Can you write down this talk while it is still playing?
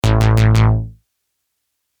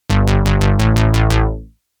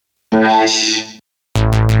Fresh.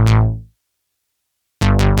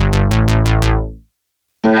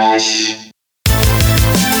 Fresh.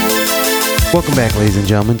 Welcome back, ladies and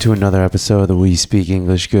gentlemen, to another episode of the We Speak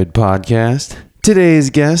English Good podcast. Today's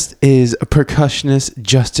guest is percussionist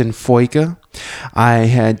Justin Foika. I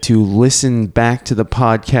had to listen back to the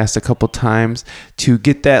podcast a couple times to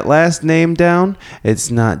get that last name down.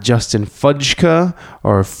 It's not Justin Fudgka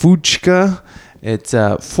or Fujka. It's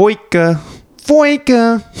Foika.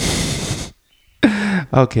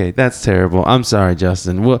 Okay, that's terrible. I'm sorry,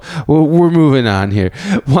 Justin. We're moving on here.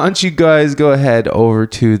 Why don't you guys go ahead over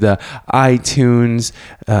to the iTunes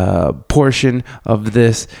portion of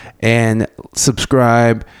this and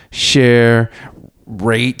subscribe, share,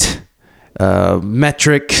 rate,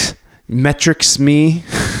 metrics me.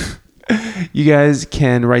 You guys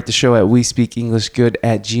can write the show at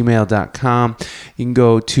WeSpeakEnglishGood@gmail.com. You can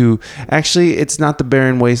go to, actually, it's not the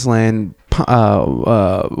Barren Wasteland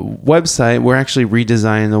website. We're actually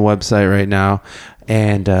redesigning the website right now.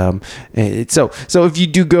 And so if you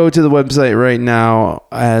do go to the website right now,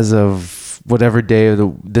 as of whatever day of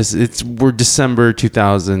we're December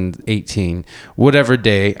 2018, whatever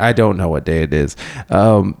day, I don't know what day it is.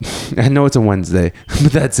 I know it's a Wednesday,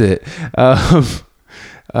 but that's it.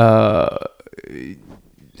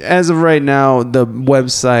 As of right now, the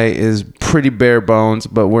website is pretty bare bones,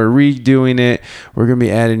 but we're redoing it. We're going to be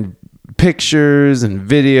adding pictures and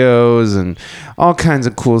videos and all kinds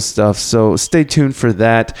of cool stuff, so stay tuned for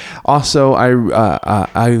that. Also,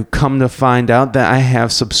 I come to find out that I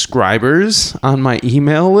have subscribers on my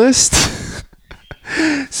email list.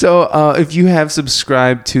 So if you have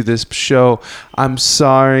subscribed to this show, I'm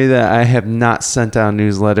sorry that I have not sent out a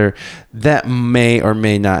newsletter. That may or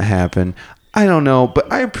may not happen. I don't know,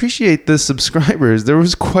 but I appreciate the subscribers. There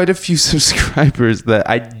was quite a few subscribers that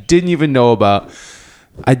I didn't even know about.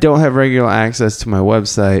 I don't have regular access to my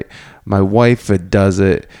website. My wife does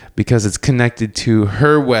it because it's connected to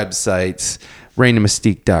her websites,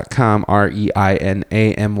 ReinaMystique.com,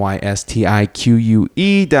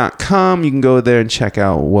 ReinaMystique.com. You can go there and check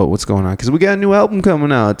out what's going on, because we got a new album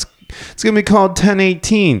coming out. It's going to be called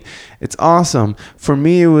 1018. It's awesome. For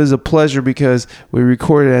me, it was a pleasure because we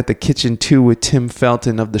recorded at the Kitchen 2 with Tim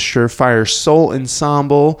Felton of the Surefire Soul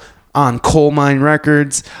Ensemble on Coal Mine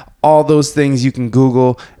Records. All those things you can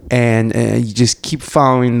Google, and you just keep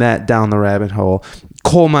following that down the rabbit hole.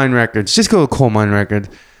 Coal Mine Records. Just go to Coal Mine Records.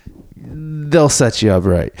 They'll set you up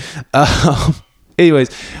right.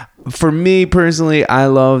 Anyways, for me personally, I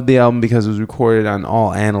love the album because it was recorded on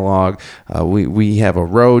all analog. We have a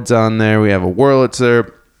Rhodes on there. We have a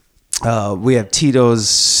Wurlitzer. We have Tito's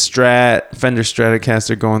Fender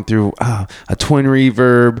Stratocaster going through a twin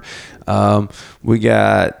reverb.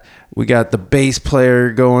 We got the bass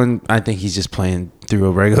player going. I think he's just playing through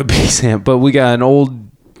a regular bass amp. But we got an old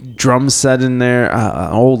drum set in there,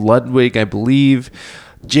 an old Ludwig, I believe.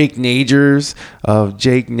 Jake Nager of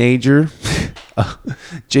Jake Nager,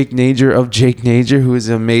 who is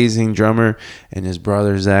an amazing drummer, and his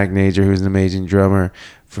brother Zach Nager, who's an amazing drummer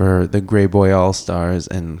for the Grey Boy All-Stars,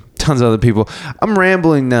 and tons of other people. I'm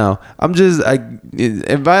rambling now.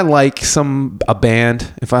 If I like a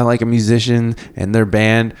band, if I like a musician and their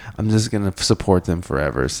band, I'm just going to support them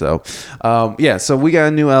forever. So, so we got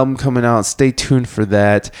a new album coming out. Stay tuned for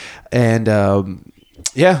that. And,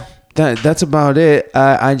 that's about it.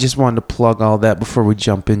 I just wanted to plug all that before we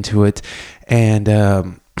jump into it. And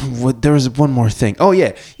there was one more thing. Oh,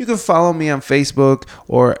 yeah. You can follow me on Facebook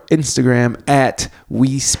or Instagram at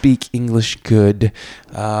We Speak English Good.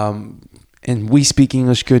 And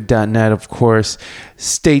WeSpeakEnglishGood.net, of course.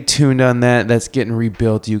 Stay tuned on that. That's getting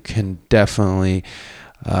rebuilt. You can definitely...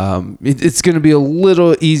 it's going to be a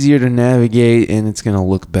little easier to navigate, and it's going to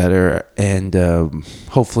look better, and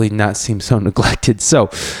hopefully not seem so neglected. So,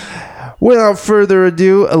 without further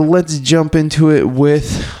ado, let's jump into it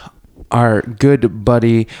with our good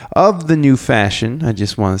buddy of the new fashion. I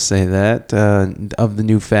just want to say that of the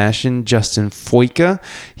new fashion, Justin Foika.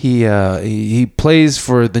 He plays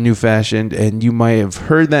for the new fashion, and you might have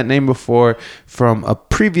heard that name before from a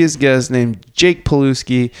previous guest named Jake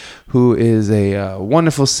Paluski, who is a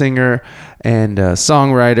wonderful singer and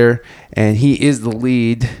songwriter, and he is the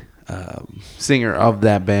lead singer of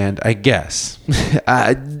that band, I guess.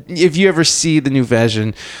 If you ever see the new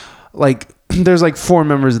fashion, there's 4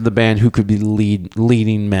 members of the band who could be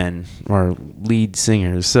leading men or lead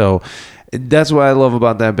singers. So that's what I love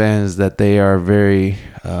about that band, is that they are very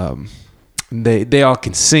they all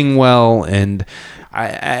can sing well, and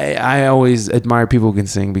I always admire people who can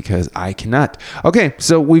sing because I cannot. Okay,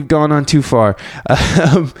 so we've gone on too far.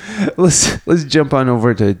 Let's jump on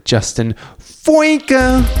over to Justin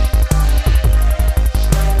Foika.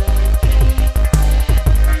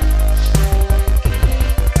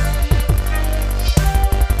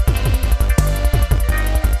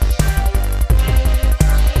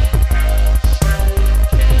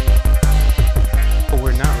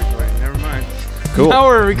 Cool. Now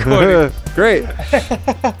we're recording. Great.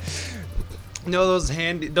 No, those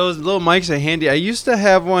little mics are handy. I used to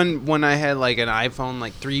have one when I had like an iPhone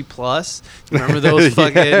like 3 Plus. Remember those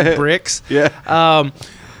fucking bricks? Yeah.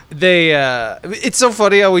 It's so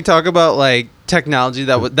funny how we talk about like technology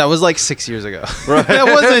that was like 6 years ago. Right. That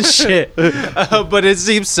wasn't shit. But it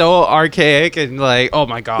seems so archaic and like, oh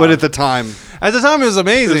my god. But at the time, At the time, it was it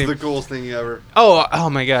amazing. was the coolest thing ever. Oh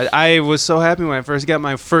my god! I was so happy when I first got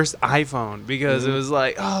my first iPhone because it was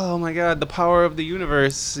like, oh my god, the power of the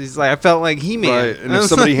universe. He's like, I felt like He-Man. Right. And if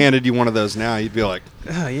somebody handed you one of those now, you'd be like,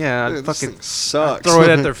 oh, yeah, I'd "This fucking thing sucks." throw it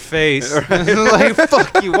at their face. Like,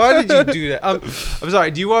 fuck you! Why did you do that? I'm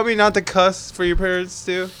sorry. Do you want me not to cuss for your parents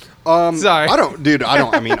too? Sorry. I don't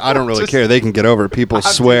really Just- care. They can get over it. People I'm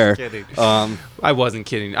just swear. kidding. Um, I wasn't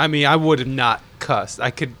kidding. I mean, I would have not cussed. I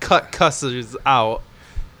could cut cussers out.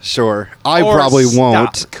 sure. I Or probably stop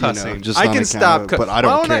won't. cussing. Just I on can account stop, of it, but I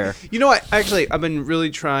don't care. You know what? Actually, I've been really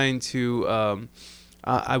trying to.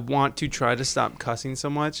 I want to try to stop cussing so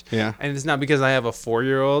much. Yeah. And it's not because I have a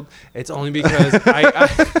 4-year-old. It's only because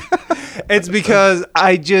it's because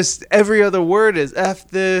I just every other word is F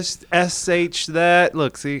this, SH that.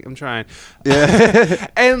 Look, see, I'm trying. Yeah.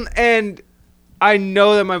 And I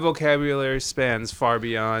know that my vocabulary spans far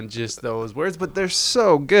beyond just those words, but they're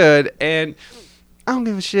so good, and I don't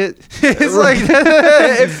give a shit. It's like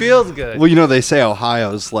it feels good. Well, they say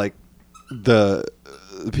Ohio's like the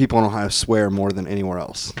people in Ohio swear more than anywhere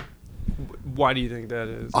else. Why do you think that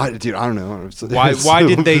is? I don't know. Why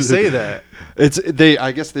did they say that?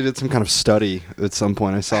 I guess they did some kind of study at some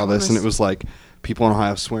point. I saw this, and it was like people in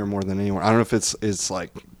Ohio swear more than anywhere. I don't know if it's like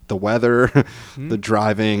the weather, the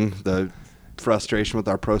driving, the frustration with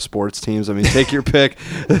our pro sports teams. I mean, take your pick.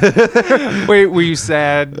 Wait, were you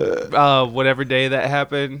sad whatever day that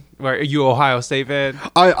happened? Are you Ohio State fan?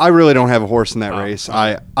 I really don't have a horse in that race.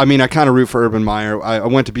 oh. I mean, I kind of root for Urban Meyer. I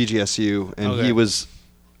went to BGSU, and Okay. he was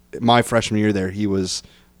my freshman year there. He was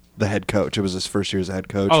the head coach. It was his first year as a head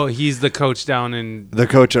coach. Oh, he's the coach down in. The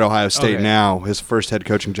coach at Ohio State Okay. now, his first head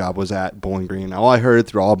coaching job was at Bowling Green. All I heard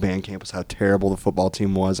through all band camp was how terrible the football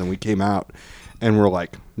team was, and we came out and were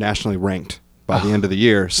like nationally ranked by the end of the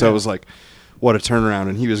year. So it was like, what a turnaround.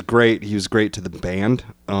 And he was great. He was great to the band,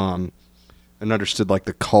 and understood like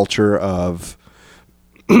the culture of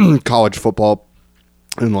college football.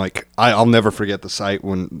 And like I'll never forget the sight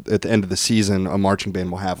when at the end of the season a marching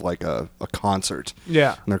band will have like a concert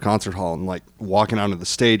Yeah. in their concert hall, and like walking onto the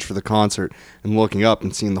stage for the concert and looking up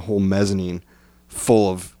and seeing the whole mezzanine full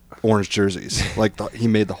of orange jerseys. Like he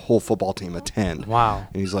made the whole football team attend. Wow.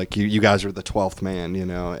 And he's like, you guys are the 12th man,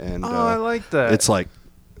 and I like that. It's like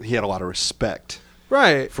he had a lot of respect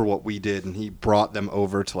Right. for what we did, and he brought them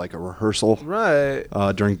over to like a rehearsal Right.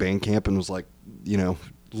 during band camp and was like,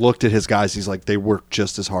 looked at his guys. He's like, they work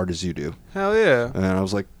just as hard as you do. Hell yeah. And I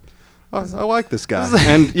was like, I like this guy.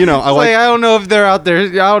 And, I don't know if they're out there. I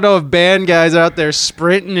don't know if band guys are out there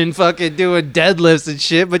sprinting and fucking doing deadlifts and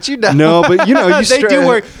shit. But No, but they do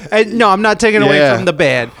work. And no, I'm not taking away Yeah. from the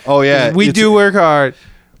band. Oh, yeah. we It's- do work hard.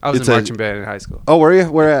 I was it's in a- marching band in high school. Oh, were you?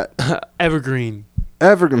 Where at? Evergreen.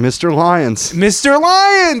 Evergreen, Mr. Lyons. Mr.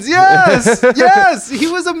 Lyons, yes, yes, he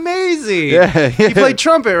was amazing. Yeah. He played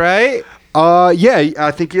trumpet, right? Yeah, I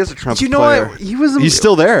think he is a trumpet You know player. what? He was. He's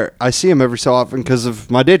still there. I see him every so often because of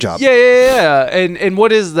my day job. Yeah. And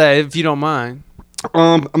what is that, if you don't mind?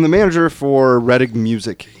 I'm the manager for Redig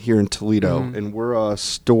Music here in Toledo, and we're a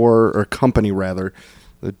store or company rather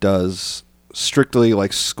that does strictly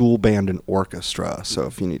like school band and orchestra. So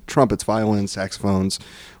if you need trumpets, violins, saxophones,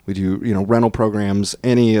 we do rental programs,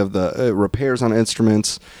 any of the repairs on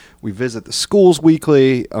instruments. We visit the schools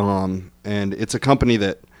weekly, and it's a company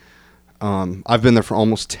that I've been there for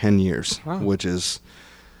almost 10 years, which is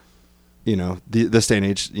this day and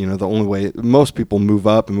age, the only way most people move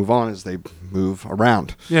up and move on is they move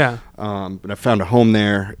around. Yeah. But I found a home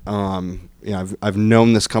there. I've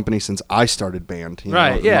known this company since I started band.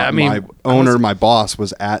 Right, yeah, My owner, my boss,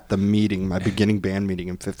 was at the meeting, my beginning band meeting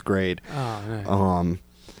in 5th grade. Oh, nice.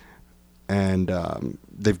 And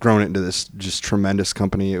they've grown it into this just tremendous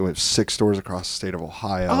company. It was 6 stores across the state of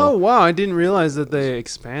Ohio. Oh wow! I didn't realize that they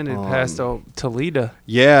expanded past Toledo.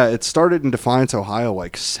 Yeah, it started in Defiance, Ohio,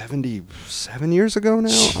 like 77 years ago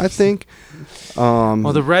now, I think.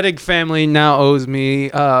 Well, the Redig family now owes me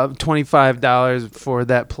 $25 for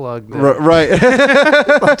that plug. there. Right.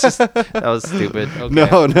 That was stupid. Okay.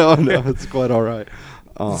 No, it's quite all right.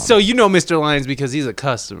 So you know Mr. Lyons because he's a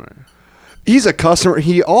customer. He's a customer.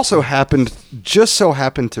 He also just so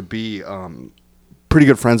happened to be pretty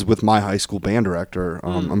good friends with my high school band director.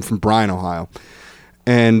 I'm from Bryan, Ohio.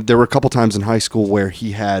 And there were a couple times in high school where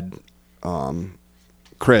he had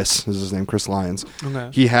Chris is his name, Chris Lyons. Okay.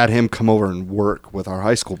 He had him come over and work with our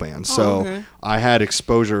high school band. So okay. I had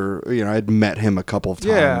exposure. You know, I'd met him a couple of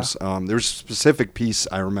times. There was a specific piece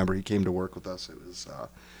I remember he came to work with us. It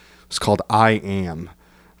was called "I Am,"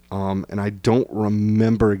 and I don't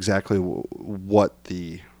remember exactly what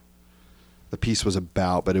the piece was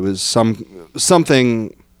about, but it was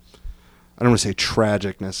something. I don't want to say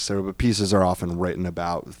tragic necessarily, but pieces are often written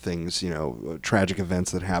about things, you know, tragic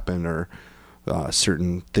events that happen or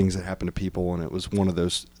certain things that happen to people. And it was one of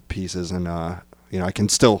those pieces. And, you know, I can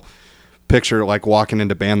still picture like walking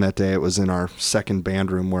into band that day. It was in our second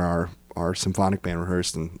band room where our symphonic band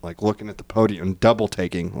rehearsed, and like looking at the podium and double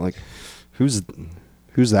taking, like, who's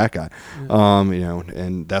that guy? Yeah. You know,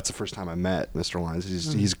 and that's the first time I met Mr. Lyons.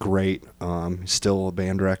 He's great. He's still a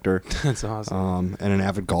band director. That's awesome. And an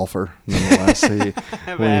avid golfer, nonetheless.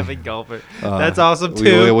 I'm an avid golfer. That's awesome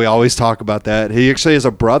too. We always talk about that. He actually has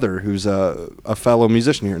a brother who's a fellow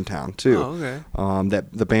musician here in town too. Oh, okay.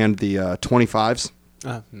 That the band, the 25s,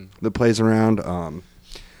 that plays around.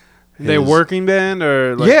 They working band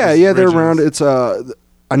or like yeah, they're originals? around. It's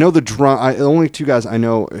I know the the only two guys I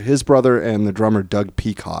know, his brother and the drummer Doug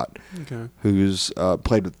Peacock, Okay. who's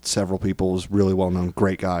played with several people, is really well known,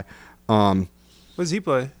 great guy. What does he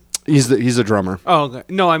play? He's a drummer. Oh, okay.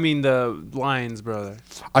 No, I mean the Lions brother.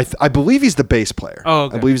 I believe he's the bass player. Oh,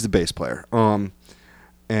 okay. I believe he's the bass player.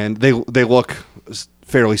 And they look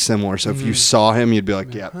fairly similar. So if you saw him, you'd be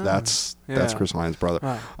like, yeah, that's Chris Lyons' brother.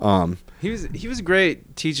 Wow. He was a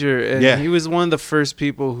great teacher, and Yeah. he was one of the first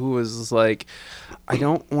people who was like, I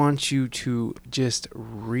don't want you to just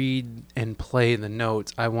read and play the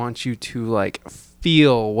notes. I want you to like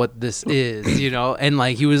feel what this is, you know? And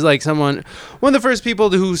like he was like one of the first people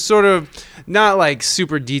who sort of not like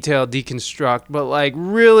super detailed deconstruct, but like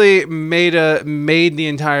really made the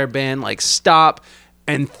entire band like stop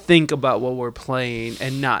and think about what we're playing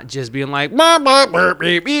and not just being like, blah, blah, blah,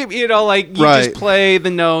 beep, beep, you know, like you Right. just play the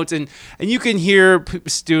notes and you can hear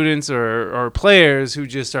students or players who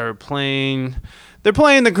just are playing, they're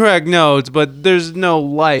playing the correct notes, but there's no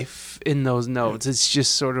life in those notes. It's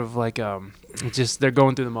just sort of like, it's just, they're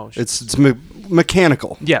going through the motions. It's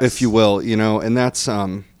mechanical, Yes. if you will, you know, and that's, I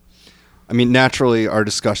mean, naturally our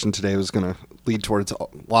discussion today was going to lead towards a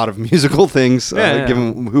lot of musical things,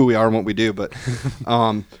 given who we are and what we do. But,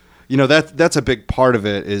 you know, that's a big part of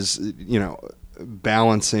it is, you know,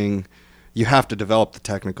 balancing. You have to develop the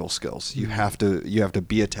technical skills. You have to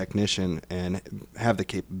be a technician and have the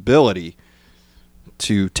capability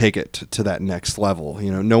to take it to that next level.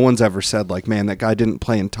 You know, no one's ever said like, man, that guy didn't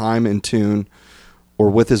play in time and tune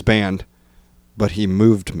or with his band, but he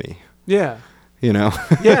moved me. Yeah. You know?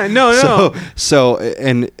 Yeah, no. So,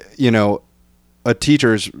 and, you know, a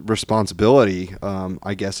teacher's responsibility,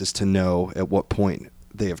 I guess, is to know at what point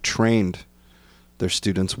they have trained their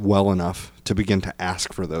students well enough to begin to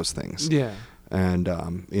ask for those things. Yeah. And,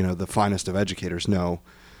 you know, the finest of educators know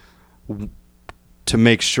to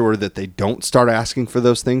make sure that they don't start asking for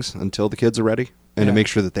those things until the kids are ready, and to make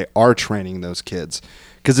sure that they are training those kids.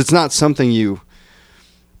 Because it's not something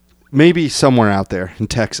maybe somewhere out there in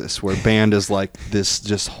Texas where band is like this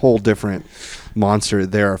just whole different monster.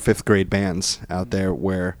 There are 5th grade bands out there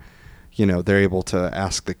where, you know, they're able to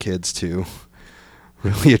ask the kids to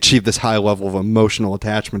really achieve this high level of emotional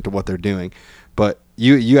attachment to what they're doing. But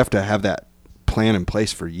you have to have that plan in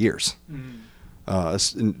place for years,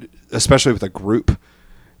 especially with a group.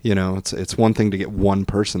 You know, it's one thing to get one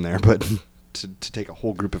person there, but to take a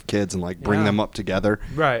whole group of kids and like bring them up together,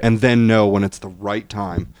 Right. and then know when it's the right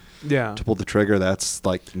time Yeah. to pull the trigger, that's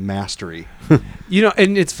like mastery. You know,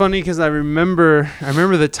 and it's funny because I remember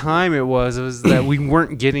the time it was that we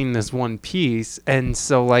weren't getting this one piece, and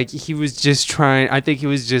so like he was just trying. I think he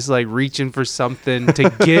was just like reaching for something to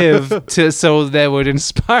give so that would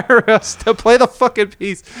inspire us to play the fucking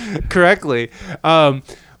piece correctly.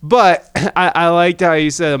 But I liked how you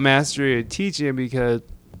said a mastery of teaching, because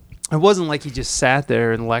it wasn't like he just sat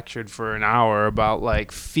there and lectured for an hour about like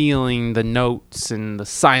feeling the notes and the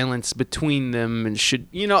silence between them and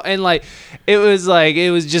and like it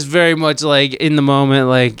was just very much like in the moment,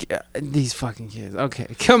 like these fucking kids.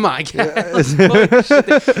 Okay, come on, guys. But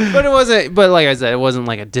it wasn't. But like I said, it wasn't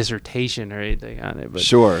like a dissertation or anything on it. But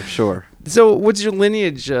Sure. So, what's your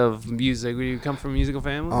lineage of music? Do you come from a musical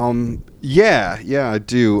family? Yeah, I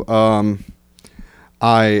do.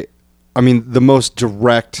 I mean, the most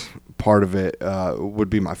direct part of it would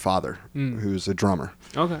be my father, who's a drummer.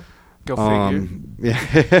 Okay, go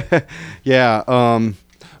figure. Yeah.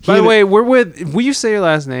 By the way, we're with. Will you say your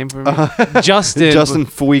last name for me? Justin. Justin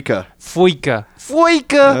Fuica. Fuica.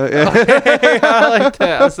 I like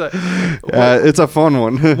that. I was like, It's a fun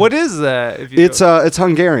one. what is that? If you It's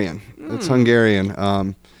Hungarian. It's Hungarian.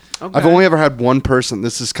 okay. I've only ever had one person.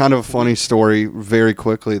 This is kind of a funny story. Very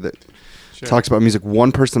quickly that talks about music.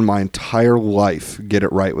 One person in my entire life get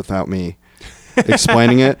it right without me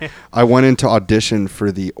explaining it. I went into audition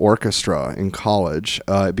for the orchestra in college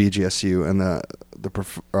at BGSU, and the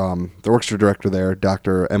orchestra director there,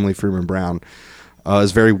 Dr. Emily Freeman Brown,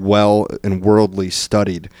 is very well and worldly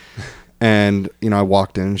studied. And, I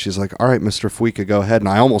walked in and she's like, all right, Mr. Fuica, go ahead. And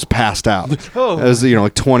I almost passed out. Oh. I was,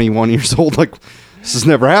 like 21 years old. Like, this has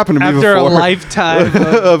never happened to me After before. a lifetime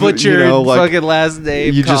of butchered fucking last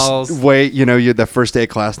name you calls. just wait, you had that first day of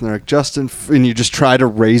class and they're like, Justin, and you just try to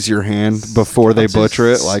raise your hand before they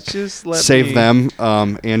butcher it. Like, save them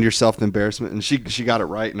and yourself the embarrassment. And she got it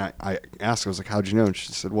right. And I asked her, I was like, how'd you know? And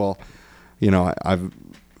she said, well, I've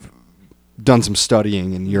done some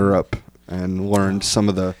studying in Europe and learned some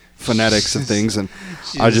of the phonetics of things, and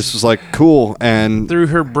I just was like, cool. And threw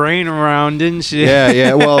her brain around, didn't she?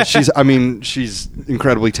 Yeah. Well, she's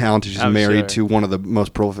incredibly talented. She's married to one of the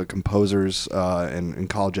most prolific composers and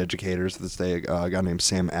college educators of this day, a guy named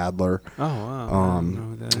Sam Adler. Oh wow. I don't know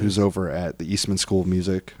who that Who's is. over at the Eastman School of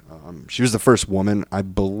Music. She was the first woman, I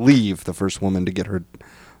believe, to get her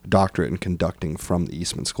doctorate in conducting from the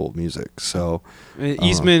Eastman School of Music. So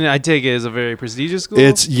Eastman, I take it, is a very prestigious school.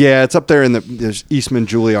 It's up there in there's Eastman,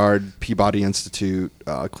 Juilliard, Peabody Institute,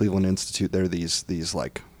 Cleveland Institute. They're these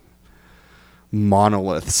like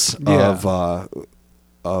monoliths of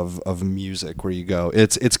music where you go.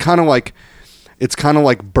 It's kind of like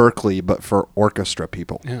Berkeley, but for orchestra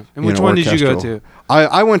people. Yeah. And which one did you go to?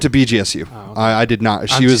 I went to BGSU. Oh, okay. I did not.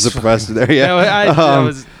 She was the professor there. Yeah.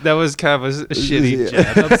 That was kind of a shitty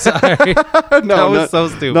jab. I'm sorry. No, that was so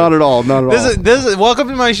stupid. Not at all. Not at all. This is welcome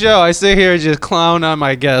to my show. I sit here and just clown on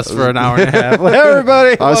my guests for an hour and a half. Hey,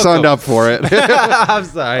 everybody, I signed up for it. I'm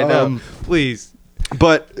sorry. No, please.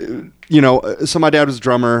 But so my dad was a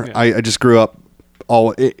drummer. Yeah. I just grew up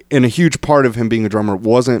and a huge part of him being a drummer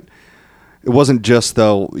wasn't just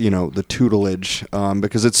the tutelage,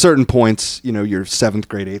 because at certain points, you're 7th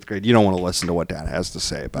grade, 8th grade, you don't want to listen to what dad has to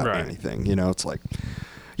say about anything. It's like,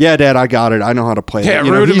 yeah, Dad, I got it. I know how to play. Yeah,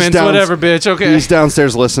 rudiments, whatever, bitch. Okay. He's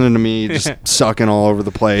downstairs listening to me, just sucking all over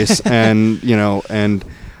the place, and and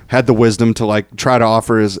had the wisdom to like try to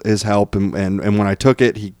offer his help, and when I took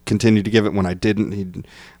it, he continued to give it. When I didn't, he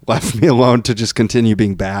left me alone to just continue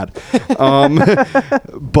being bad.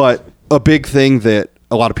 But a big thing that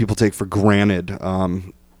a lot of people take for granted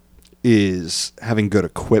is having good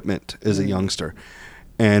equipment as a youngster.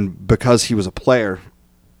 And because he was a player,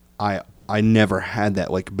 I never had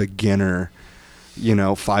that like beginner,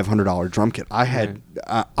 $500 drum kit.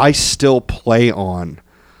 I still play on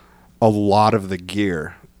a lot of the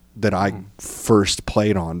gear that I first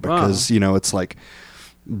played on because, it's like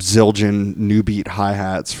Zildjian new beat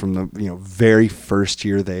hi-hats from the very first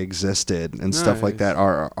year they existed and stuff like that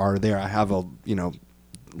are there. I have a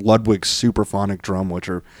Ludwig Superphonic drum, which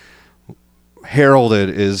are heralded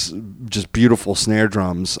as just beautiful snare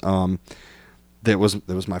drums. That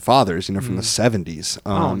was my father's, from the 70s.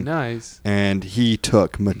 Oh, nice. And he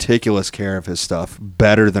took meticulous care of his stuff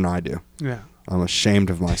better than I do. Yeah. I'm ashamed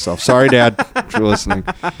of myself. Sorry, Dad, if you're listening.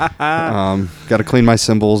 Got to clean my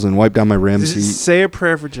cymbals and wipe down my rims. Say a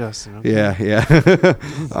prayer for Justin. Okay?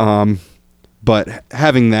 Yeah. But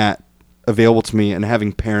having that available to me and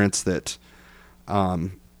having parents that,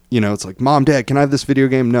 it's like, Mom, Dad, can I have this video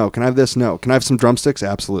game? No. Can I have this? No. Can I have some drumsticks?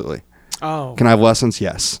 Absolutely. Oh. Can I have lessons?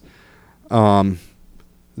 Yes.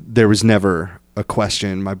 There was never a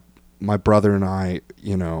question. My brother and I,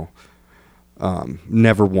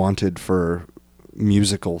 never wanted for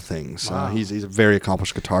musical things. Wow. He's a very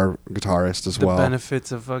accomplished guitarist as well. The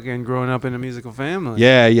benefits of fucking growing up in a musical family.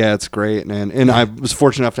 Yeah, it's great, man. And I was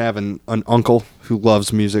fortunate enough to have an uncle who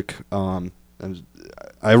loves music. And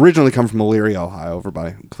I originally come from Elyria, Ohio, over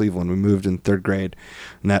by Cleveland. We moved in 3rd grade,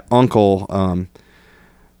 and that uncle,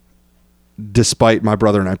 despite my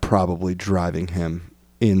brother and I probably driving him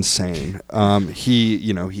insane,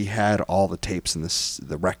 he had all the tapes and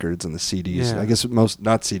the records and the CDs. Yeah. I guess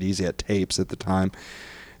not CDs, he had tapes at the time,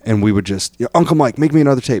 and we would just, Uncle Mike, make me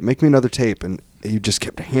another tape, and he just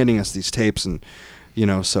kept handing us these tapes, and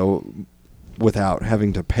so without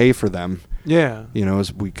having to pay for them,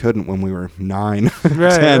 as we couldn't when we were 9,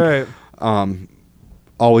 10,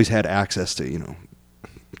 always had access to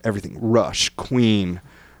everything, Rush, Queen,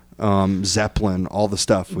 Zeppelin, all the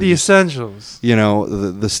stuff. The essentials. You know,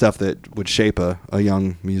 the stuff that would shape a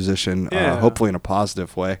young musician, hopefully in a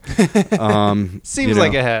positive way. Seems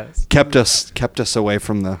like it has. Kept us away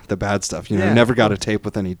from the bad stuff. You know, never got a tape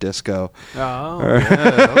with any disco. Oh,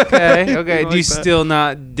 okay. Do like you that. still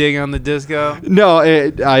not dig on the disco? No,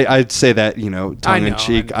 I'd say that, you know, tongue in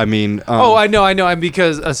cheek. I mean, I know, and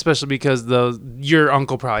especially because your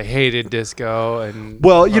uncle probably hated disco and.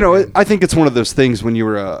 Well, you know, I think it's one of those things when you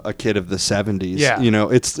were a kid of the 70s. Yeah. You know,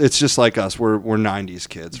 it's just like us. We're 90s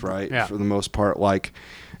kids, right? Yeah. For the most part. Like,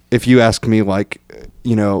 if you ask me, like,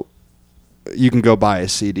 you know, you can go buy a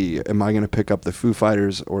CD. Am I going to pick up the Foo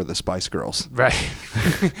Fighters or the Spice Girls? Right.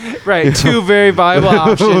 Right. Two very viable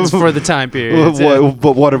options for the time period.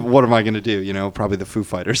 But what am I going to do? You know, probably the Foo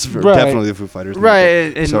Fighters. Right. Definitely the Foo Fighters.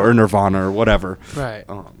 Right. And, or Nirvana or whatever. Right.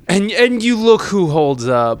 And you look who holds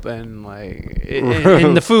up, and like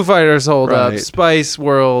and the Foo Fighters hold up. Spice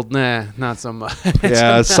World, nah, not so much.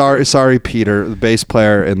 Yeah, sorry, Peter, the bass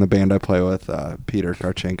player in the band I play with, Peter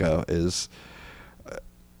Karchenko, is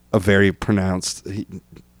a very pronounced,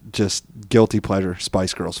 just guilty pleasure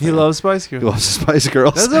Spice Girls fan. He loves Spice Girls. He loves Spice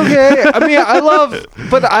Girls. That's okay. I mean,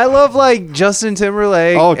 I love like Justin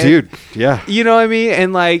Timberlake. Oh, dude, yeah. You know what I mean?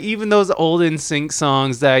 And like even those old NSYNC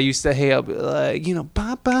songs that I used to hate, I'll be like, you know,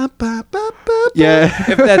 ba ba ba ba ba.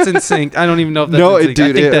 Yeah. If that's NSYNC, I don't even know if that's NSYNC. Dude,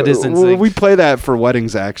 I think that is NSYNC. Well, we play that for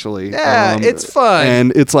weddings actually. Yeah, it's fun,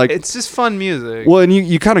 and it's like it's just fun music. Well, and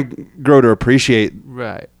you kind of grow to appreciate.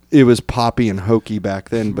 Right. It was poppy and hokey back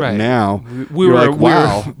then, but now we were like,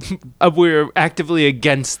 wow. we were actively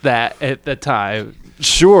against that at the time.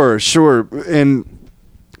 Sure, and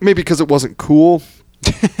maybe because it wasn't cool.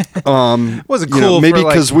 Wasn't cool. You know, maybe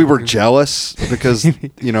because like, we were jealous because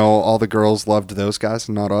you know all the girls loved those guys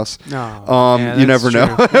and not us. No, you never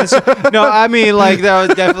know. No, I mean like that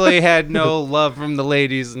was definitely had no love from the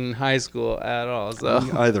ladies in high school at all. So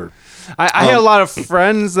Either. I had a lot of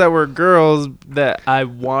friends that were girls that I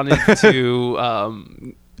wanted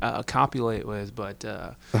to copulate with, but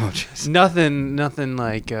nothing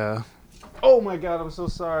like. Oh my God! I'm so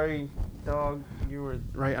sorry, dog. You were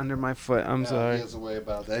right under my foot. I'm sorry. He has a way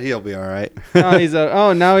about that. He'll be all right.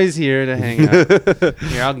 Now he's here to hang out.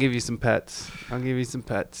 Here, I'll give you some pets.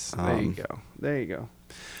 There you go.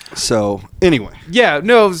 So anyway, yeah,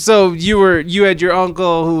 no. So you had your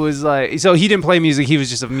uncle who was like, so he didn't play music. He was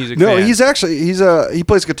just a music fan. No, he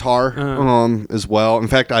plays guitar as well. In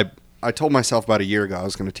fact, I told myself about a year ago I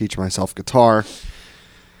was going to teach myself guitar.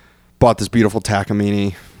 Bought this beautiful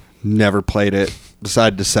Takamine, never played it.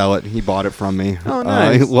 Decided to sell it. He bought it from me. Oh,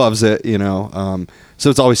 nice. He loves it, you know. So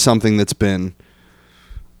it's always something that's been,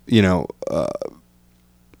 you know,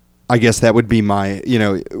 I guess that would be my, you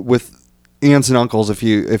know, with aunts and uncles, if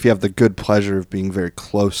you have the good pleasure of being very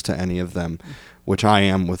close to any of them, which I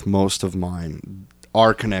am with most of mine,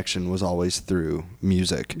 our connection was always through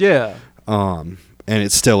music. Yeah. And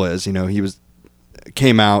it still is. You know,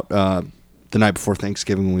 came out the night before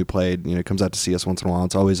Thanksgiving when we played. You know, comes out to see us once in a while.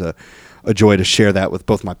 It's always a joy to share that with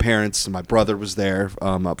both my parents, and my brother was there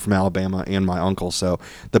up from Alabama, and my uncle. So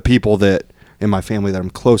the people that in my family that I'm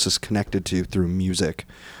closest connected to through music,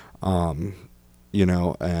 you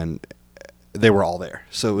know, and they were all there.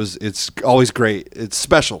 So it's always great. It's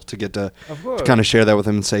special to get to kind of share that with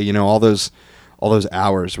them and say, you know, all those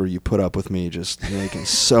hours where you put up with me just making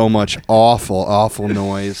so much awful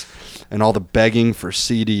noise, and all the begging for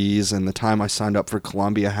CDs, and the time I signed up for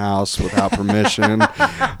Columbia House without permission.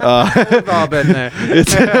 We've all been there.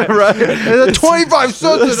 It's right. It's 25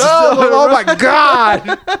 cents an album. Oh my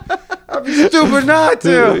God. I'd be stupid not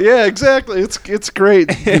to. Yeah, exactly. It's great.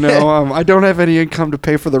 You know, I don't have any income to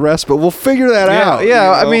pay for the rest, but we'll figure that out. Yeah,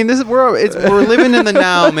 you know? I mean, we're living in the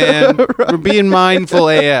now, man. Right. We're being mindful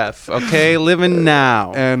AF. Okay, living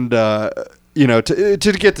now. And you know, to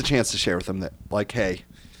get the chance to share with them that, like, hey,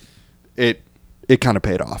 it kind of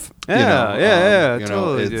paid off. Yeah, you know? yeah, you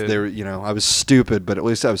totally. Know, there, you know, I was stupid, but at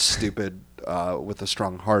least I was stupid with a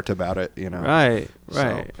strong heart about it. You know, right.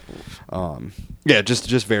 So, yeah,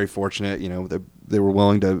 just very fortunate. You know, they were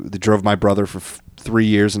willing to. They drove my brother for 3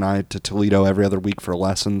 years and I to Toledo every other week for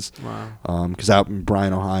lessons. Wow. Because out in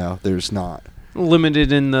Bryan, Ohio, there's not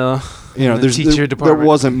limited in the teacher department. There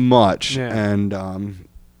wasn't much, yeah. And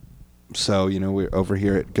so, you know, we're over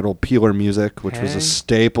here at good old Peeler Music, which was a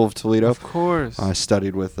staple of Toledo. Of course. I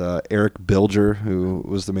studied with Eric Bilger, who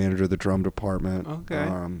was the manager of the drum department. Okay.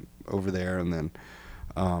 Over there, and then,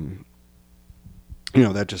 you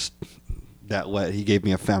know, he gave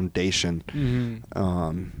me a foundation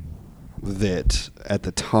that at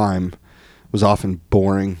the time was often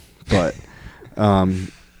boring, but,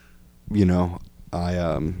 you know,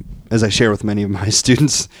 as I share with many of my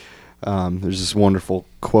students, there's this wonderful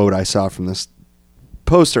quote I saw from this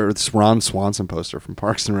poster, this Ron Swanson poster from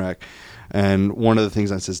Parks and Rec. And one of the things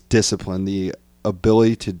that says discipline, the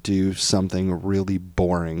ability to do something really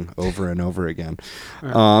boring over and over again.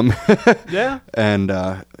 Yeah.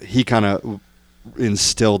 And he kind of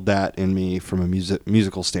instilled that in me from a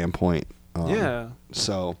musical standpoint. Yeah.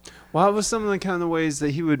 So, what was some of the kind of ways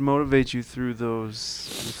that he would motivate you through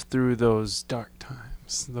those dark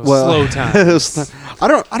times, those slow times? I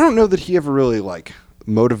don't know that he ever really like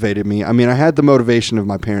motivated me. I mean, I had the motivation of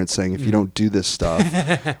my parents saying, if you don't do this stuff,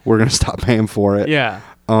 we're going to stop paying for it. Yeah.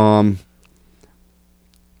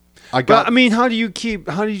 But I mean, how did you keep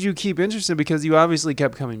interested? Because you obviously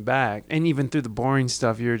kept coming back, and even through the boring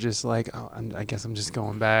stuff, you're just like, oh, I guess I'm just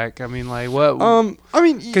going back. I mean, like what? I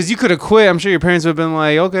mean, because you could have quit. I'm sure your parents would have been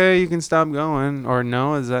like, okay, you can stop going, or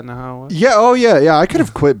no, is that not how it was? Yeah. Oh yeah. I could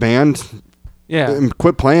have quit band. Yeah. And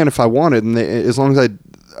quit playing if I wanted, and as long as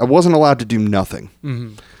I wasn't allowed to do nothing.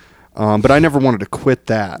 Mm-hmm. But I never wanted to quit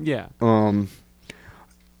that. Yeah.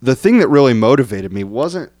 The thing that really motivated me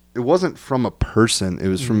wasn't from a person. It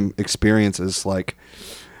was from experiences. Like,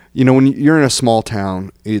 when you're in a small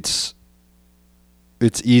town, it's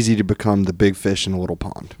easy to become the big fish in a little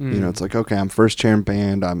pond. It's like, okay, I'm first chair in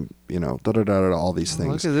band. I'm, all these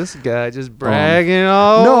things. Look at this guy just bragging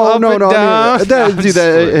all no. down.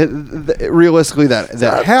 Realistically, that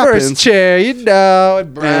happens. First chair,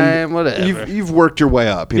 Brian, whatever. You've worked your way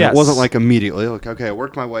up. Yes. It wasn't like immediately. Like, okay, I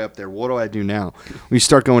worked my way up there. What do I do now? We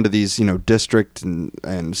start going to these, district and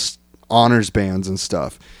honors bands and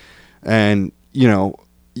stuff, and you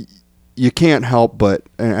can't help but,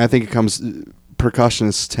 and I think it comes.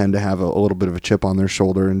 Percussionists tend to have a little bit of a chip on their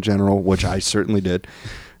shoulder in general, which I certainly did.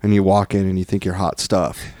 And you walk in and you think you're hot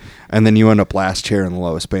stuff, and then you end up last chair in the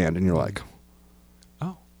lowest band, and you're like,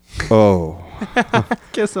 oh.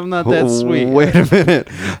 Guess I'm not that sweet. Wait a minute.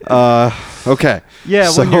 Okay. Yeah,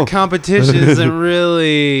 so, when your competition isn't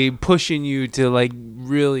really pushing you to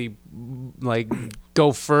really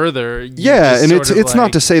go further. Yeah, and it's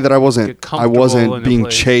not to say that I wasn't being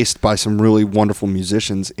chased by some really wonderful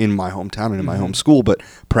musicians in my hometown and in my home school, but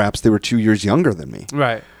perhaps they were 2 years younger than me.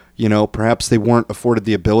 Right. Perhaps they weren't afforded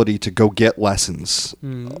the ability to go get lessons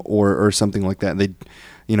or something like that. They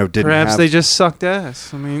didn't perhaps have, they just sucked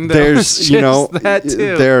ass. I mean, there's that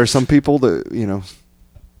too. There are some people that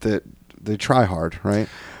that they try hard, right?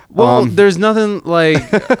 Well, there's nothing like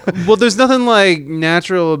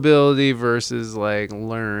natural ability versus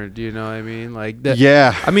learned. You know what I mean? Like that.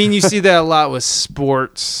 Yeah. I mean, you see that a lot with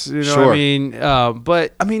sports. You know what I mean?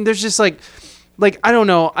 But I mean, there's just like I don't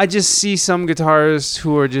know. I just see some guitarists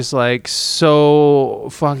who are just so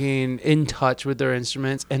fucking in touch with their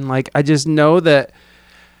instruments, and I just know that,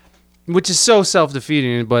 which is so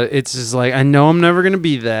self-defeating. But it's just I know I'm never gonna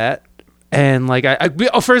be that. And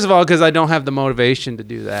first of all, because I don't have the motivation to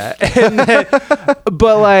do that.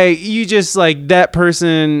 But you just that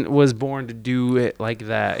person was born to do it like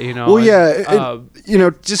that, Well, yeah,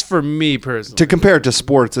 just for me personally. To compare it to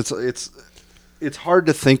sports, it's hard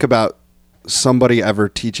to think about somebody ever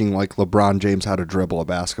teaching LeBron James how to dribble a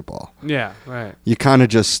basketball. Yeah, right. You kind of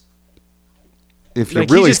just, if you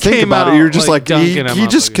really think about it, you're just he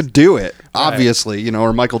just could do it, obviously,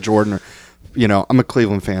 or Michael Jordan, or I'm a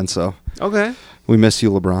Cleveland fan, so. Okay. We miss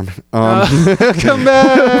you, LeBron. Come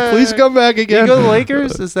back. Please come back again. Did he go to the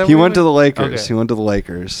Lakers? Is that he went to the Lakers. Okay. He went to the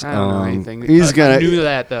Lakers. I don't know anything. I knew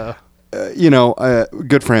that, though.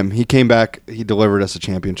 Good for him. He came back. He delivered us a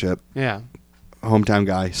championship. Yeah. Hometown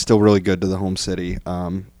guy. Still really good to the home city.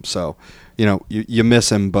 So, you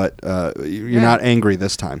miss him, but you're not angry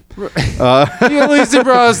this time. He at least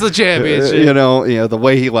brought us the championship. The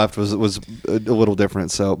way he left was a little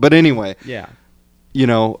different. So, but anyway. Yeah.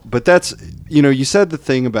 But that's, you said the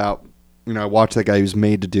thing about, I watched that guy who's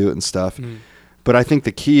made to do it and stuff. But I think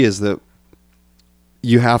the key is that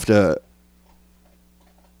you have to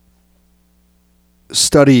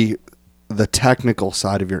study the technical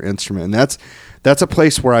side of your instrument. And that's a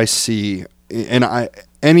place where I see, and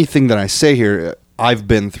anything that I say here, I've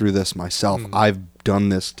been through this myself. I've done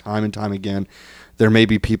this time and time again. There may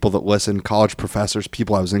be people that listen, college professors,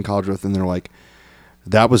 people I was in college with, and they're like,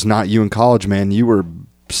 that was not you in college, man. You were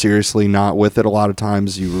seriously not with it a lot of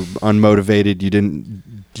times. You were unmotivated. You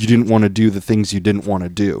didn't want to do the things you didn't want to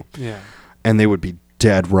do. Yeah. And they would be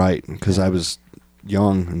dead right, because I was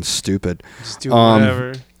young and stupid. Just do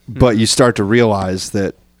whatever. But you start to realize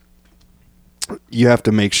that you have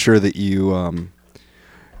to make sure that you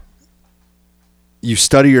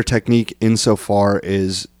study your technique insofar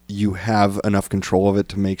as you have enough control of it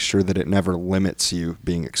to make sure that it never limits you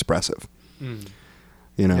being expressive.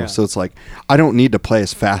 You know, Yeah. so it's like I don't need to play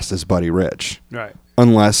as fast as Buddy Rich, Right.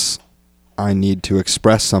 unless I need to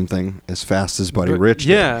express something as fast as Buddy Rich did.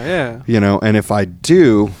 Yeah. You know, and if I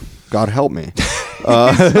do, God help me.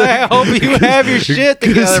 I hope you have your shit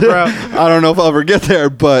together, bro. I don't know if I'll ever get there,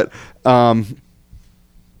 but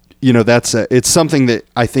you know, it's something that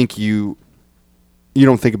I think you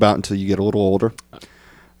don't think about until you get a little older,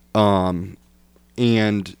 and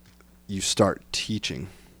you start teaching.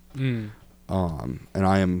 And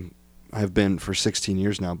I have been for 16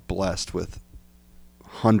 years now blessed with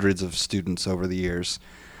hundreds of students over the years.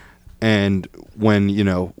 And when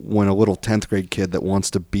a little 10th grade kid that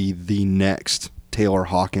wants to be the next Taylor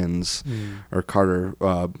Hawkins or Carter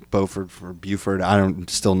Beauford for Buford, I don't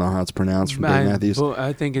still know how it's pronounced from Dave Matthews.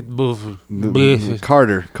 I think it's Beaufort.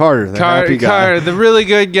 Carter, the happy guy. Carter, the really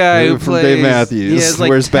good guy who from plays. Dave Matthews. He has like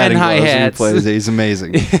wears 10 batting gloves and he hi-hats. plays. He's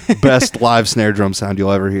amazing. Best live snare drum sound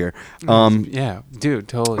you'll ever hear. Yeah, dude,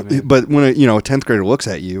 totally. Man. But when a 10th grader looks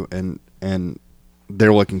at you and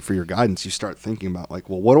they're looking for your guidance, you start thinking about like,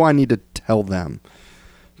 well, what do I need to tell them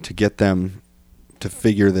to get them to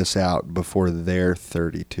figure this out before they're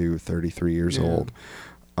 32, 33 years old?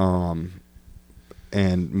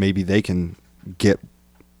 And maybe they can get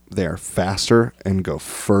there faster and go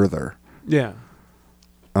further. Yeah.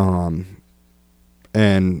 And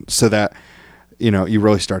so that, you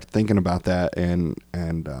really start thinking about that and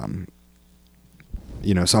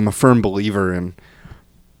so I'm a firm believer in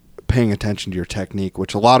paying attention to your technique,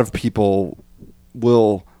 which a lot of people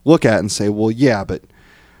will look at and say, well, yeah, but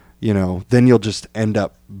then you'll just end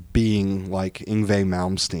up being like Yngwie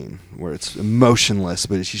Malmsteen, where it's emotionless,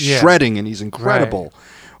 but he's shredding and he's incredible. Right.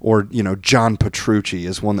 Or, John Petrucci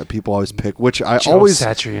is one that people always pick, which I Joe always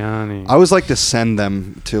Satriani. I always like to send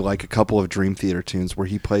them to like a couple of Dream Theater tunes where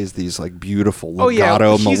he plays these like beautiful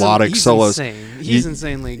legato melodic solos. He's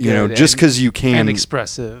insanely good. Just because you can and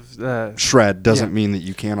expressive shred doesn't mean that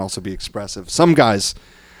you can't also be expressive. Some guys,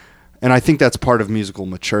 and I think that's part of musical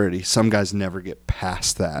maturity, some guys never get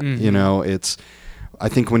past that. I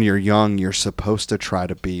think when you're young, you're supposed to try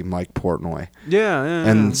to be Mike Portnoy.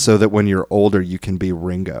 And so that when you're older, you can be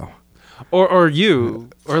Ringo. Or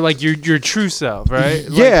like your true self, right?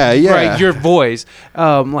 Yeah. Right, your voice.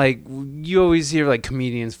 Like you always hear like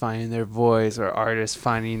comedians finding their voice or artists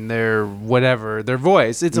finding their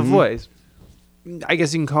voice. It's a voice. I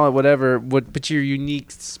guess you can call it whatever, but your unique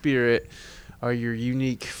spirit or your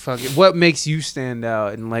unique what makes you stand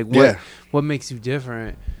out and like what makes you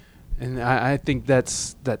different. And I think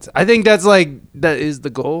that's like that is the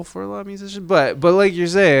goal for a lot of musicians. But like you're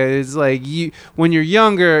saying, it's like when you're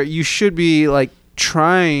younger, you should be like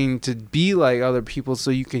trying to be like other people so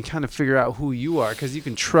you can kind of figure out who you are, because you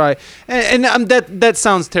can try. And that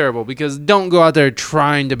sounds terrible, because don't go out there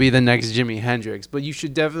trying to be the next Jimi Hendrix. But you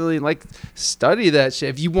should definitely like study that shit.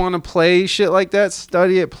 If you want to play shit like that,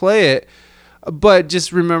 study it, play it. But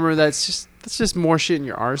just remember that's just more shit in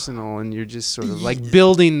your arsenal, and you're just sort of like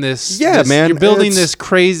building this. Man. You're building this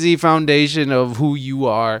crazy foundation of who you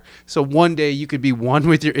are. So one day you could be one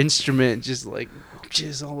with your instrument, just like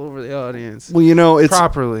jizz all over the audience. Well, it's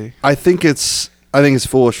properly. I think it's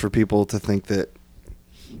foolish for people to think that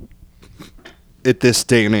at this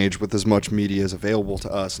day and age, with as much media as available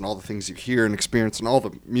to us, and all the things you hear and experience, and all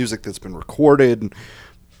the music that's been recorded, and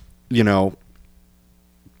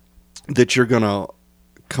that you're gonna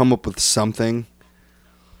come up with something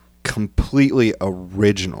completely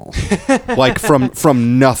original, like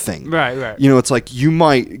from nothing. Right. It's like you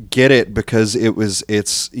might get it because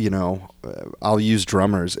I'll use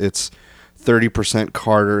drummers. It's 30%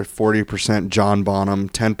 Carter, 40% John Bonham,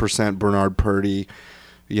 10% Bernard Purdy,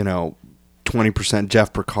 20%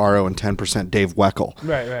 Jeff Porcaro, and 10% Dave Weckl.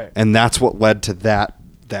 Right. And that's what led to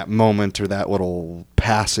that moment or that little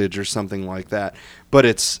passage or something like that. But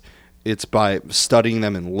it's by studying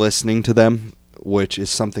them and listening to them, which is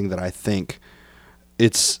something that I think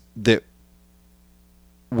it's that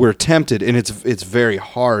we're tempted, and it's very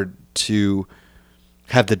hard to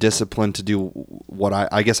have the discipline to do what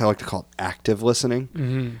I guess I like to call active listening.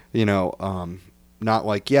 Mm-hmm. Not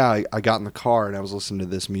like, I got in the car and I was listening to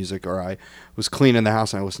this music, or I was cleaning the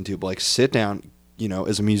house and I listened to it, but like sit down,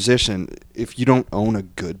 as a musician, if you don't own a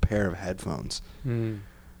good pair of headphones,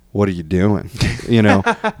 what are you doing?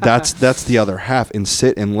 That's the other half, and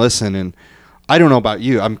sit and listen. And I don't know about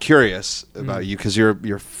you. I'm curious about you, because you're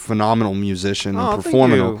a phenomenal musician and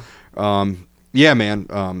performer. Thank you. Yeah,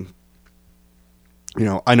 man. you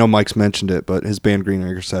know, I know Mike's mentioned it, but his band Green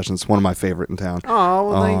Acre Sessions is one of my favorite in town. Oh,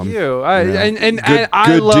 well, thank you. Good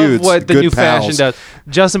I love dudes, what the good New pals. Fashion does.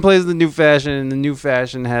 Justin plays the New Fashion, and the New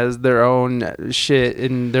Fashion has their own shit,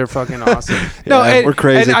 and they're fucking awesome. We're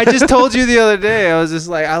crazy. And I just told you the other day, I was just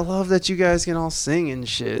like, I love that you guys can all sing and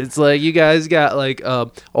shit. It's like you guys got like a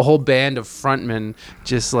whole band of frontmen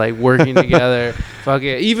just like working together. Fuck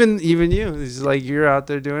it. Even you, it's like you're out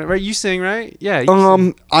there doing it, right? You sing, right? Yeah. You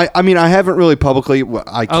sing. I mean, I haven't really publicly.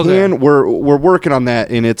 I can. Okay. We're working on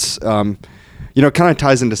that, and it's you know, it kind of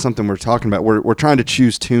ties into something we're talking about. We're trying to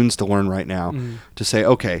choose tunes to learn right now to say,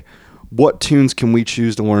 okay, what tunes can we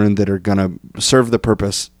choose to learn that are gonna serve the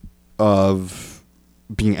purpose of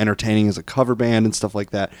being entertaining as a cover band and stuff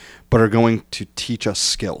like that, but are going to teach us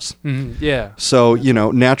skills. Yeah. So, you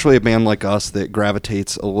know, naturally a band like us that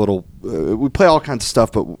gravitates a little, we play all kinds of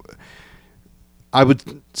stuff, but I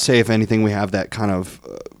would say if anything, we have that kind of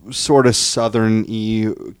sort of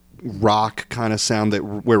southern-y rock kind of sound that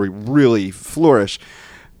where we really flourish.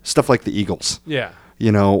 Stuff like the Eagles. Yeah.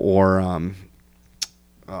 You know, or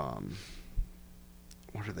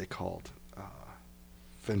what are they called?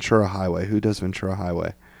 Ventura Highway. Who does Ventura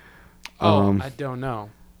Highway? I don't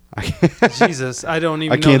know. I Jesus, I don't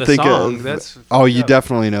even can't know the think song. of. That's oh, you up.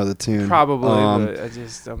 definitely know the tune. Probably, but I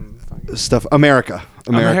just fucking Stuff. America.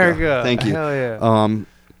 Thank you. Hell yeah.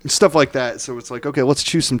 Stuff like that. So it's like, okay, let's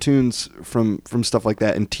choose some tunes from stuff like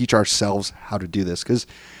that and teach ourselves how to do this. Because,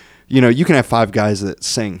 you know, you can have 5 guys that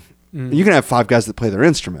sing. You can have 5 guys that play their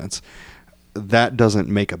instruments. That doesn't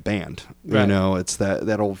make a band. Right. You know, it's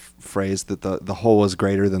that old phrase that the whole is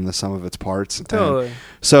greater than the sum of its parts. Totally. And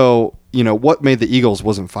so, you know, what made the Eagles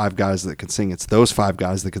wasn't 5 guys that could sing. It's those 5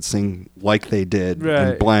 guys that could sing like they did Right.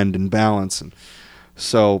 and blend and balance. And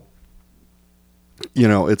so, you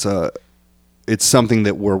know, it's something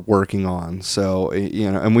that we're working on. So,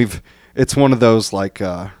 you know, and it's one of those like,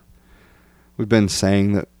 we've been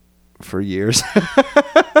saying that for years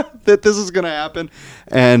that this is going to happen.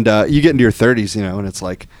 And you get into your 30s, you know, and it's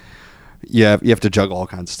like, you have to juggle all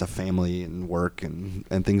kinds of stuff, family and work and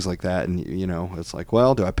things like that. And, you know, it's like,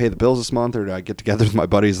 well, do I pay the bills this month or do I get together with my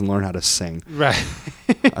buddies and learn how to sing? Right.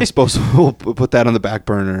 I suppose we'll put that on the back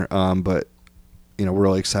burner. But, you know, we're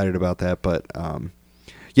really excited about that. But,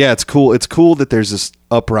 yeah, it's cool. It's cool that there's this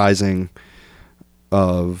uprising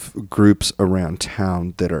of groups around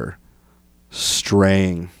town that are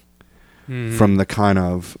straying from the kind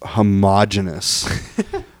of homogenous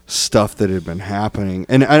stuff that had been happening.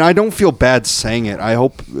 And I don't feel bad saying it. I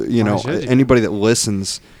hope, you know, anybody that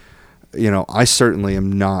listens, you know, I certainly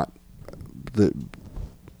am not the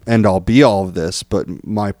end all be all of this, but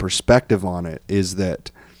my perspective on it is that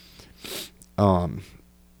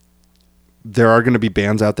there are going to be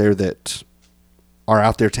bands out there that are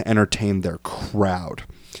out there to entertain their crowd.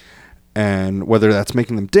 And whether that's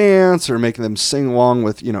making them dance or making them sing along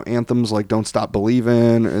with, you know, anthems like Don't Stop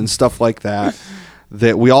Believin' and stuff like that,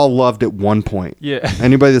 that we all loved at one point. Yeah.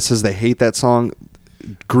 Anybody that says they hate that song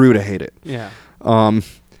grew to hate it. Yeah.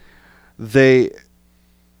 They're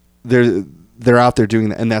out there doing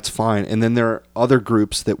that, and that's fine. And then there are other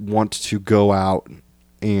groups that want to go out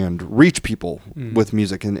and reach people with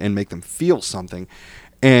music and make them feel something.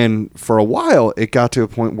 And for a while, it got to a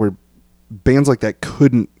point where bands like that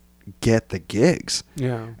couldn't get the gigs.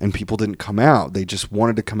 Yeah. And people didn't come out. They just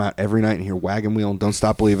wanted to come out every night and hear Wagon Wheel and Don't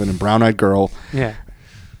Stop Believin' and Brown Eyed Girl. Yeah.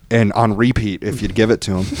 And on repeat, if you'd give it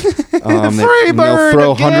to them. Freebird they'll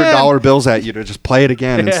throw again! $100 bills at you to just play it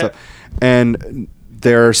again. And stuff. And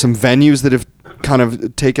there are some venues that have kind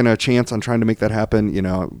of taken a chance on trying to make that happen. You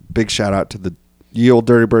know, big shout out to the Ye Old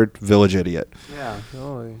Dirty Bird, Village Idiot. Yeah,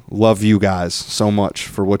 totally. Love you guys so much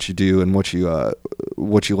for what you do and what you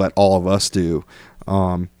let all of us do.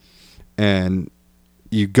 And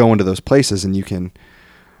you go into those places and you can,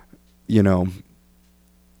 you know,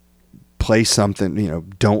 play something, you know,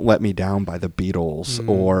 Don't Let Me Down by the Beatles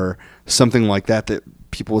or something like that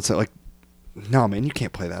people would say like, no, man, you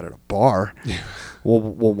can't play that at a bar. Well,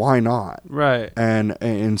 why not? Right.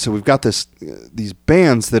 And so we've got these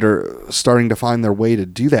bands that are starting to find their way to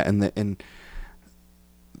do that, and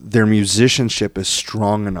their musicianship is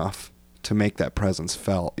strong enough to make that presence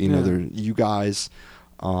felt. You know, you guys,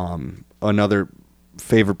 another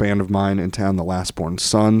favorite band of mine in town, the Last Born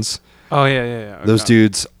Sons. Oh yeah. Those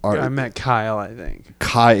dudes are. I met Kyle, I think.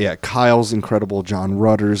 Kyle's incredible. John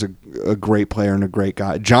Rutter's a great player and a great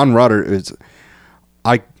guy. John Rutter is.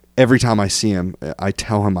 Every time I see him, I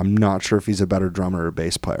tell him I'm not sure if he's a better drummer or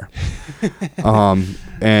bass player.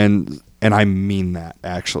 And I mean that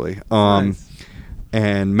actually. Nice.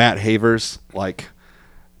 And Matt Havers, like,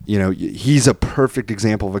 you know, he's a perfect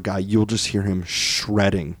example of a guy you'll just hear him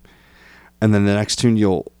shredding and then the next tune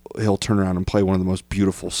he'll turn around and play one of the most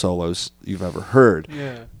beautiful solos you've ever heard.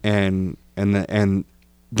 Yeah. And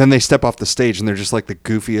then they step off the stage and they're just like the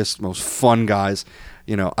goofiest, most fun guys.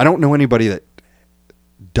 You know, I don't know anybody that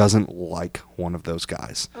doesn't like one of those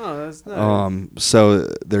guys. Oh, that's nice. So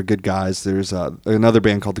they're good guys. There's another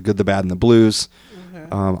band called The Good, the Bad, and the Blues. Okay.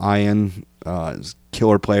 Ian is a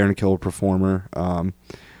killer player and a killer performer.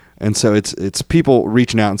 And so it's people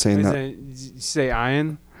reaching out and saying Is that. it, you say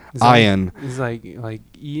Ian? Ian. Is like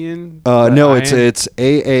Ian? No, Ian? it's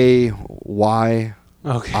AAYIN,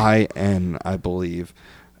 Okay. I believe.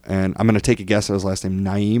 And I'm going to take a guess at his last name,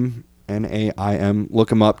 Naim, Naim.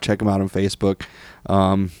 Look him up. Check him out on Facebook,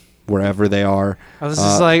 wherever they are. I was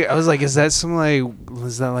just like, is that some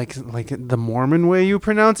was that like the Mormon way you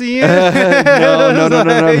pronounce Ian?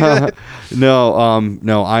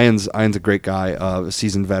 No. Ian's a great guy, a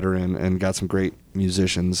seasoned veteran, and got some great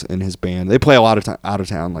musicians in his band. They play a lot of out of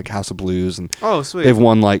town, like House of Blues, and Oh, sweet. they've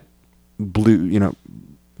won like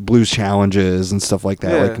blues challenges and stuff like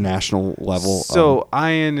that, Yeah. like national level. So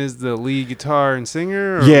Ian is the lead guitar and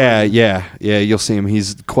singer? Or Yeah. You'll see him.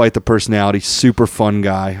 He's quite the personality. Super fun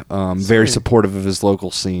guy. Very Sweet. supportive of his local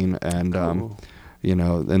scene, and Cool.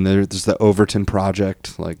 and there's the Overton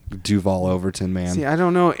Project, like Duval Overton, man. See, I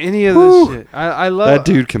don't know any of Whew. this shit. I love That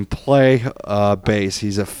dude can play bass.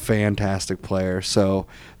 He's a fantastic player. So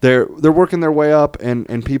they're working their way up,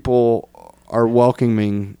 and people are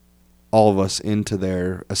welcoming all of us into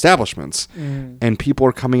their establishments, and people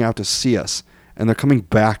are coming out to see us, and they're coming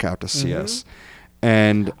back out to see us.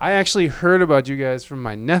 And I actually heard about you guys from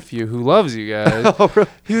my nephew who loves you guys. Oh, really?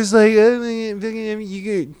 He was like, you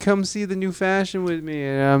could come see the new fashion with me.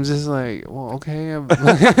 And I'm just like, well, okay.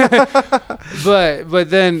 but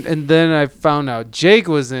then I found out Jake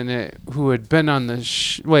was in it, who had been on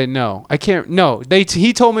the wait, no. I can't. No.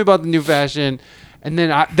 He told me about the new fashion. And then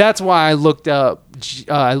that's why I looked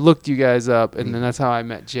you guys up, and then that's how I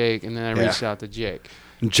met Jake, and then I reached out to Jake.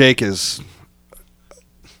 Jake is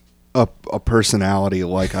a personality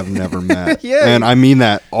like I've never met. Yeah. And I mean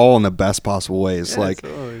that all in the best possible ways. Yeah, like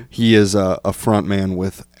totally. he is a front man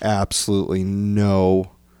with absolutely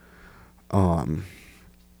no how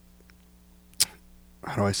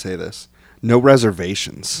do I say this? No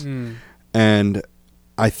reservations. And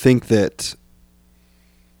I think that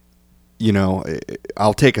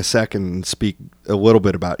I'll take a second and speak a little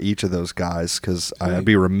bit about each of those guys, because I'd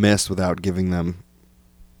be remiss without giving them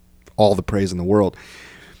all the praise in the world.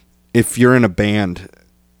 If you're in a band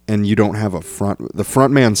and you don't have the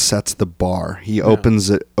front man sets the bar. He opens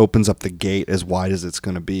up the gate as wide as it's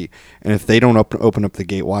going to be. And if they don't open up the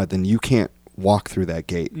gate wide, then you can't walk through that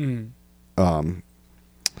gate.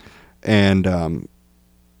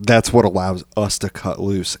 That's what allows us to cut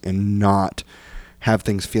loose and not have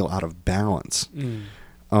things feel out of balance.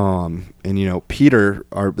 And Peter,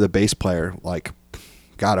 the bass player, like,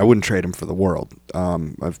 God, I wouldn't trade him for the world.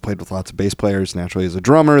 I've played with lots of bass players. Naturally, as a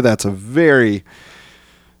drummer, that's a very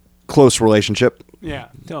close relationship. Yeah,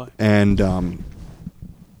 totally. And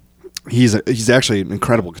he's actually an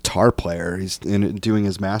incredible guitar player. He's doing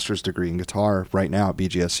his master's degree in guitar right now at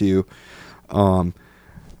BGSU.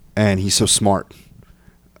 And he's so smart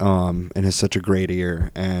and has such a great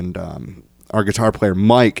ear. And our guitar player,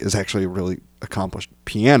 Mike, is actually a really accomplished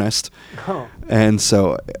pianist. And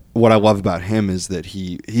so what I love about him is that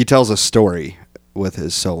he tells a story with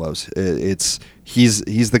his solos.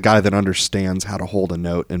 He's the guy that understands how to hold a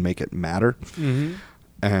note and make it matter. And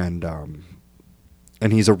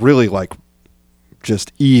he's a really like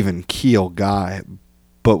just even keel guy,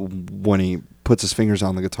 but when he puts his fingers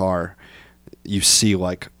on the guitar, you see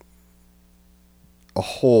like a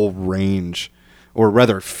whole range, or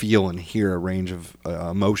rather feel and hear a range of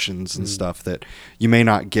emotions and stuff that you may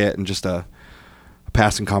not get in just a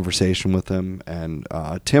passing conversation with him. And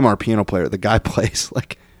Tim, our piano player, the guy plays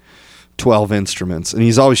like 12 instruments, and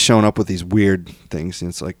he's always showing up with these weird things. And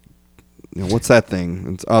it's like, what's that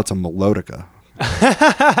thing? It's a melodica.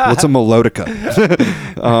 What's a melodica?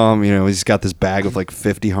 He's got this bag with like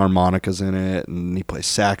 50 harmonicas in it, and he plays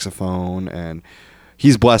saxophone, and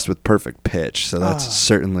he's blessed with perfect pitch, so that's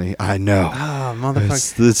certainly, I know. Oh,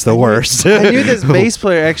 motherfucker. It's the worst. I knew this bass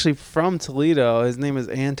player actually from Toledo. His name is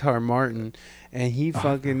Antar Martin, and he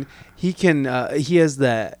fucking he has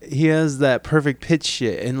that perfect pitch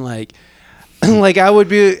shit, and like like I would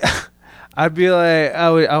call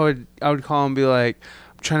him and be like,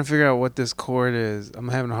 I'm trying to figure out what this chord is. I'm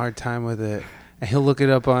having a hard time with it. And he'll look it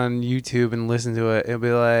up on YouTube and listen to it. It'll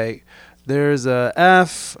be like, there's a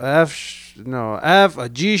F, a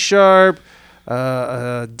G sharp,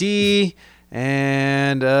 a D,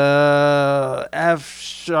 and F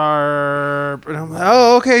sharp. And I'm like,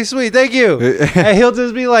 oh, okay, sweet, thank you. And he'll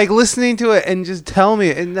just be like listening to it and just tell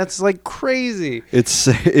me, and that's like crazy. It's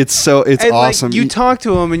And, awesome. Like, you talk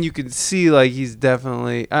to him and you can see like he's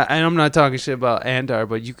definitely. And I'm not talking shit about Andar,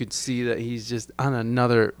 but you could see that he's just on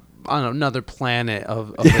another planet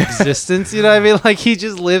of existence. You know what I mean? Like he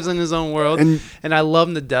just lives in his own world, and I love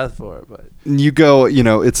him to death for it. But you go,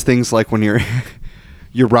 it's things like when you're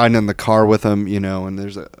riding in the car with him, and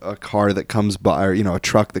there's a car that comes by, or a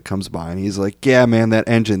truck that comes by, and he's like, "Yeah, man, that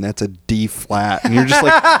engine, that's a D flat," and you're just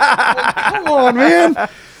like, "Come on, man."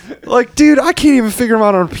 Like, dude, I can't even figure them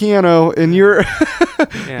out on a piano, and you're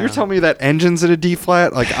telling me that engine's at a D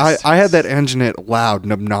flat. Like, I had that engine at loud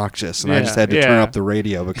and obnoxious, and I just had to turn up the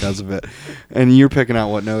radio because of it. And you're picking out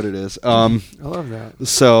what note it is. I love that.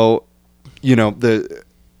 So,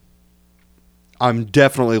 I'm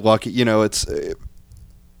definitely lucky.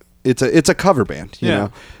 It's a cover band. You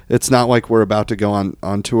know, it's not like we're about to go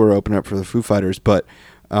on tour, open up for the Foo Fighters, but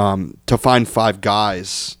to find 5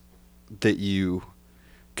 guys that you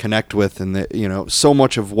connect with, and that so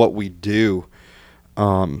much of what we do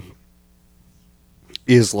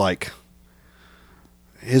is like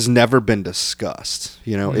has never been discussed.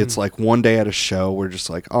 It's like one day at a show we're just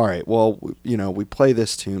like, all right, well, we play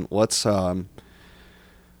this tune, let's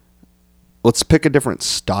pick a different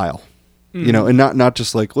style, and not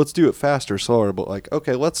just like let's do it faster, slower, but like,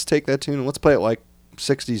 okay, let's take that tune and let's play it like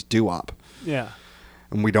 60s doo-wop.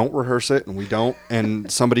 And we don't rehearse it,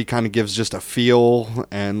 and somebody kind of gives just a feel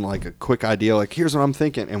and like a quick idea, like here's what I'm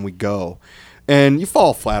thinking, and we go, and you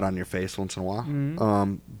fall flat on your face once in a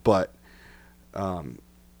while. But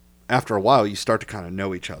after a while, you start to kind of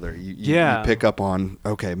know each other. You pick up on,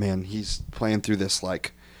 okay, man, he's playing through this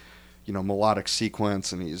like, melodic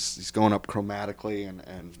sequence, and he's going up chromatically, and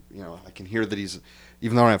I can hear that he's,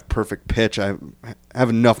 even though I don't have perfect pitch, I have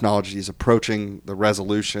enough knowledge that he's approaching the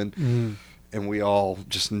resolution. And we all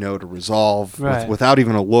just know to resolve without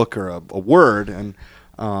even a look or a word. And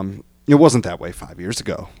it wasn't that way 5 years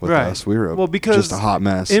ago with us. We were just a hot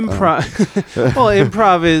mess.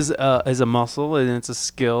 Improv is a muscle, and it's a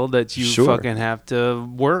skill that you fucking have to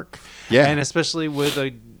work. Yeah. And especially with a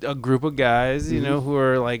group of guys, who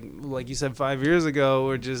are like you said 5 years ago,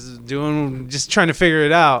 we're just trying to figure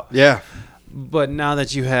it out. Yeah. But now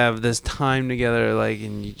that you have this time together, like,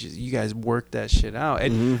 and you guys work that shit out,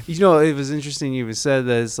 and it was interesting. You even said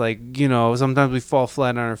that it's like, sometimes we fall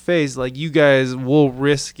flat on our face. Like, you guys will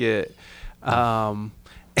risk it, and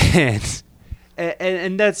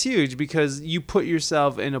that's huge because you put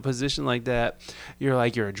yourself in a position like that. You're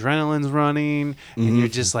like, your adrenaline's running, and you're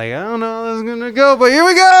just like, I don't know how this is gonna go, but here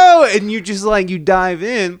we go, and you just like you dive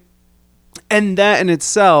in. And that in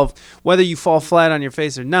itself, whether you fall flat on your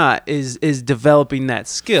face or not, is developing that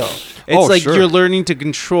skill. It's you're learning to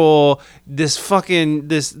control this fucking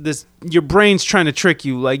this your brain's trying to trick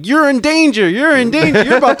you, like you're in danger,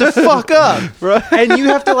 you're about to fuck up. Right. And you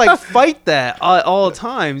have to like fight that all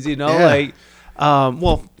times, like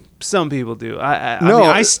some people do. I mean,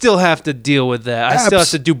 I still have to deal with that. I still have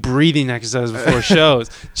to do breathing exercises before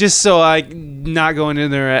shows, just so I not going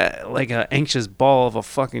in there like an anxious ball of a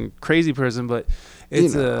fucking crazy person. But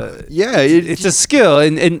it's it's a skill.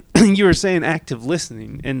 And you were saying active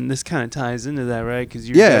listening, and this kind of ties into that, right? Because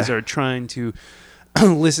you guys are trying to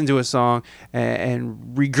listen to a song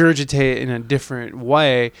and regurgitate it in a different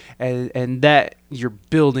way, and that you're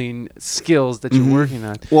building skills that you're working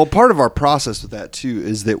on. Well, part of our process with that too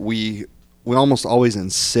is that we almost always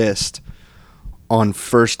insist on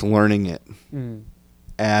first learning it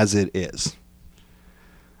as it is.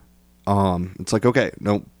 It's like, okay,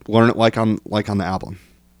 no, learn it like on the album.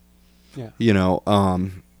 Yeah.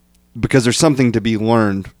 Because there's something to be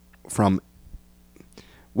learned from.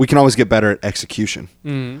 We can always get better at execution.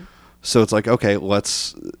 So it's like, okay,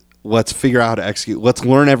 let's figure out how to execute. Let's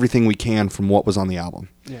learn everything we can from what was on the album.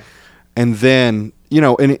 Yeah. And then,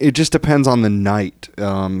 and it just depends on the night.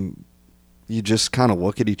 You just kind of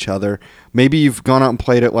look at each other. Maybe you've gone out and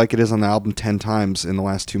played it like it is on the album 10 times in the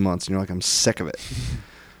last 2 months, and you're like, I'm sick of it.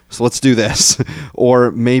 So let's do this. Or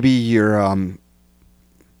maybe you're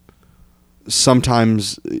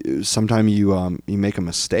sometimes you make a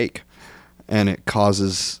mistake. And it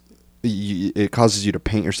causes you to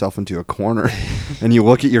paint yourself into a corner, and you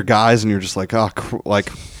look at your guys, and you're just like, just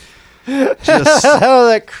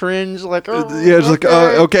that cringe, like, it's like,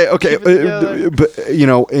 okay, but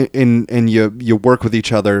and you work with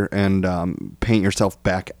each other and paint yourself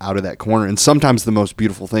back out of that corner. And sometimes the most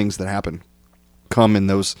beautiful things that happen come in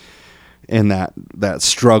that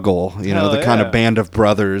struggle, the kind of band of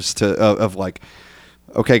brothers of like,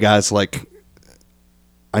 okay, guys, like,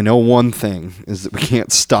 I know one thing is that we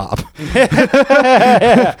can't stop.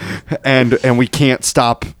 and we can't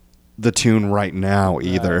stop the tune right now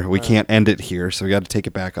either. We can't end it here, so we got to take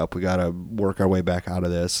it back up. We got to work our way back out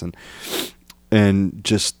of this, and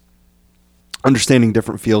just understanding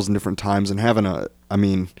different feels and different times, and having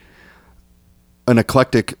an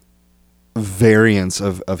eclectic variance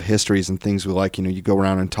of histories and things we like. You go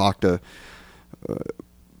around and talk to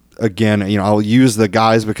again, I'll use the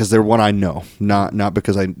guys because they're one I know, not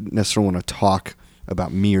because I necessarily want to talk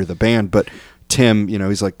about me or the band. But Tim,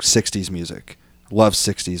 he's like 60s music, loves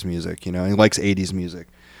 60s music, he likes 80s music.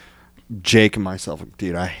 Jake and myself,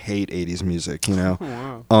 dude, I hate 80s music, Oh,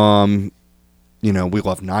 wow. We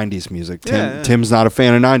love 90s music. Tim's not a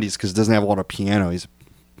fan of 90s because he doesn't have a lot of piano. He's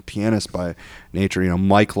a pianist by nature.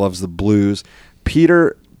 Mike loves the blues.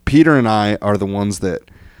 Peter and I are the ones that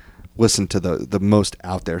listen to the most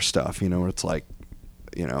out there stuff, where it's like,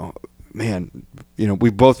 man, we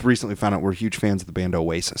both recently found out we're huge fans of the band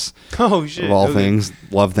Oasis. Oh shit! Of all things,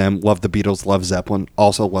 love them, love the Beatles, love Zeppelin,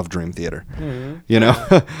 also love Dream Theater. Mm-hmm.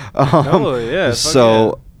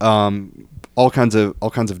 So all kinds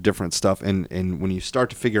of different stuff, and when you start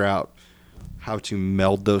to figure out how to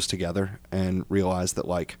meld those together and realize that,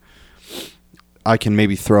 like, I can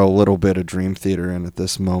maybe throw a little bit of Dream Theater in at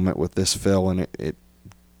this moment with this fill, and it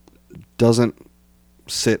doesn't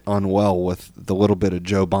sit unwell with the little bit of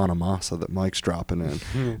Joe Bonamassa that Mike's dropping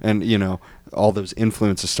in. And, all those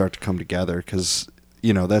influences start to come together because,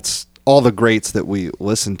 that's all the greats that we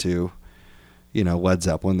listen to. Led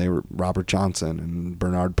Zeppelin, they were Robert Johnson and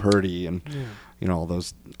Bernard Purdy and, all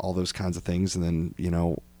those kinds of things. And then,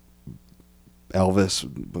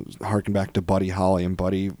 Elvis harkened back to Buddy Holly, and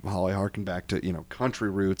Buddy Holly harkened back to,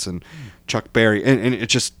 country roots and Chuck Berry. And it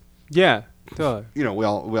just, yeah, totally. We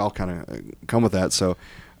all kind of come with that. So,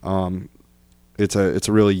 it's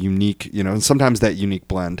a really unique, and sometimes that unique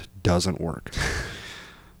blend doesn't work.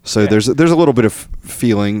 So there's a little bit of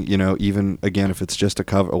feeling, even again, if it's just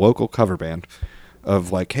a local cover band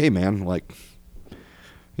of like, hey man, like,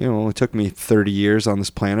 it took me 30 years on this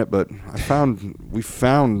planet, but we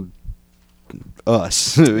found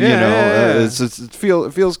us, it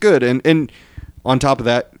feels good. And on top of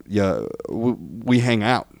that, we hang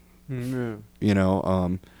out.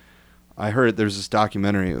 Mm-hmm. I heard there's this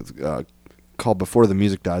documentary called Before the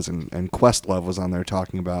Music Dies, and Questlove was on there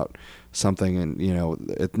talking about something, and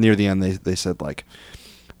near the end they said, like,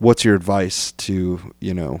 what's your advice to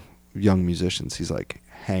young musicians? He's like,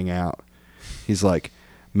 hang out. He's like,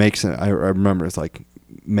 I remember it's like,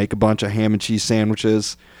 make a bunch of ham and cheese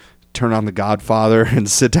sandwiches, turn on The Godfather, and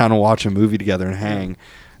sit down and watch a movie together and hang.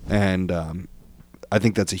 And I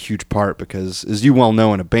think that's a huge part because, as you well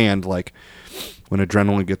know, in a band, like, when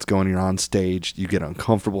adrenaline gets going, you're on stage, you get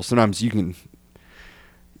uncomfortable. Sometimes you can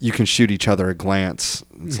shoot each other a glance.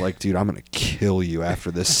 It's like, dude, I'm gonna kill you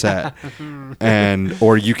after this set,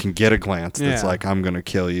 or you can get a glance that's like, I'm gonna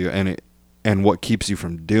kill you, and what keeps you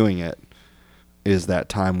from doing it is that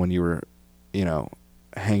time when you were,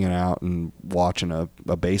 hanging out and watching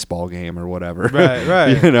a baseball game or whatever,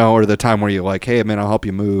 right. Or the time where you're like, hey man, I'll help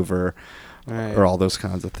you move, or all those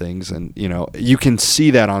kinds of things. And you can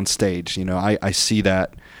see that on stage. I see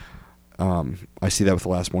that. I see that with the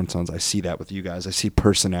Last Born Sons. I see that with you guys. I see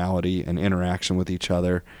personality and interaction with each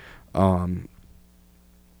other, and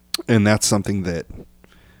that's something that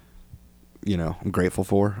I'm grateful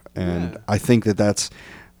for. And I think that's.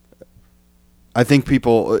 I think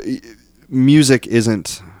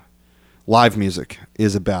live music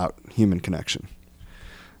is about human connection.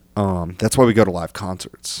 That's why we go to live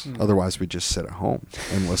concerts. Otherwise, we just sit at home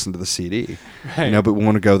and listen to the CD. Right. But we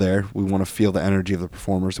want to go there. We want to feel the energy of the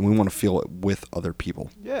performers, and we want to feel it with other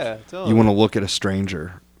people. Yeah, totally. You want to look at a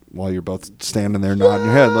stranger while you're both standing there nodding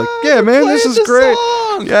your head, like, "Yeah, man, this is great."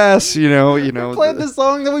 Song. Yes, played the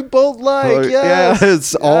song that we both like. Yes. Yeah,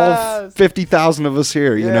 it's all 50,000 of us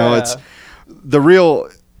here. It's the real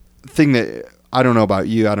thing that. I don't know about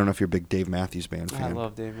you. I don't know if you're a big Dave Matthews Band fan. I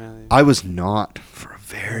love Dave Matthews. I was not for a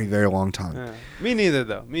very, very long time. Yeah. Me neither,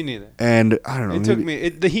 though. Me neither. And I don't know. It took me.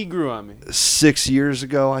 The heat grew on me. 6 years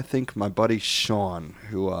ago, I think, my buddy Sean,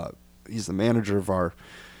 who he's the manager of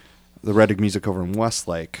the Reddig Music over in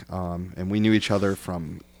Westlake, and we knew each other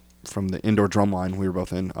from the indoor drum line we were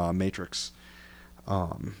both in, Matrix.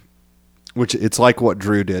 Which it's like what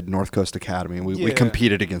Drew did, North Coast Academy. We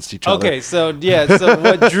competed against each other. Okay, so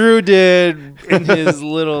what Drew did in his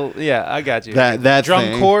little, I got you. That drum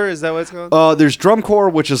thing. corps, is that what it's called? There's drum corps,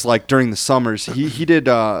 which is like during the summers. He did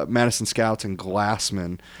Madison Scouts and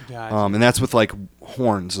Glassman, Gotcha. and that's with like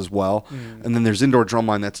horns as well. And then there's indoor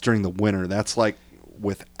drumline. That's during the winter. That's like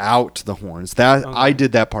without the horns. That I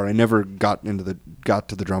did that part. I never got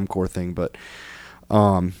to the drum corps thing, but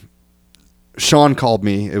Sean called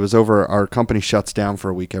me. It was over. Our company shuts down for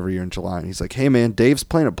a week every year in July, and he's like, "Hey man, Dave's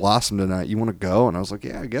playing at Blossom tonight. You want to go?" And I was like,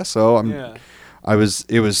 "Yeah, I guess so."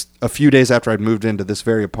 It was a few days after I'd moved into this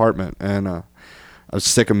very apartment, and I was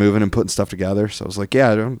sick of moving and putting stuff together. So I was like,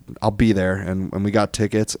 "Yeah, I'll be there." And we got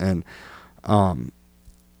tickets, and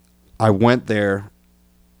I went there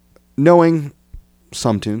knowing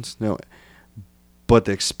some tunes, but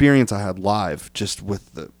the experience I had live, just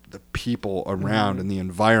with the people around and the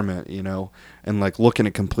environment, and like looking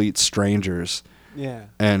at complete strangers. Yeah.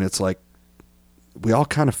 And it's like, we all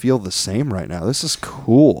kind of feel the same right now. This is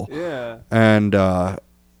cool. Yeah. And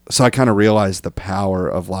so I kind of realized the power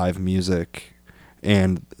of live music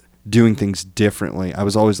and doing things differently. I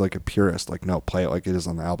was always like a purist, like, no, play it like it is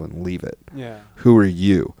on the album and leave it. Yeah. Who are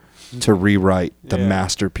you to rewrite the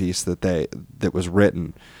masterpiece that was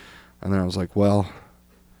written? And then I was like, well,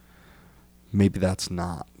 maybe that's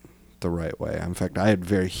not the right way. In fact, I had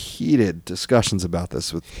very heated discussions about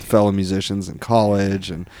this with fellow musicians in college,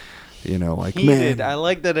 and like, heated. man, I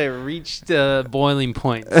like that it reached boiling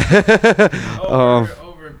point.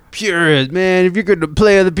 over purist, man. If you're going to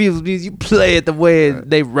play other people's music, you play it the way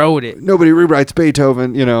they wrote it. Nobody rewrites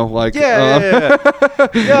Beethoven, like yeah.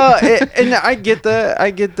 And I get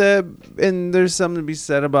that, and there's something to be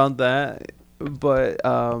said about that. But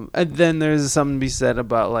and then there's something to be said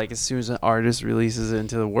about, like, as soon as an artist releases it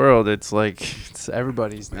into the world, it's like it's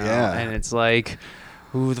everybody's now. Yeah. And it's like,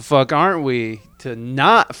 who the fuck aren't we to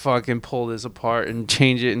not fucking pull this apart and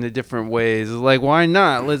change it into different ways? Like, why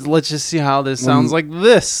not? Let's just see how this sounds like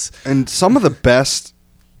this. And some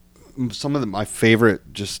of my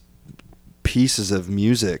favorite just pieces of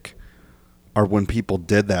music are when people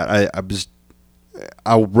did that.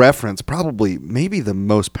 I'll reference probably maybe the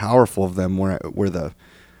most powerful of them where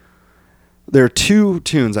there are two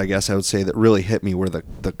tunes, I guess I would say, that really hit me, where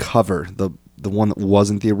the cover, the one that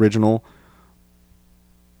wasn't the original,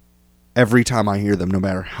 every time I hear them, no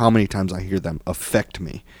matter how many times I hear them, affect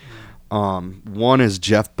me. One is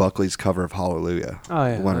Jeff Buckley's cover of Hallelujah. Oh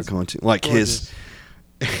yeah. Leonard Cohen tune. Like gorgeous.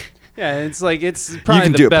 Yeah, it's like, it's you probably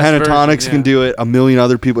can the do it. best Pentatonics version, can do it. A million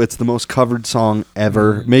other people. It's the most covered song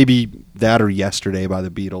ever. Maybe that or Yesterday by the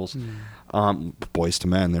Beatles. Boys to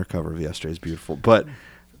Men, their cover of Yesterday is beautiful. But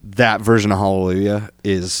that version of Hallelujah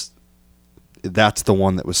that's the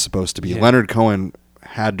one that was supposed to be. Yeah. Leonard Cohen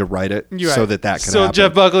had to write it so that could so happen.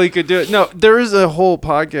 Jeff Buckley could do it. No, there is a whole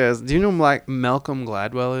podcast. Do you know who Malcolm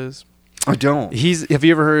Gladwell is? I don't. Have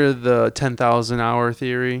you ever heard of the 10,000 hour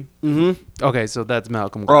theory? Mm-hmm. Okay, so that's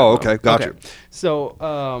Malcolm Gladwell. Oh, okay. Gotcha. Okay.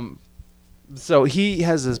 So he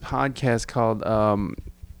has this podcast called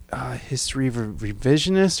History of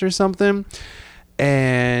Revisionist or something,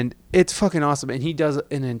 and it's fucking awesome. And he does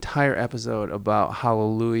an entire episode about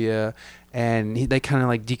Hallelujah, and they kind of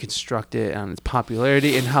like deconstruct it on its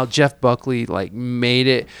popularity and how Jeff Buckley like made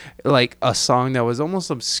it like a song that was almost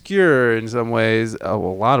obscure in some ways, a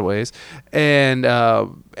lot of ways, and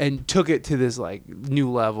took it to this like new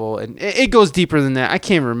level. And it goes deeper than that. I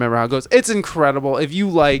can't remember how it goes. It's incredible. If you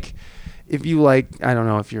like, I don't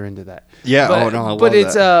know if you're into that. Yeah. But, I love but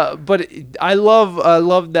it's that. I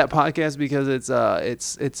love that podcast because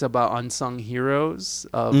it's about unsung heroes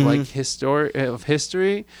of like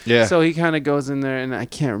history. Yeah. So he kind of goes in there, and I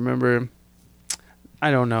can't remember.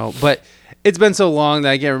 I don't know, but it's been so long that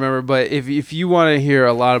I can't remember. But if you want to hear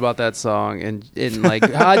a lot about that song and like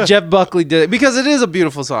how Jeff Buckley did it, because it is a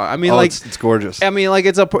beautiful song. I mean, like it's gorgeous. I mean, like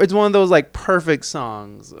it's one of those like perfect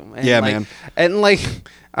songs. And Yeah, like, man. And like,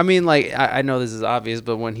 I mean, like I know this is obvious,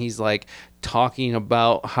 but when he's like talking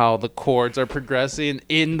about how the chords are progressing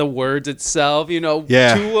in the words itself,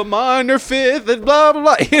 to a minor fifth and blah blah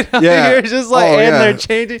blah. You're just like, they're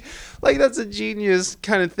changing. Like, that's a genius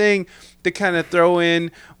kind of thing to kind of throw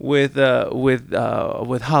in with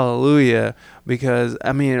Hallelujah, because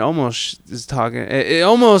I mean, it almost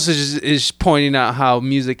is pointing out how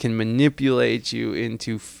music can manipulate you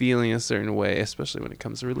into feeling a certain way, especially when it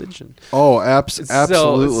comes to religion. Oh,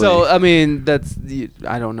 absolutely. So I mean,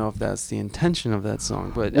 I don't know if that's the intention of that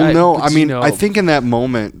song, but I think in that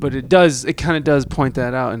moment, but it kind of does point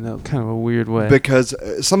that out in a kind of a weird way. Because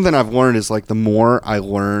something I've learned is, like, the more I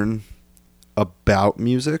learn about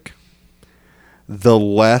music, the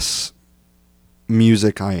less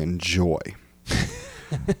music I enjoy.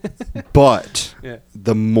 But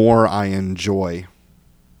the more I enjoy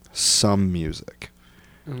some music.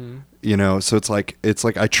 Mm-hmm. So it's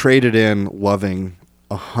like I traded in loving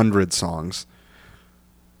 100 songs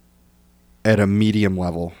at a medium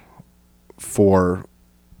level for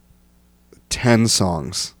 10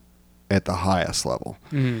 songs at the highest level,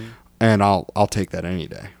 Mm-hmm. and I'll take that any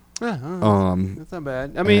day. That's not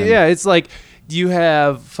bad. I mean, yeah, it's like, do you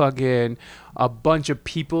have fucking a bunch of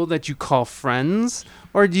people that you call friends,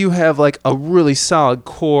 or do you have like a really solid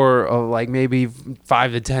core of like maybe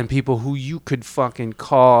 5 to 10 people who you could fucking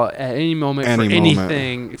call at any moment for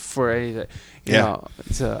anything, for anything? You know,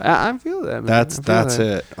 so I feel that, man. That's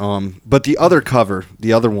it. But the other cover,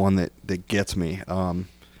 the other one that gets me,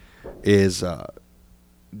 is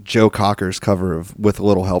Joe Cocker's cover of "With a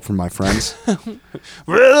Little Help from My Friends."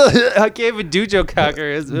 I can't even do Joe Cocker.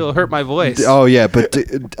 It'll hurt my voice. Oh yeah, but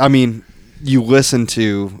I mean, you listen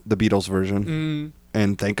to the Beatles version,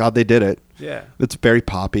 and thank God they did it. Yeah, it's very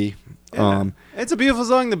poppy. Yeah. It's a beautiful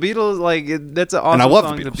song. The Beatles, like, that's an awesome and I love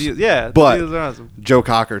song. the Beatles. Yeah, but the Beatles are awesome. Joe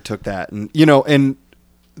Cocker took that, and and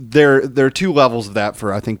there are 2 levels of that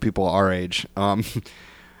for I think people our age.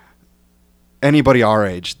 Anybody our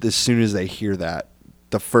age, as soon as they hear that,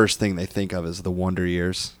 the first thing they think of is The Wonder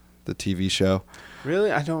Years, the TV show.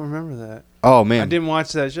 Really? I don't remember that. Oh man, I didn't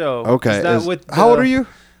watch that show. Okay, how old are you?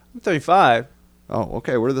 I'm 35. Oh,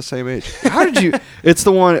 okay, we're the same age. How did you? It's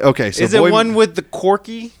the one. Okay, so is it one with the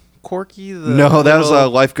Corky? Corky? No, that was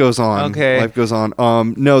Life Goes On. Okay, Life Goes On.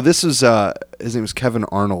 No, this is his name was Kevin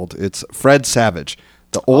Arnold. It's Fred Savage,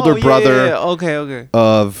 the older brother. Yeah. Okay.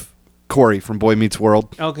 Of Corey from Boy Meets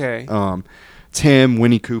World. Okay. It's him,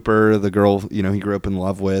 Winnie Cooper, the girl he grew up in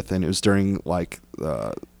love with, and it was during like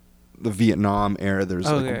the Vietnam era. There's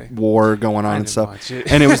like war going on and stuff,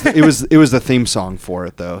 and it was the theme song for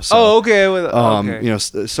it though. So, okay.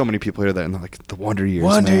 So many people hear that and they're like, the Wonder Years.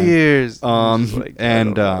 Wonder Years. But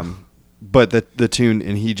the tune,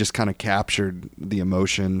 and he just kind of captured the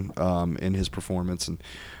emotion in his performance, and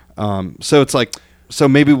so it's like. So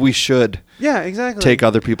maybe we should take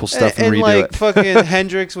other people's stuff and redo like it. Fucking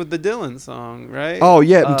Hendrix with the Dylan song, right? Oh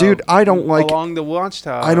yeah, dude, I don't like Along the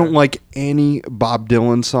Watchtower. I don't like any Bob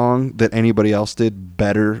Dylan song that anybody else did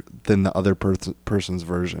better than the other person's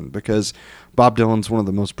version, because Bob Dylan's one of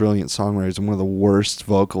the most brilliant songwriters and one of the worst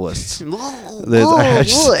vocalists. And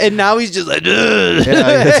now he's just like,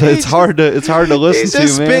 it's hard to listen he's to,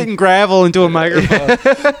 just man. spitting gravel into a microphone.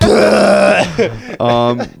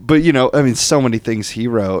 But I mean, so many things he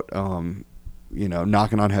wrote.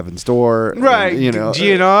 Knocking on Heaven's Door, right?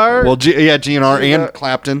 GNR. Well, GNR and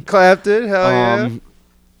Clapton. Hell yeah.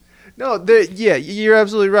 No, you're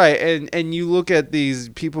absolutely right. And you look at these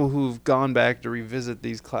people who've gone back to revisit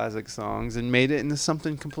these classic songs and made it into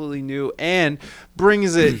something completely new and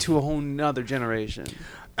brings it to a whole nother generation.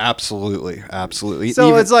 Absolutely.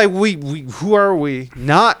 So it's like we who are we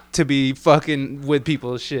not to be fucking with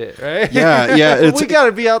people's shit, right? Yeah. We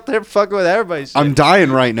gotta be out there fucking with everybody's shit. I'm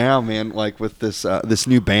dying right now, man. Like with this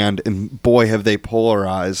new band, and boy, have they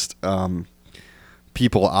polarized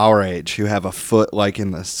people our age who have a foot like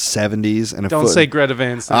in the 70s and a Don't foot. say Greta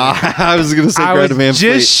Van Sant. I was gonna say Greta Van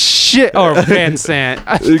Fleet. Shit or Van Sant.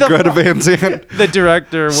 Greta Van Sant. The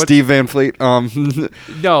director. Steve Van Fleet.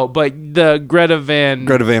 No, but the Greta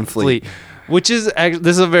Van Fleet. Which is this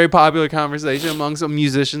is a very popular conversation among some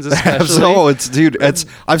musicians, especially.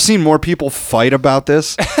 I've seen more people fight about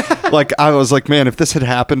this. Like I was like, man, if this had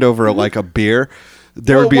happened over like a beer,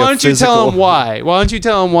 there would be a physical. Why don't you tell them why? Why don't you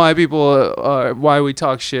tell them why people why we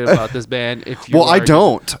talk shit about this band? I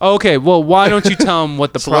don't. Okay, well, why don't you tell them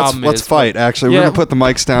what the problem is? Let's fight. Actually, we're gonna put the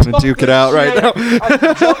mics down and duke it out right now.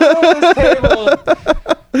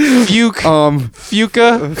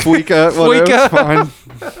 Fuka, whatever, fine.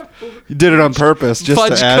 You did it on purpose just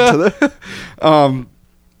to add to the.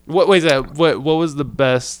 What was the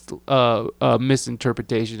best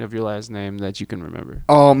misinterpretation of your last name that you can remember?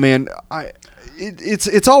 Oh man,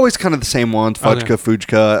 it's always kind of the same ones. Fudgka,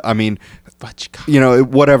 Fujka. I mean, Fudgka.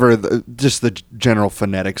 Whatever. Just the general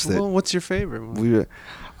phonetics. What's your favorite one?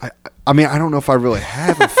 I mean, I don't know if I really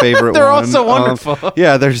have a favorite They're one. all so wonderful.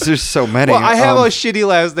 Yeah, there's just so many. Well, I have a shitty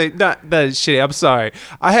last name. Not that it's shitty. I'm sorry.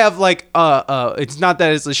 I have like it's not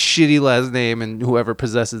that it's a shitty last name and whoever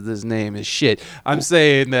possesses this name is shit. I'm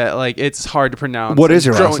saying that like it's hard to pronounce. What is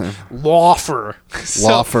your last name? Laufer.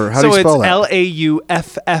 Laufer. How do you spell that? So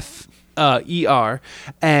it's Lauff. ER,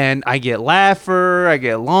 and I get laugher, I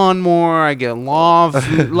get lawnmower, I get law,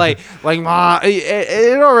 like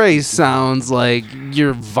it already sounds like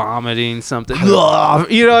you're vomiting something. You know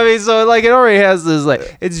what I mean? So like it already has this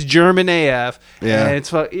like it's German AF. Yeah, and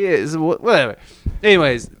it's whatever.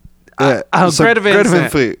 Anyways. So Greta Van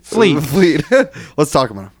Fleet. Let's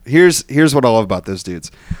talk about them. Here's what I love about those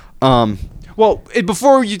dudes. Well,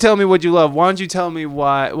 before you tell me what you love, why don't you tell me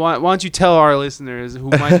why don't you tell our listeners who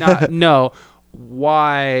might not know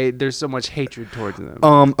why there's so much hatred towards them.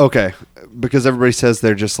 Okay, because everybody says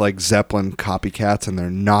they're just like Zeppelin copycats, and they're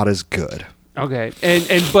not as good. Okay,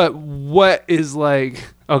 but what is like?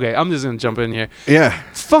 Okay, I'm just gonna jump in here. Yeah.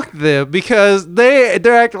 Fuck them, because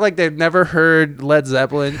they're acting like they've never heard Led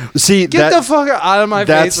Zeppelin. See, Get the fuck out of my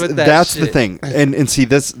face with that. That's shit. the thing, and see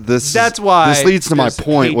this. That's why this leads to my there's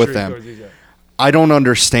point with hatred them. towards these guys. I don't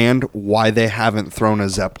understand why they haven't thrown a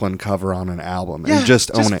Zeppelin cover on an album and just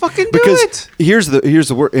own it. Fucking do because it. here's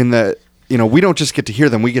the word in the. We don't just get to hear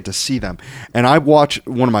them, we get to see them. And I watch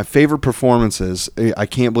one of my favorite performances. I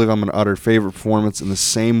can't believe I'm going to utter favorite performance in the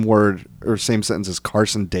same word or same sentence as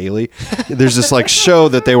Carson Daly. There's this like show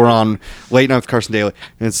that they were on late night with Carson Daly,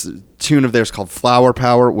 and it's a tune of theirs called Flower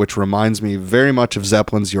Power, which reminds me very much of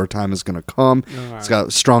Zeppelin's Your Time Is Gonna Come. Right. It's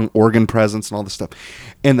got strong organ presence and all this stuff.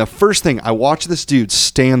 And the first thing, I watch this dude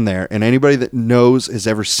stand there, and anybody that has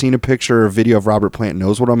ever seen a picture or a video of Robert Plant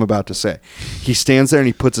knows what I'm about to say. He stands there and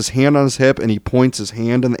he puts his hand on his hip and he points his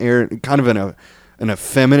hand in the air, kind of in an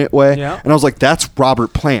effeminate way. Yeah. And I was like, that's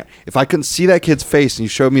Robert Plant. If I couldn't see that kid's face and you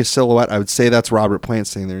showed me a silhouette, I would say that's Robert Plant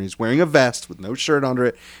standing there. And he's wearing a vest with no shirt under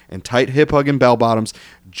it and tight hip hugging bell bottoms,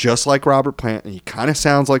 just like Robert Plant. And he kind of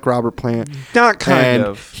sounds like Robert Plant. Not kind and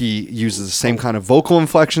of. He uses the same kind of vocal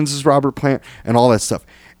inflections as Robert Plant and all that stuff.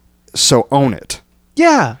 So own it.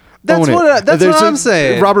 Yeah. That's Own what it. that's what I'm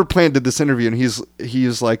saying. Robert Plant did this interview, and he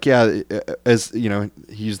was like, yeah, as you know,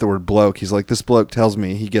 he used the word bloke. He's like, this bloke tells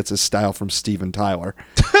me he gets his style from Steven Tyler,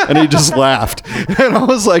 and he just laughed. And I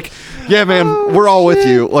was like, yeah, man, we're all with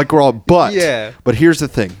you. Like we're all, but here's the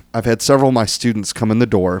thing: I've had several of my students come in the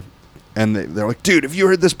door, and they're like, dude, have you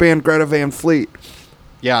heard this band Greta Van Fleet?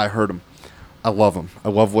 Yeah, I heard them. I love them. I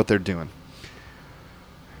love what they're doing.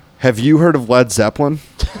 Have you heard of Led Zeppelin?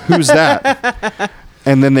 Who's that?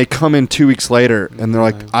 And then they come in 2 weeks later, and they're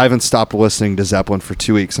like, I haven't stopped listening to Zeppelin for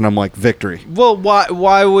 2 weeks. And I'm like, victory. Well,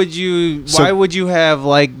 why would you have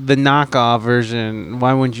like the knockoff version?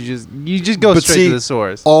 Why wouldn't you just go straight to the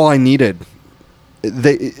source? All I needed,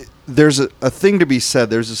 there's a thing to be said.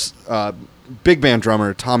 There's this big band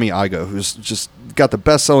drummer, Tommy Igoe, who's just got the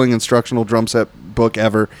best-selling instructional drum set book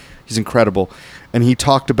ever. He's incredible. And he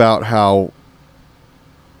talked about how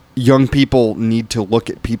young people need to look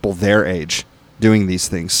at people their age doing these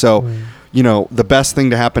things. So, the best thing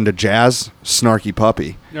to happen to jazz, Snarky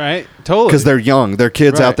Puppy. Right, totally. Because they're young. They're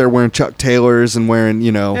kids out there wearing Chuck Taylors and wearing,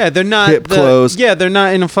 they're not hip clothes. Yeah, they're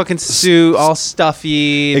not in a fucking suit, all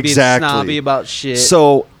stuffy, being snobby about shit.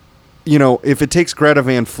 So, if it takes Greta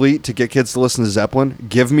Van Fleet to get kids to listen to Zeppelin,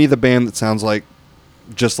 give me the band that sounds like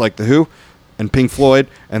just like The Who and Pink Floyd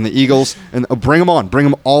and the Eagles, and bring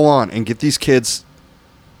them all on, and get these kids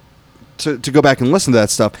to go back and listen to that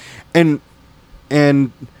stuff. And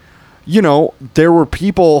there were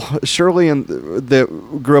people surely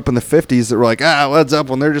that grew up in the 50s that were like, Led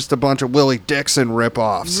Zeppelin, they're just a bunch of Willie Dixon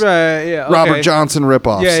ripoffs. Right, yeah. Okay. Robert Johnson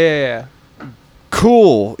ripoffs. Yeah.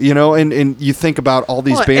 Cool, and you think about all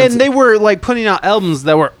these bands. And they were like putting out albums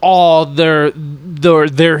that were all their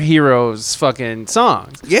heroes' fucking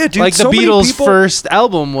songs. Yeah, dude. Like the Beatles' first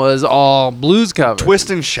album was all blues covers. Twist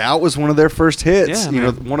and Shout was one of their first hits.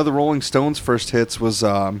 Yeah, one of the Rolling Stones' first hits was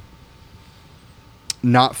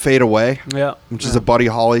Not Fade Away, which is a Buddy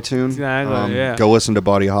Holly tune. Exactly, Go listen to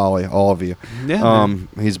Buddy Holly, all of you. Yeah,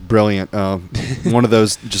 he's brilliant. One of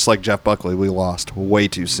those, just like Jeff Buckley, we lost way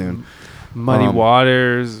too soon. Muddy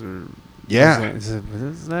Waters.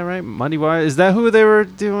 Is that right? Muddy Waters. Is that who they were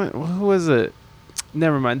doing? Who was it?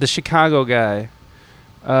 Never mind. The Chicago guy.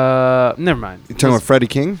 Never mind. You talking about Freddie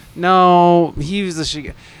King? No, he was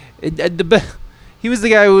the he was the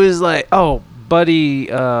guy who was like, Buddy.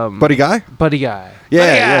 Buddy Guy. Buddy Guy.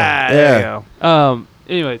 Yeah. There you go.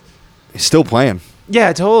 Anyway, he's still playing.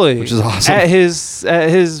 Yeah, totally. Which is awesome. At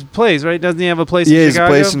his place, right? Doesn't he have a place in Chicago? Yeah, he has a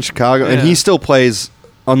place in Chicago, and he still plays.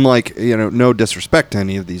 Unlike, no disrespect to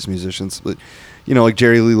any of these musicians, but, like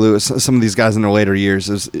Jerry Lee Lewis, some of these guys in their later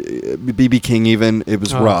years, B.B. King even, it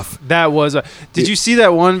was rough. That was... Did you see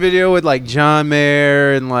that one video with, like, John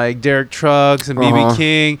Mayer and, like, Derek Trucks and B.B.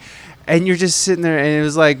 King? And you're just sitting there, and it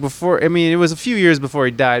was, like, it was a few years before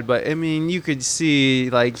he died, but, you could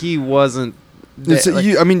see, like, he wasn't... It's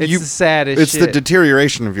the saddest It's shit. The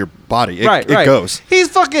deterioration of your body. It right. goes. He's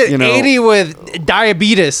fucking 80 with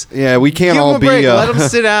diabetes. Yeah, we can't Give all him a break. be... Let him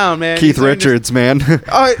sit down, man. Keith Richards, man.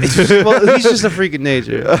 Well, he's just a freak of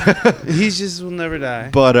nature. He's just will never die.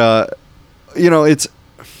 But, it's...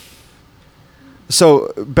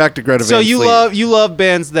 So, back to Greta Van Fleet. So you love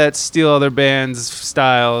bands that steal other bands'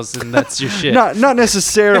 styles, and that's your shit. Not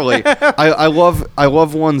necessarily. I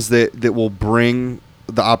love ones that will bring...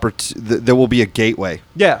 the opportunity, there will be a gateway.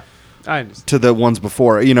 Yeah. I understand. to the ones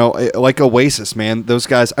before. You know, like Oasis, man. Those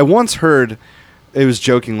guys. I once heard, it was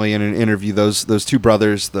jokingly in an interview, those two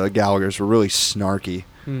brothers, the Gallaghers, were really snarky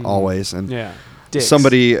always, and Yeah. Dicks.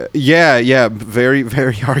 somebody, yeah, very,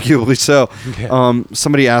 very arguably so. Yeah.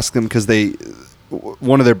 Somebody asked them because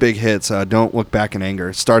one of their big hits, "Don't Look Back in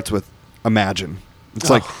Anger," starts with "Imagine." It's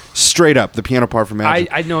like straight up the piano part from Imagine.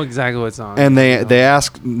 I know exactly what song. And they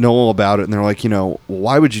asked Noel about it, and they're like,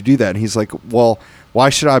 why would you do that? And he's like, well, why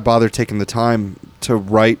should I bother taking the time to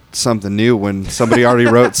write something new when somebody already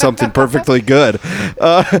wrote something perfectly good?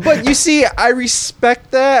 But you see, I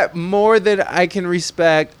respect that more than I can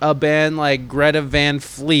respect a band like Greta Van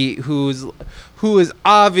Fleet, who is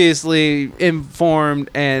obviously informed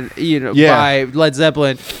and by Led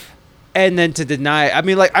Zeppelin. And then to deny it. I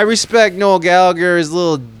mean, like, I respect Noel Gallagher's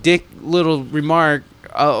little remark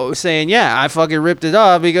saying, yeah, I fucking ripped it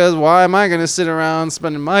off because why am I going to sit around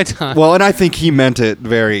spending my time? Well, and I think he meant it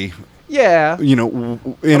very, yeah,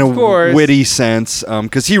 in a witty sense,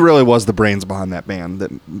 because he really was the brains behind that band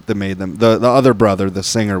that made them. The other brother, the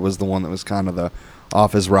singer, was the one that was kind of the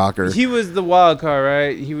office rocker. He was the wild card,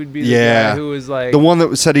 right? He would be the guy who was like... The one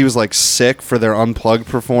that said he was like sick for their Unplugged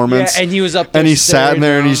performance. Yeah, and he was up there. And he sat in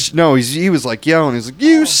there and he was like yelling. He's like,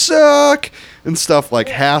 you suck! And stuff, like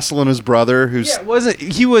hassling his brother who's... Yeah,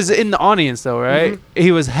 he was in the audience though, right? Mm-hmm.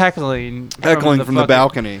 He was heckling from the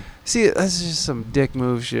balcony. See, that's just some dick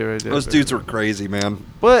move shit right there. Those dudes were crazy, man.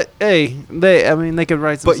 But hey, they could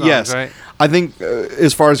write some songs, right? I think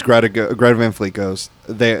as far as Greta Van Fleet goes,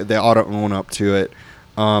 they ought to own up to it.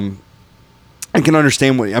 I can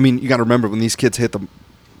understand you got to remember when these kids hit the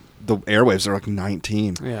airwaves, they're like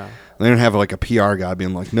 19. Yeah. They don't have like a PR guy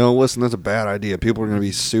being like, no, listen, that's a bad idea. People are going to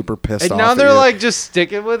be super pissed off. And now they're like just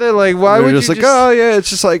sticking with it. Like, why would you just... oh yeah, it's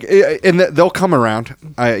just like, and they'll come around,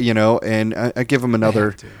 and I give them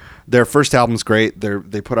another. Their first album's great.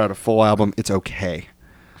 They put out a full album. It's okay.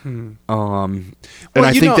 And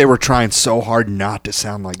I think they were trying so hard not to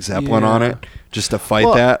sound like Zeppelin on it, just to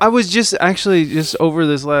fight that. I was just over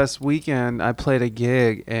this last weekend, I played a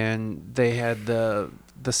gig and they had the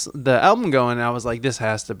album going, and I was like, this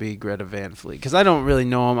has to be Greta Van Fleet, because I don't really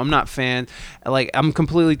know him. I'm not a fan. Like, I'm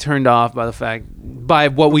completely turned off by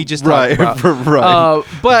what we just talked about. Right.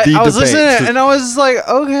 But I was listening and I was like,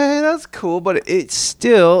 okay, that's cool, but it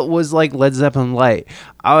still was like Led Zeppelin light.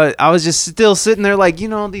 I was just still sitting there like,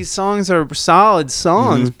 these songs are solid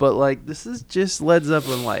songs, but like, this is just Led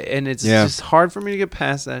Zeppelin light, and it's just hard for me to get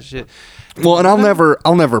past that shit. Well, and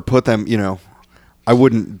I'll never put them, I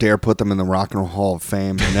wouldn't dare put them in the Rock and Roll Hall of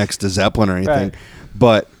Fame next to Zeppelin or anything, right.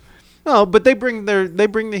 But no, but they bring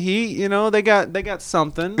the heat. They got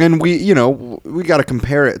something, and we got to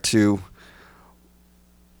compare it to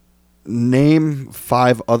name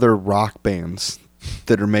 5 other rock bands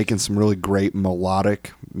that are making some really great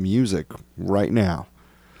melodic music right now.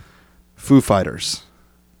 Foo Fighters.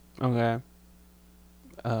 Okay.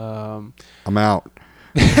 I'm out.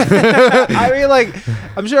 I mean, like,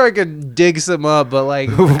 I'm sure I could dig some up, but like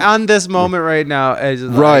on this moment right now, it's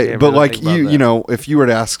just, right? But like if you were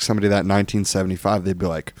to ask somebody that in 1975, they'd be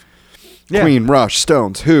like, Queen, Rush,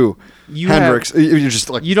 Stones, Who, Hendrix. You're just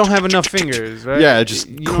like, you don't have enough fingers, right? Yeah, just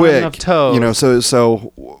you quick. Don't have enough toes.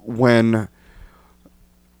 So when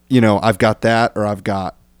I've got that, or I've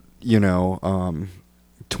got 21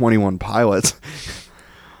 Pilots.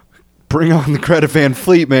 Bring on the Greta Van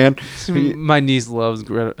Fleet, man. My niece loves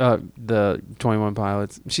the 21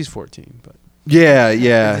 Pilots. She's 14, but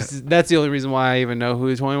yeah. That's the only reason why I even know who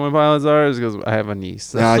the 21 Pilots are, is because I have a niece.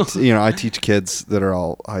 So. I teach kids that are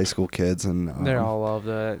all high school kids, and they all love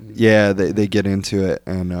that. Yeah, they get into it,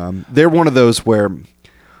 and they're one of those where.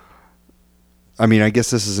 I guess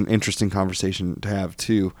this is an interesting conversation to have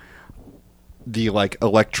too. The like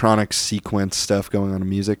electronic sequence stuff going on in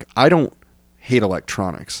music. I don't hate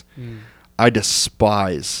electronics. I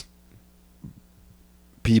despise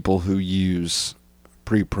people who use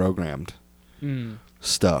pre-programmed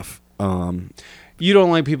stuff. You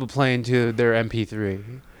don't like people playing to their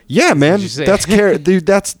MP3. Yeah, man. That's dude,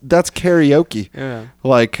 that's karaoke. Yeah.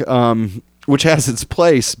 Like which has its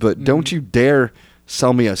place, but don't you dare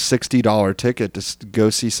sell me a $60 ticket to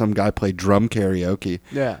go see some guy play drum karaoke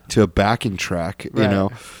to a backing track,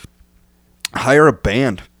 right. Hire a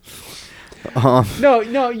band. No,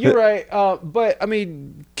 you're right. But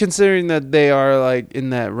considering that they are like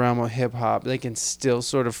in that realm of hip hop, they can still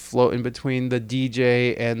sort of float in between the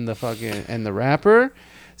DJ and the rapper.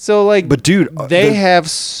 So like, but dude, they have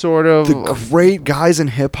sort of the great guys in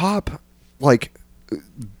hip hop. Like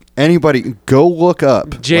anybody, go look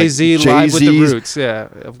up Jay-Z live with the Roots, yeah,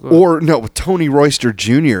 of course. Or no, with Tony Royster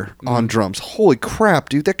Jr. on drums. Holy crap,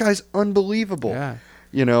 dude, that guy's unbelievable. Yeah.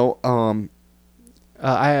 You know,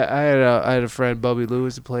 I had a friend, Bubby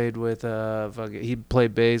Lewis, who played with he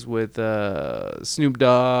played bass with Snoop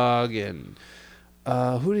Dogg and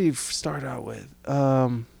who did he start out with?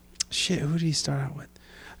 Who did he start out with?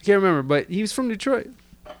 I can't remember, but he was from Detroit.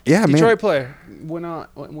 yeah, Detroit man. player went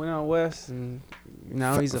out west, and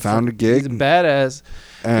now he's Found a gig. He's a badass.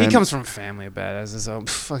 He And- comes from a family of badasses, so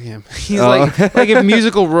fuck him. He's like if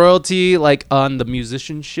musical royalty, like on the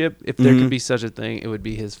musicianship, if there could be such a thing, it would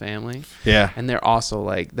be his family. Yeah. And they're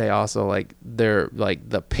the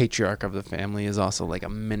patriarch of the family is also like a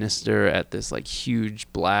minister at this like huge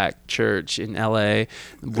black church in LA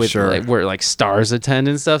with Sure. like where like stars attend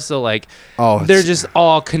and stuff. So like Oh, they're it's- just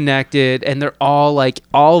all connected, and they're all like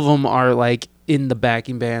all of them are like in the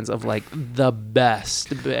backing bands of like the best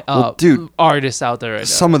dude, artists out there right now.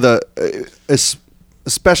 some of the,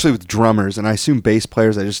 especially with drummers, and I assume bass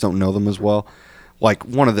players, I just don't know them as well. Like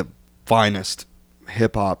one of the finest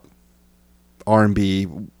hip hop, R&B,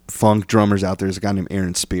 funk drummers out there is a guy named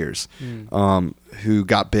Aaron Spears, who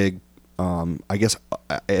got big. I guess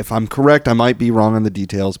if I'm correct, I might be wrong on the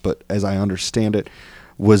details, but as I understand it,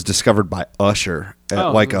 was discovered by Usher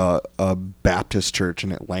at a Baptist church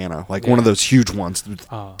in Atlanta, like one of those huge ones, with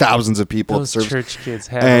thousands of people. Those church kids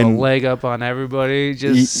have And a leg up on everybody,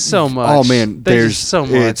 just so much. Oh man, there's just so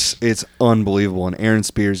much. It's unbelievable, and Aaron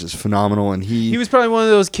Spears is phenomenal, and He was probably one of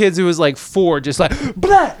those kids who was like 4, just like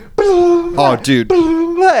blah, blah, oh dude,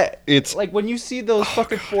 blah. it's Like when you see those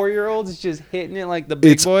fucking 4-year-olds just hitting it like the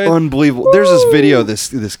big it's boys. unbelievable. There's this video,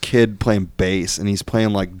 this kid playing bass, and he's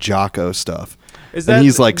playing like Jocko stuff. And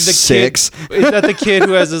he's like the 6. Kid, is that the kid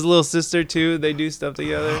who has his little sister too? They do stuff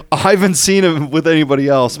together. I haven't seen him with anybody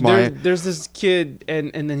else. There's this kid,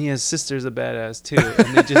 and then he has sisters a badass too,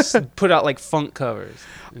 and they just put out like funk covers.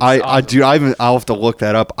 It's awesome. I'll have to look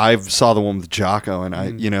that up. I saw the one with Jocko, and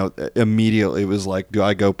immediately was like, do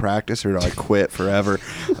I go practice or do I quit forever?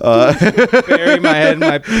 Bury my head in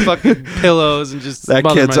my fucking pillows and just That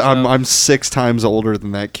smother kid's myself. I'm 6 times older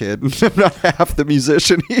than that kid. I'm not half the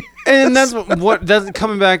musician he is. And that's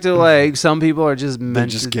coming back to like some people are just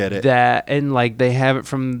meant just to get it. that, and like they have it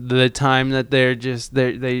from the time that they're just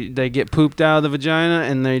they get pooped out of the vagina,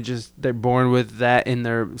 and they're born with that in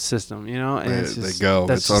their system, and it's just, they go.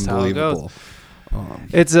 That's It's just how it goes.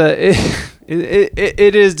 unbelievable.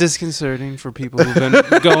 It is disconcerting for people who've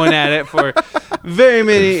been going at it for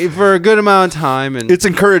a good amount of time, and It's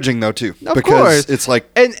encouraging though too, Of because course. it's like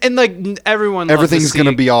and like everyone loves to everything's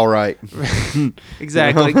gonna see- be all right.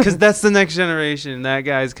 exactly because that's the next generation. That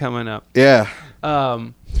guy's coming up. Yeah.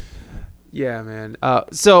 Yeah, man.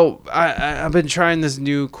 So I've been trying this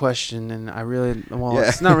new question, and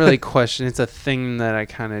it's not really a question. It's a thing that I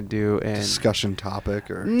kind of do. And Discussion topic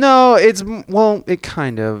or no, it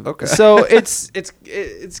kind of. Okay. So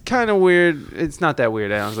it's kind of weird. It's not that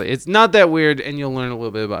weird, honestly. It's not that weird, and you'll learn a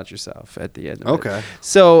little bit about yourself at the end of it. Okay.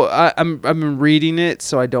 So I've been reading it,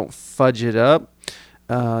 so I don't fudge it up.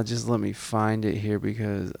 Just let me find it here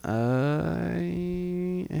because I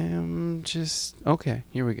am just okay.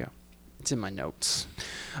 Here we go. It's in my notes.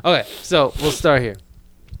 Okay, so we'll start here.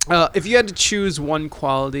 If you had to choose one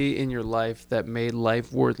quality in your life that made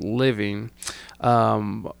life worth living,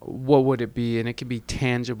 what would it be? And it could be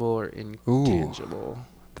tangible or intangible.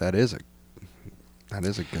 that is a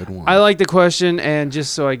good one. I like the question, and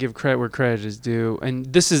just so I give credit where credit is due, and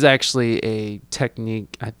this is actually a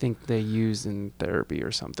technique I think they use in therapy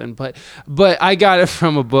or something, but I got it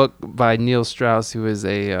from a book by Neil Strauss, who is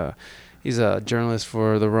he's a journalist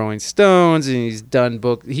for the Rolling Stones, and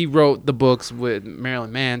he wrote the books with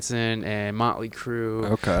Marilyn Manson and Motley Crue.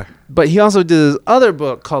 Okay. But he also did this other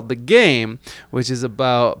book called The Game, which is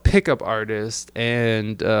about pickup artists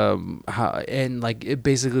and it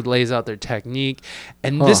basically lays out their technique.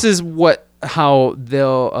 And this is how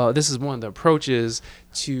they'll this is one of the approaches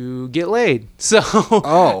to get laid.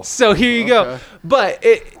 So so here you go. But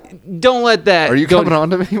don't let that. Are you coming on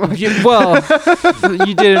to me, Mike?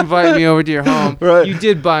 You did invite me over to your home. Right. You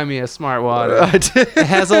did buy me a smart water. I did. It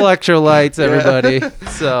has electrolytes, everybody.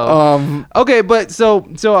 So okay, but so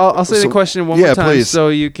I'll say the question one more time, please. so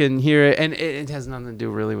you can hear it, and it has nothing to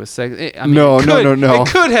do really with sex. No. It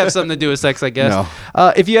could have something to do with sex, I guess.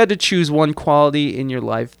 No. If you had to choose one quality in your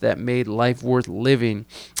life that made life worth living,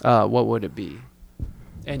 what would it be?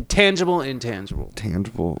 And tangible, intangible.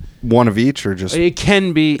 Tangible. One of each, or just It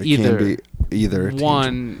can be it either. Can be either.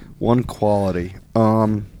 One quality.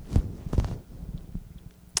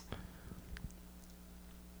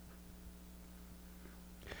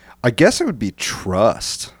 I guess it would be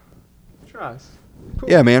trust. Trust.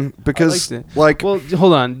 Yeah, man. Because like, well,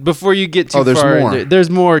 hold on. Before you get too there's far, more. There's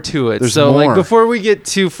more to it. There's so, more. like, before we get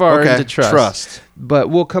too far into trust, but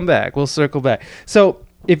we'll come back. We'll circle back. So,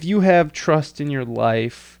 if you have trust in your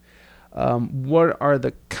life, what are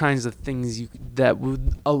the kinds of things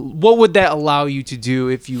what would that allow you to do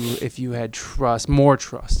if you had more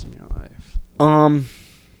trust in your life?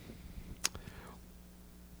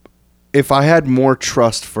 If I had more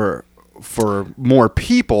trust for more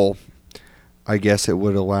people, I guess it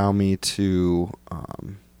would allow me to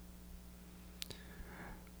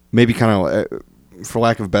maybe kind of, for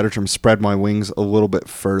lack of a better term, spread my wings a little bit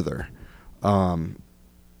further.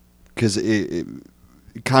 Because it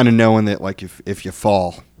kind of knowing that, like, if you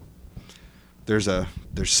fall, there's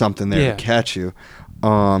something there to catch you.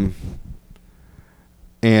 And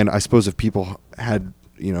I suppose if people had,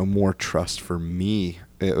 more trust for me,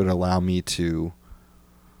 it would allow me to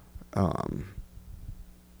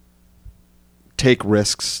take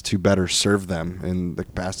risks to better serve them in the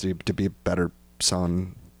capacity to be a better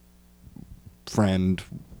son, friend,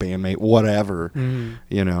 bandmate, whatever, and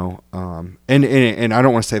I don't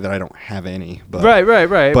want to say that I don't have any, but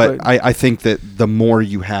right. But I think that the more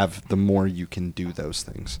you have, the more you can do those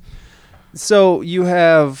things. So you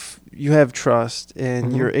have trust,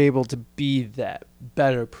 and you're able to be that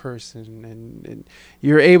better person, and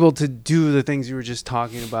you're able to do the things you were just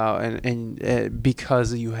talking about, and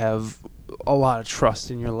because you have a lot of trust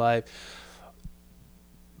in your life.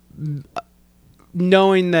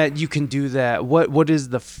 Knowing that you can do that, what is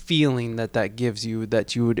the feeling that gives you,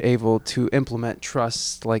 that you would able to implement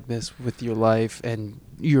trust like this with your life, and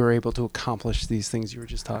you're able to accomplish these things you were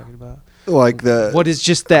just talking about? Like what is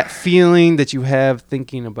just that feeling that you have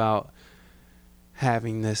thinking about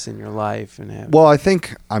having this in your life? Well, I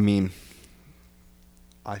think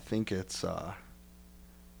it's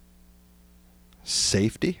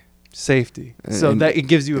safety. Safety. So that it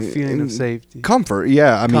gives you a feeling of safety. Comfort,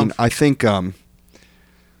 yeah. I mean, I think,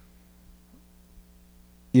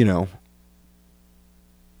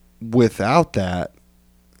 without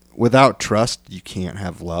trust, you can't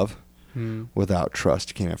have love. Without trust,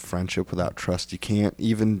 you can't have friendship. Without trust, you can't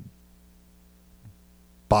even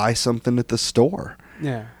buy something at the store.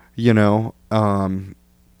 Yeah.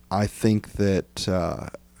 I think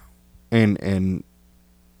that, and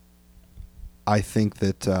I think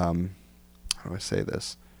that, how do I say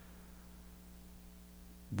this?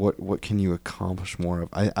 What can you accomplish more of?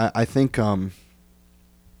 I think, wow,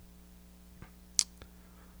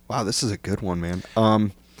 this is a good one, man.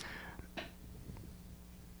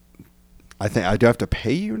 I think I do have to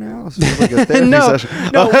pay you now. This is like a therapy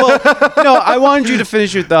session. No. I wanted you to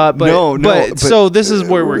finish your thought, but but so this is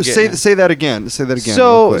where we're getting. Say that again. Say that again.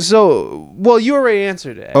 Well, you already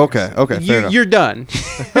answered it. Okay. Fair enough. You're done.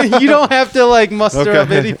 You don't have to muster up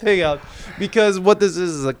anything else, because what this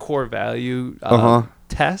is a core value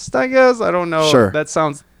test, I guess. I don't know. Sure. That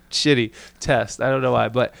sounds shitty. Test. I don't know why,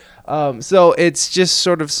 but so it's just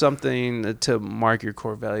sort of something to mark your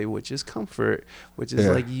core value, which is comfort, which is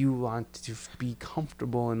like you want to be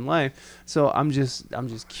comfortable in life. So I'm just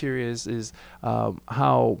curious, is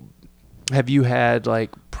how have you had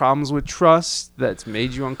problems with trust that's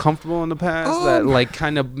made you uncomfortable in the past, that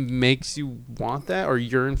kind of makes you want that or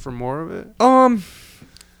yearn for more of it?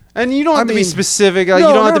 And you don't have to be specific. You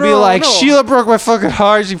don't have to be like, Sheila broke my fucking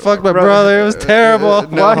heart. She fucked my brother. It was terrible.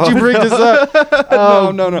 Why'd you bring this up?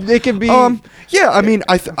 No. It can be. Yeah, I mean,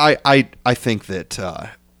 I think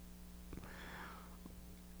that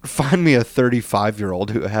find me a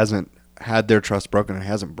 35-year-old who hasn't had their trust broken and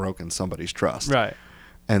hasn't broken somebody's trust. Right.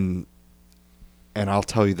 And I'll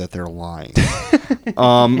tell you that they're lying.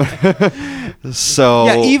 So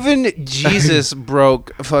yeah, even Jesus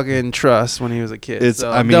broke fucking trust when he was a kid.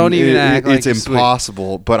 Don't even act like it's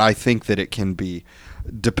impossible. But I think that it can be,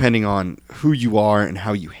 depending on who you are and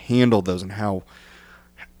how you handle those, and how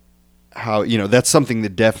that's something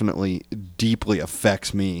that definitely deeply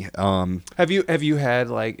affects me. Have you had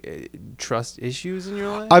trust issues in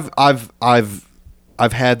your life? I've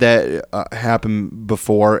had that happen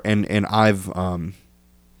before, and I've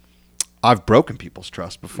broken people's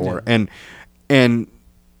trust before, and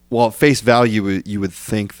well, at face value, you would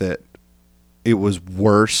think that it was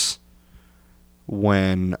worse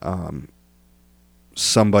when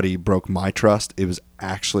somebody broke my trust. It was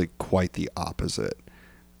actually quite the opposite.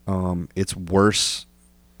 It's worse.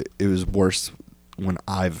 It was worse when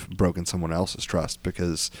I've broken someone else's trust,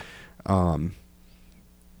 because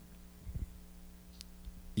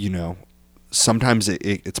sometimes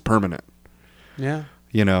it's permanent. Yeah.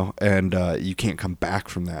 And you can't come back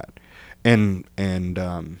from that. And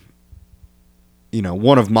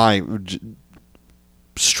one of my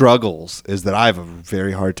struggles is that I have a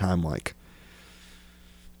very hard time like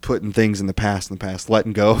putting things in the past,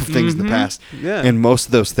 letting go of things in the past. Yeah. And most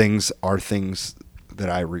of those things are things that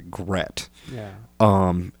I regret. Yeah.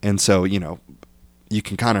 And so, you know, you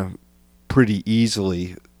can kind of pretty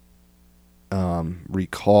easily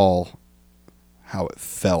recall how it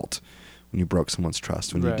felt when you broke someone's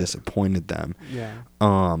trust, when you disappointed them. Yeah.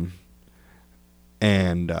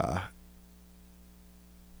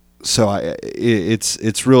 So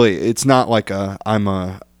it's really, it's not like I'm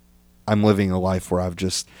living a life where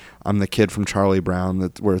I'm the kid from Charlie Brown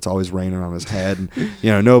where it's always raining on his head, and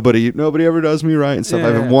you know, nobody ever does me right and stuff. Yeah,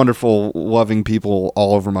 I have wonderful, loving people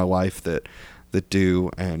all over my life that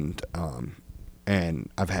do, and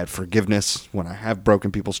I've had forgiveness when I have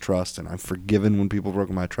broken people's trust, and I've forgiven when people have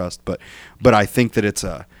broken my trust. But I think that it's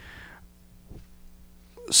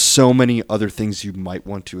so many other things you might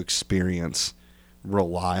want to experience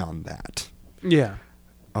rely on that. Yeah.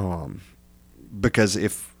 Because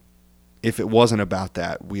if it wasn't about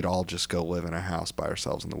that, we'd all just go live in a house by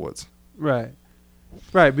ourselves in the woods. Right.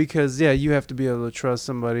 Right, because you have to be able to trust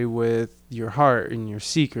somebody with your heart and your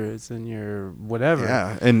secrets and your whatever.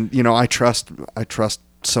 Yeah, and you know, I trust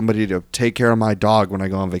somebody to take care of my dog when I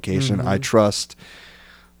go on vacation. I trust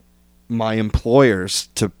my employers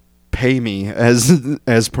to pay me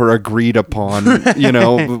as per agreed upon, you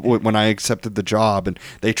know, when I accepted the job, and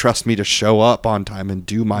they trust me to show up on time and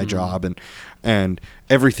do my job, and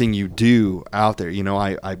everything you do out there, you know,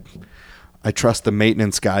 I trust the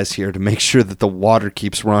maintenance guys here to make sure that the water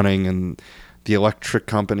keeps running, and the electric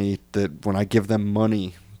company that when I give them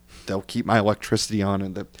money, they'll keep my electricity on,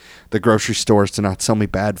 and the grocery stores to not sell me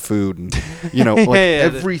bad food, and you know, like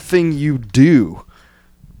everything you do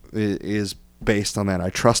is based on that.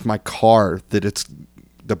 I trust my car that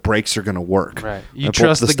the brakes are going to work. Right. You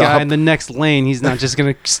trust the guy in the next lane. He's not just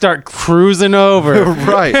going to start cruising over.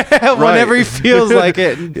 Right. Whenever he feels like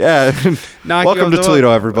it. Yeah. Welcome to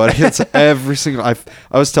Toledo, everybody. It's every single. I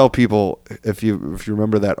always tell people, if you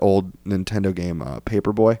remember that old Nintendo game,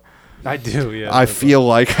 Paperboy. I do, yeah. I feel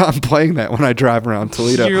like I'm playing that when I drive around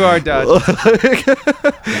Toledo. You are, Dad.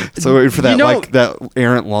 So wait for that, like that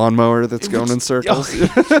errant lawnmower that's going in circles. You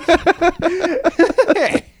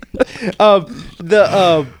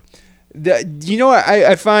know what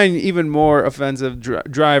I find even more offensive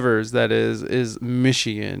drivers, that is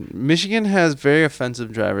Michigan. Michigan has very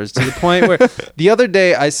offensive drivers to the point where the other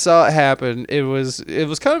day I saw it happen. It was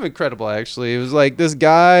kind of incredible, actually. It was like this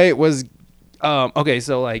guy was okay,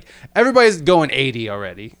 so like everybody's going 80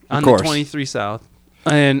 already on the 23 South,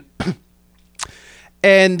 and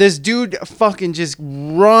this dude fucking just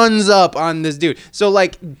runs up on this dude. So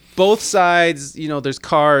like both sides, you know, there's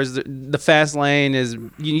cars. The fast lane is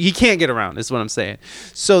he can't get around. Is what I'm saying.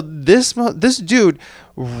 So this dude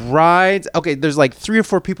rides. Okay, there's like 3 or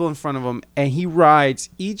 4 people in front of him, and he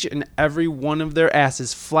rides each and every one of their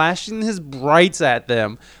asses, flashing his brights at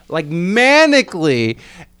them like manically,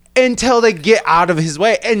 until they get out of his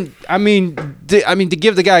way. And I mean, to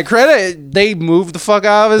give the guy credit, they move the fuck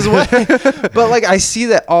out of his way. But like, I see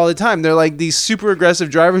that all the time. They're like these super aggressive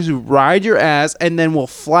drivers who ride your ass and then will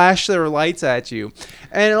flash their lights at you.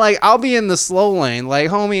 And like, I'll be in the slow lane, like,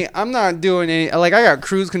 homie, I'm not doing any, like, I got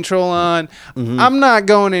cruise control on. I'm not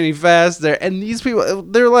going any faster. And these people,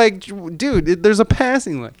 they're like, dude, there's a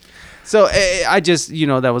passing lane. So I just, you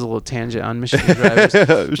know, that was a little tangent on Michigan drivers.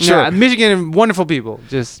 Sure. Michigan, wonderful people.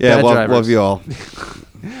 Just bad drivers. Love you all.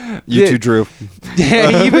 You too, Drew.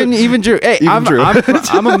 Yeah, even Drew. Hey, I'm Drew. I'm a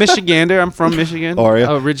Michigander. I'm from Michigan. Oh, are you?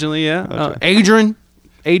 Originally, yeah. Okay. Adrian,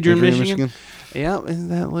 Michigan. Yeah, in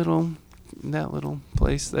that little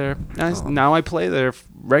place there. Nice. Now I play there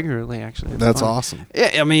regularly. Actually, That's fun. awesome.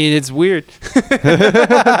 Yeah, I mean it's weird,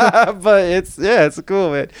 but it's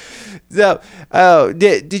cool, man. So,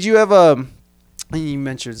 did you have you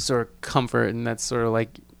mentioned sort of comfort, and that's sort of like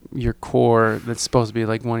your core. That's supposed to be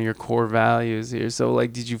like one of your core values here. So,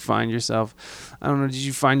 like, did you find yourself? I don't know. Did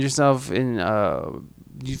you find yourself in? Do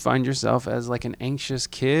you find yourself as like an anxious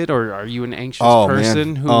kid, or are you an anxious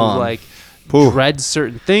person who like? Dread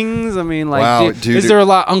certain things? I mean, like, wow, is there a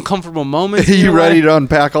lot of uncomfortable moments? Are you ready to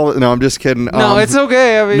unpack all? No, I'm just kidding. No, it's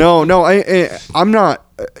okay. I mean, no, I'm not.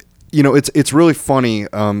 You know, it's really funny.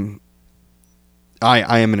 I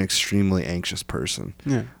am an extremely anxious person.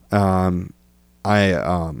 Yeah.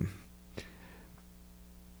 I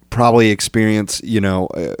probably experience. You know,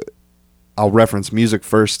 I'll reference music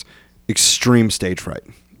first. Extreme stage fright.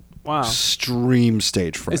 Wow. Extreme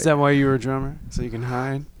stage fright. Is that why you were a drummer? So you can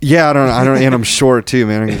hide? Yeah, I don't, and I'm short too,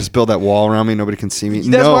 man. I can just build that wall around me. Nobody can see me.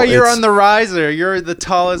 That's why you're on the riser. You're the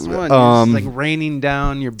tallest one. You're just like raining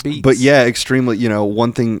down your beats. But yeah, extremely.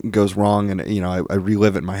 One thing goes wrong, and I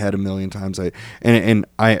relive it in my head a million times. I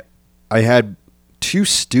had 2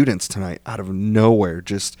 students tonight out of nowhere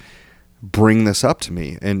just bring this up to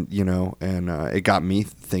me, and it got me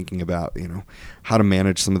thinking about how to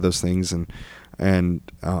manage some of those things, and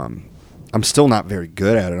I'm still not very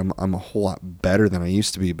good at it. I'm a whole lot better than I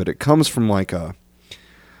used to be, but it comes from like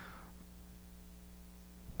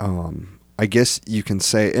I guess you can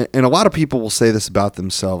say, and a lot of people will say this about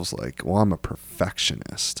themselves, like, well, I'm a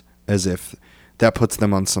perfectionist, as if that puts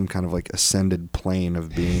them on some kind of like ascended plane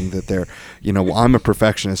of being that they're, well, I'm a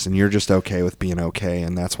perfectionist and you're just okay with being okay,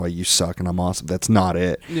 and that's why you suck and I'm awesome. That's not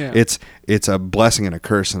it. Yeah. It's a blessing and a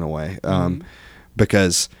curse in a way,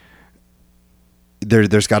 because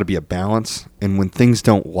there's got to be a balance, and when things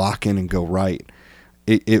don't lock in and go right,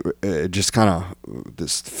 it just kind of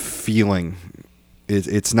this feeling.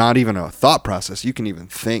 It's not even a thought process. You can even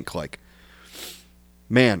think like,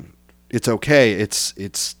 man, it's okay. It's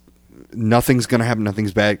nothing's gonna happen.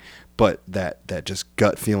 Nothing's bad. But that just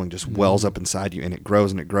gut feeling just wells up inside you, and it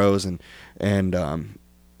grows and it grows, and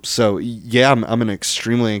so yeah, I'm an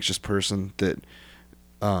extremely anxious person that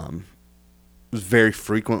very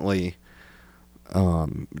frequently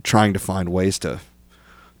trying to find ways to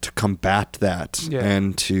combat that,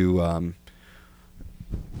 and to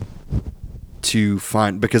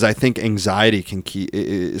find, because I think anxiety can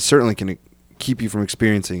certainly can keep you from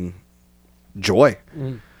experiencing joy,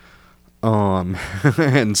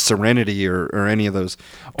 and serenity, or any of those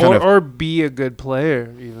or be a good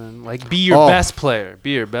player, even like be your best player.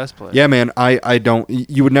 Be your best player. Yeah, man. I don't.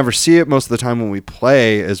 You would never see it most of the time when we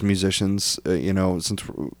play as musicians. Since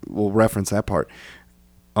we'll reference that part.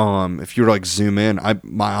 If you were like zoom in,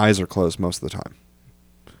 my eyes are closed most of the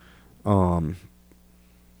time.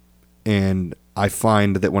 And I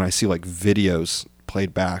find that when I see like videos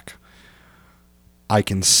played back, I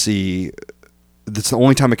can see. That's the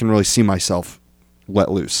only time I can really see myself let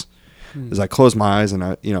loose. Is I close my eyes,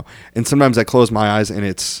 and and sometimes I close my eyes and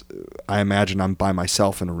I imagine I'm by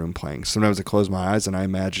myself in a room playing. Sometimes I close my eyes and I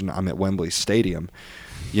imagine I'm at Wembley Stadium,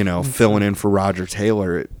 filling in for Roger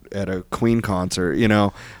Taylor at a Queen concert,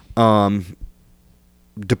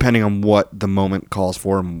 depending on what the moment calls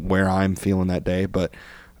for and where I'm feeling that day. But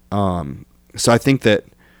so I think that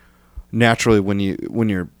naturally when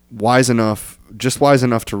you're wise enough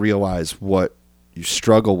to realize what you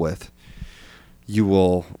struggle with, you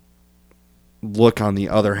will look on the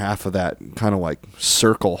other half of that kind of like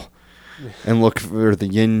circle and look for the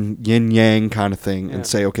yin yang kind of thing, and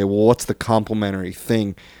say, okay, well, what's the complementary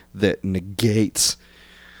thing that negates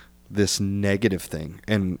this negative thing?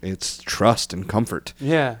 And it's trust and comfort.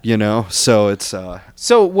 Yeah. So it's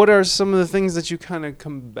So what are some of the things that you kind of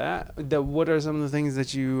combat? What are some of the things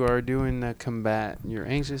that you are doing that combat your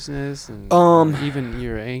anxiousness, and even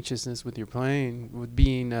your anxiousness with your playing, with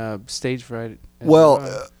being stage fright?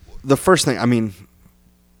 The first thing, I mean,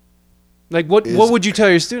 like what would you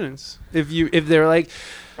tell your students if they're like,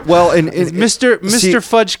 well, and Mr.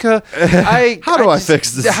 Fudgka, how do I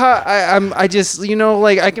fix this? I just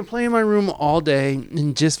I can play in my room all day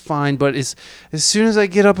and just fine, but as soon as I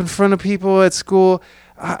get up in front of people at school,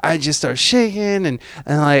 I just start shaking, and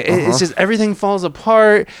like it's just everything falls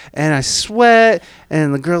apart, and I sweat,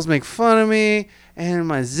 and the girls make fun of me and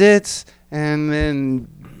my zits, and then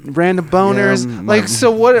random boners. So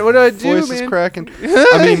what do I do, voice man? is cracking.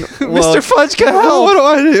 I mean, Mr. Fudgka, help. What do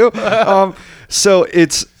I do? So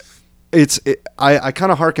I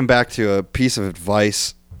kind of harken back to a piece of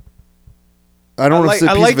advice. I don't know if it's a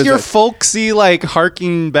piece I like of your advice. folksy, like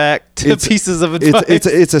harking back to pieces of advice.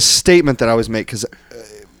 It's a statement that I always make, because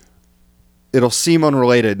it'll seem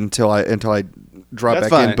unrelated until I draw That's back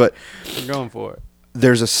fine. in. But I'm going for it.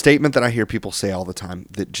 there's a statement that I hear people say all the time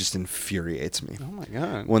that just infuriates me. Oh my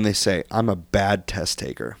god! When they say, "I'm a bad test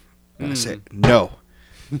taker," and I say, "No,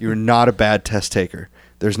 you're not a bad test taker.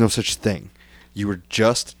 There's no such thing. You were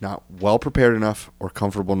just not well prepared enough or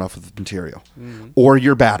comfortable enough with the material, or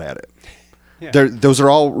you're bad at it. Yeah. Those are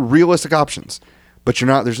all realistic options, but you're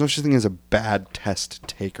not. There's no such thing as a bad test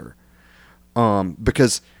taker,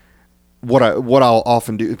 because what I'll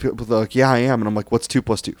often do, people are like, "Yeah, I am," and I'm like, "What's 2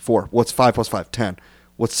 + 2? 4. What's 5 + 5? 10.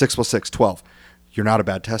 What's 6 + 6? 12." You're not a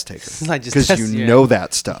bad test taker because you know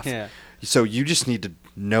that stuff. Yeah. So you just need to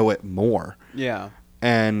know it more. Yeah.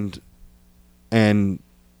 And that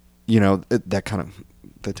kind of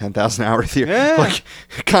the 10,000 hour theory like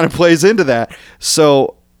kind of plays into that.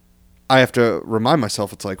 So I have to remind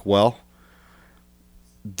myself, it's like, well,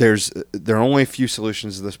 there are only a few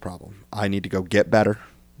solutions to this problem. I need to go get better.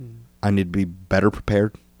 I need to be better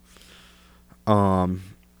prepared. And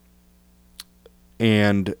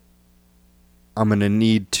I'm going to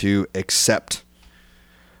need to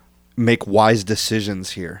make wise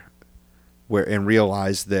decisions here and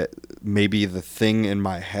realize that maybe the thing in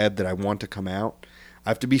my head that I want to come out, I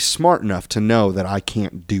have to be smart enough to know that I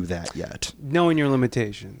can't do that yet. Knowing your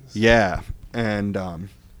limitations. Yeah. And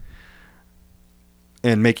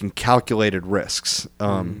making calculated risks.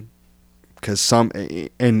 Because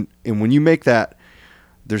and when you make that,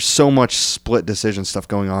 there's so much split decision stuff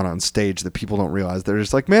going on stage that people don't realize. They're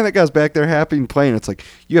just like, man, that guy's back there happy and playing. It's like,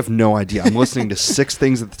 you have no idea. I'm listening to 6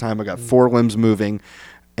 things at the time. I got 4 limbs moving,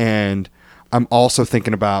 and I'm also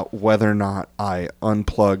thinking about whether or not I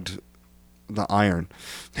unplugged the iron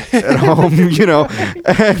at home,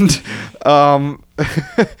 and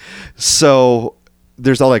so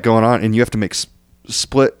there's all that going on, and you have to make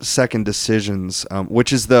split second decisions,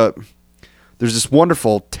 which is there's this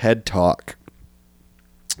wonderful TED talk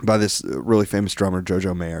by this really famous drummer,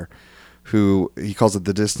 Jojo Mayer, who he calls it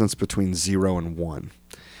the distance between 0 and 1.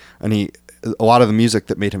 And a lot of the music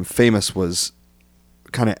that made him famous was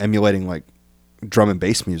kind of emulating like drum and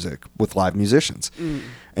bass music with live musicians.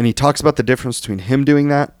 And he talks about the difference between him doing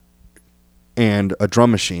that and a drum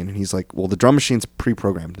machine. And he's like, well, the drum machine's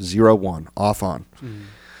pre-programmed, 0, 1, off, on.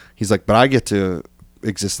 He's like, but I get to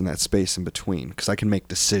exist in that space in between because I can make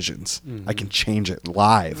decisions. I can change it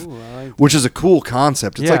live. Ooh, I like which is a cool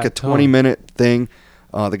concept. It's like a 20-minute thing.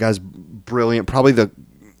 The guy's brilliant. Probably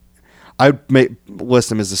I'd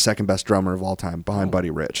list him as the second best drummer of all time behind Buddy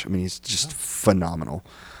Rich. I mean, he's just phenomenal.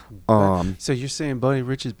 So you're saying Buddy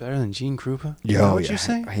Rich is better than Gene Krupa? Is that what you're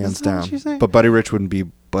saying? Hands down. But Buddy Rich wouldn't be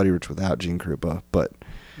Buddy Rich without Gene Krupa. But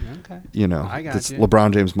okay, I got you.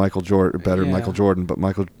 LeBron James, Michael Jordan, better than Michael Jordan. But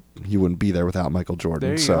he wouldn't be there without Michael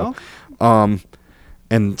Jordan. There you go.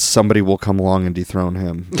 And somebody will come along and dethrone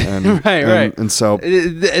him. And, right. And so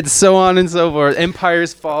it's so on and so forth.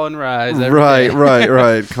 Empires fall and rise.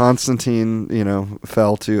 Right. Constantine,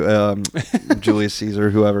 fell to Julius Caesar,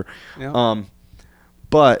 whoever. Yeah.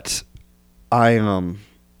 But I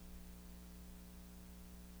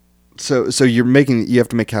so you have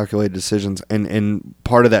to make calculated decisions, and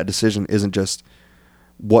part of that decision isn't just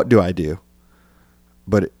what do I do,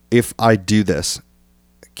 but if I do this,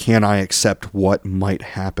 can I accept what might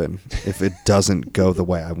happen if it doesn't go the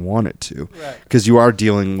way I want it to? Right. Because you are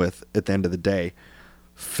dealing with, at the end of the day,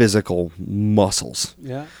 physical muscles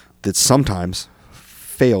that sometimes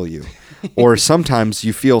fail you. Or sometimes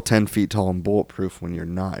you feel 10 feet tall and bulletproof when you're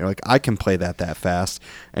not. You're like, I can play that fast.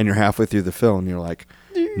 And you're halfway through the fill and you're like,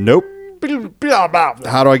 nope.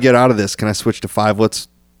 How do I get out of this? Can I switch to 5-lets,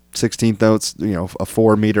 16th notes, a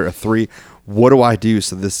 4 meter, a 3? What do I do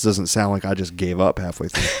so this doesn't sound like I just gave up halfway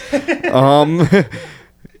through?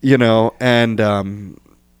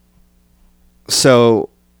 So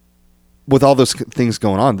with all those things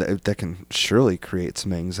going on, that can surely create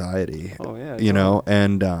some anxiety. Oh yeah.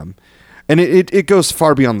 And it goes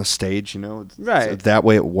far beyond the stage, Right. It's that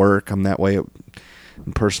way at work. I'm that way in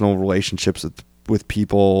personal relationships with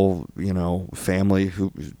people, family,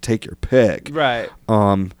 who take your pick. Right.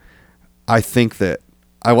 I think that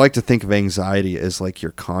I like to think of anxiety as like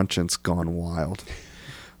your conscience gone wild.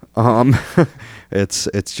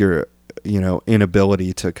 It's your,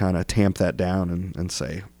 inability to kind of tamp that down and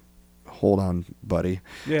say, hold on, buddy.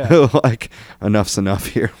 Yeah. Like, enough's enough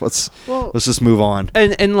here. Let's just move on.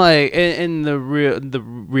 And the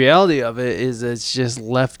reality of it is it's just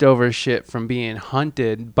leftover shit from being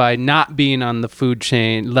hunted by not being on the food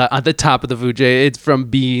chain, at the top of the food chain. It's from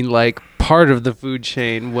being like part of the food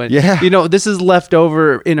chain when this is left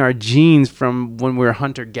over in our genes from when we're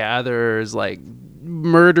hunter gatherers, like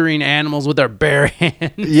murdering animals with our bare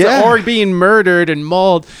hands or being murdered and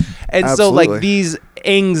mauled. And Absolutely. so like these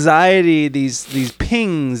anxiety, these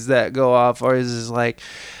pings that go off, or is like,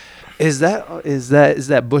 is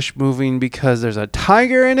that bush moving because there's a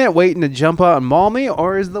tiger in it waiting to jump out and maul me,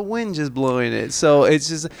 or is the wind just blowing it? So it's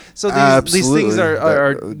just these things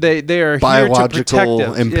are they are biological here to protect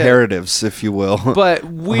us. imperatives, if you will. But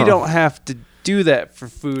we don't have to do that for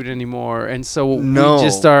food anymore, and so we No.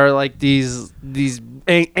 just are like these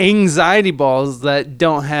anxiety balls that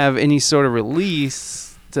don't have any sort of release.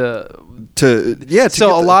 So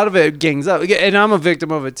a lot of it gangs up, and I'm a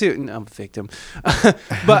victim of it too. No, I'm a victim,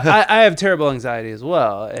 but I have terrible anxiety as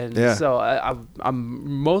well, and so I'm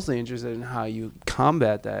mostly interested in how you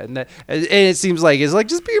combat that, and it seems like it's like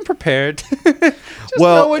just being prepared.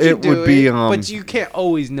 Know what you're doing, would be, but you can't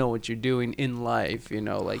always know what you're doing in life.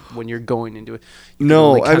 Like when you're going into it,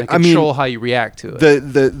 no, I control how you react to it.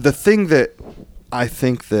 The thing that I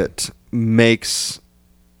think that makes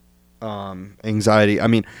anxiety. I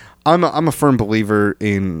mean, I'm a firm believer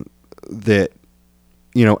in that.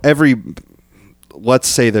 You know, let's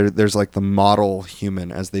say there's like the model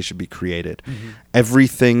human as they should be created.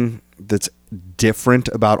 Everything that's different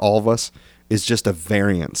about all of us is just a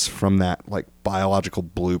variance from that like biological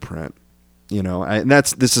blueprint. You know, and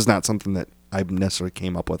this is not something that I necessarily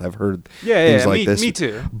came up with. I've heard things like this. Me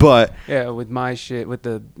too. But with my shit, with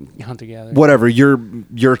the hunter gatherer. Whatever,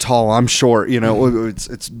 you're tall, I'm short. You know,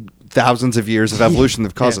 it's thousands of years of evolution that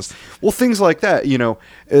have caused us. Well, things like that. You know,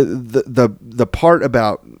 the part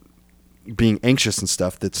about being anxious and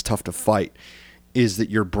stuff that's tough to fight is that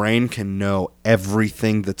your brain can know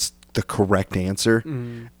everything that's the correct answer,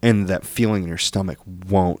 and that feeling in your stomach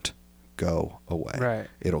won't go away. Right.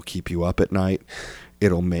 It'll keep you up at night.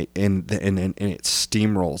 It'll make and it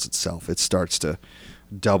steamrolls itself. It starts to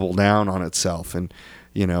double down on itself. And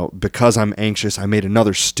you know, because I'm anxious, I made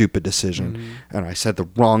another stupid decision, and I said the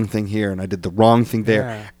wrong thing here, and I did the wrong thing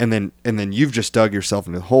there, and then you've just dug yourself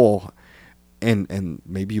in the hole, and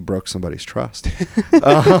maybe you broke somebody's trust.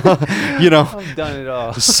 You know, I've done it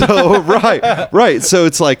all. So right. So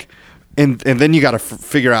it's like, and then you got to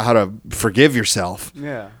figure out how to forgive yourself.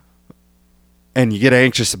 Yeah. And you get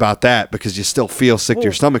anxious about that because you still feel sick to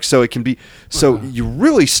your stomach. So it can be, so you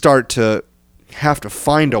really start to have to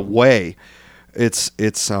find a way. It's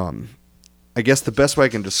I guess the best way I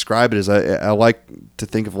can describe it is I like to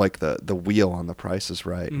think of like the wheel on The Price is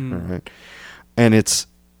Right. Right. And it's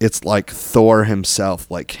like Thor himself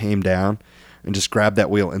like came down and just grabbed that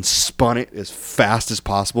wheel and spun it as fast as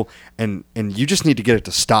possible. And you just need to get it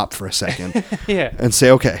to stop for a second. Yeah. And say,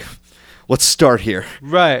 okay, let's start here.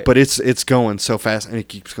 Right. But it's going so fast, and it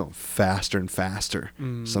keeps going faster and faster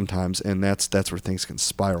sometimes, and that's where things can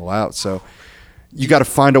spiral out. So you got to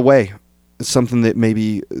find a way, something that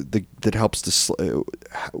maybe that helps to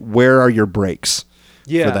where are your brakes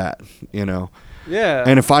for that, you know? Yeah.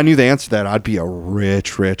 And if I knew the answer to that, I'd be a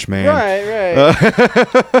rich man. Right.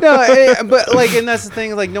 But like, and that's the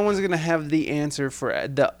thing. Like, no one's gonna have the answer for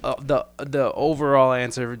the overall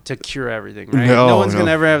answer to cure everything, right? No one's gonna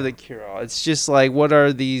ever have the cure all. It's just like, what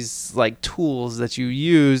are these like tools that you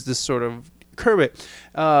use to sort of curb it?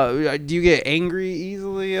 Do you get angry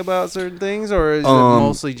easily about certain things, or is it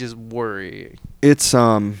mostly just worry? It's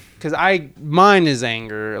because mine is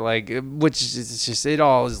anger, like, which is just, it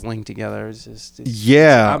all is linked together.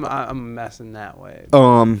 I'm a mess in that way.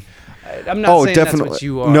 I'm not saying definitely. That's what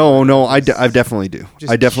you are. No, I definitely do.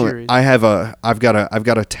 Just I definitely, curious. I've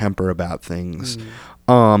got a temper about things.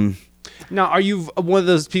 Now, are you one of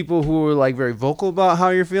those people who are like very vocal about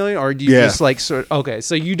how you're feeling, or do you just like okay,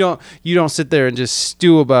 so you don't sit there and just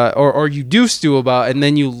stew about, or you do stew about, and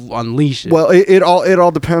then you unleash it? Well, it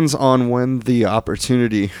all depends on when the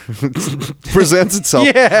opportunity presents itself.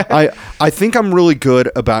 Yeah. I think I'm really good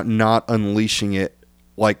about not unleashing it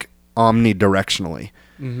like omnidirectionally.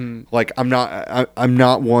 Mm-hmm. Like I'm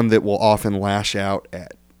not one that will often lash out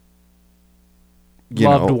at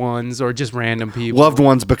loved ones or just random people. Loved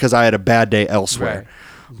ones because I had a bad day elsewhere.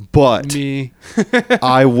 Right. But me.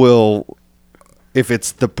 I will, if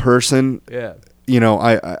it's the person, you know,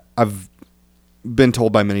 I've been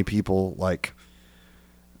told by many people like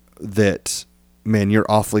that, man, you're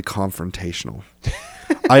awfully confrontational.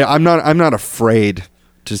 I'm not afraid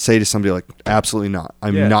to say to somebody like, absolutely not.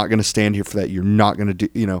 I'm not going to stand here for that. You're not going to do,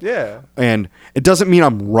 you know. Yeah. And it doesn't mean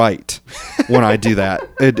I'm right when I do that.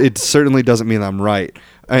 It certainly doesn't mean I'm right.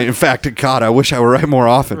 In fact, God, I wish I were right more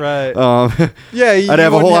often. Right. I'd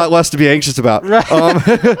have a whole lot less to be anxious about. Right.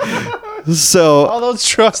 So all those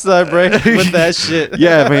trusts that I break with that shit.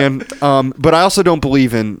 Yeah, man. But I also don't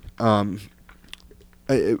believe in one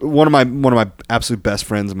of my absolute best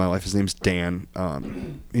friends in my life. His name's Dan.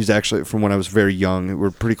 He's actually from when I was very young.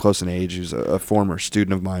 We're pretty close in age. He's a former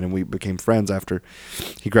student of mine, and we became friends after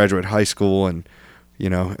he graduated high school. And you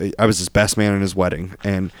know, I was his best man in his wedding.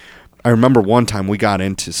 And I remember one time we got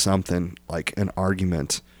into something like an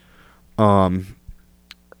argument, and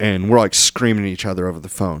we're like screaming at each other over the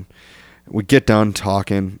phone. We get done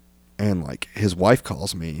talking, and like his wife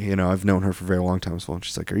calls me. You know, I've known her for a very long time as well. And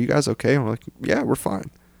she's like, "Are you guys okay?" And we're like, "Yeah, we're fine."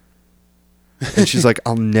 And she's like,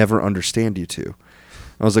 "I'll never understand you two."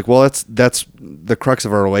 I was like, "Well, that's the crux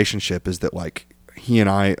of our relationship, is that like he and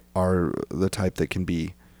I are the type that can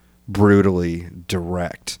be brutally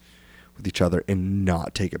direct with each other and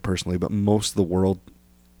not take it personally, but most of the world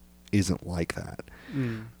isn't like that."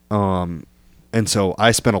 And so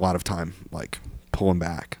I spent a lot of time like pulling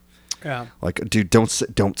back. Yeah. Like, dude, don't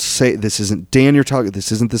say this isn't Dan you're talking.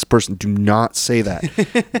 This isn't this person. Do not say that.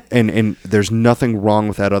 and there's nothing wrong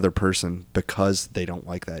with that other person because they don't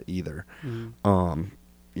like that either.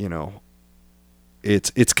 You know,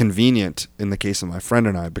 it's convenient in the case of my friend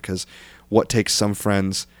and I, because what takes some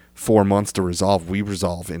friends 4 months to resolve, we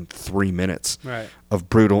resolve in 3 minutes of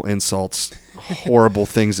brutal insults, horrible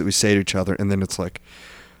things that we say to each other. And then it's like,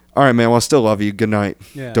 all right, man, well, I still love you. Good night.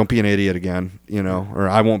 Yeah. Don't be an idiot again, you know, or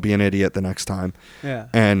I won't be an idiot the next time. Yeah.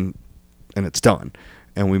 And it's done.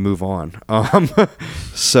 And we move on.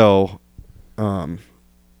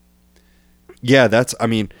 Yeah, I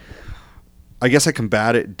mean, I guess I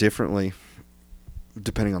combat it differently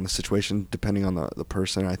depending on the situation, depending on the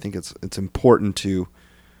person. I think it's important to,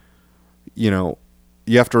 you know,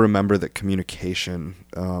 you have to remember that communication,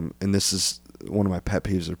 and this is one of my pet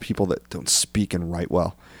peeves, are people that don't speak and write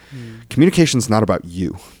well. Communication's not about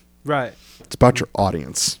you. Right. It's about your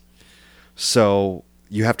audience. So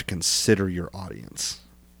you have to consider your audience.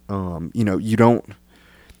 You know, you don't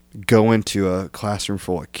go into a classroom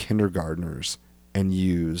full of kindergartners and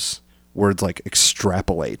use words like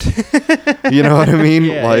extrapolate. You know what I mean?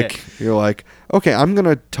 You're like, okay, I'm going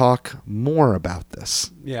to talk more about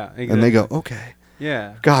this. Yeah. Exactly. And they go, okay.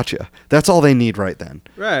 Yeah. Gotcha. That's all they need right then.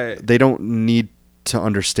 Right. They don't need to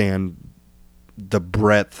understand the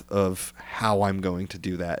breadth of how I'm going to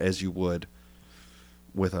do that as you would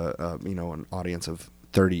with an audience of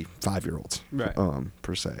 35-year-olds, right.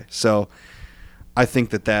 Per se. So I think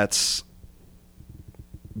that's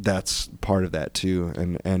part of that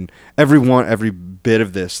too. And every bit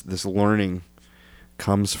of this learning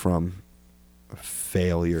comes from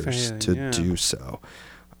failures to do so.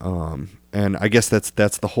 And I guess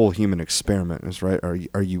that's the whole human experiment, is right.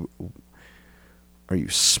 Are you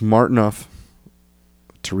smart enough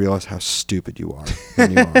to realize how stupid you are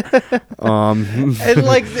when you are? And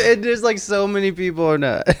like, there's like so many people are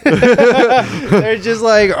not. They're just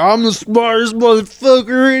like, I'm the smartest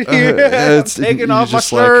motherfucker in here. I'm taking off my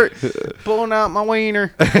shirt, pulling out my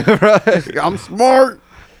wiener. Right. I'm smart.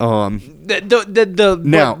 Now,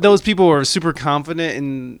 those people who are super confident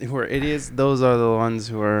and who are idiots, those are the ones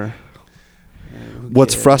who are.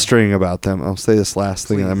 What's frustrating about them, I'll say this last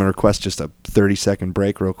thing, and I'm going to request just a 30-second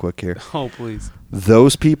break real quick here. Oh, please.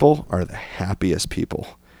 Those people are the happiest people.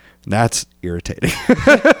 That's irritating.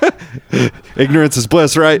 Ignorance is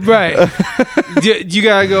bliss, right? Right. You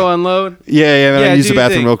got to go unload? Yeah, man, I use the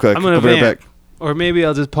bathroom real quick. I'm going to be right back. Or maybe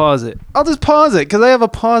I'll just pause it. I'll just pause it because I have a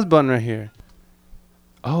pause button right here.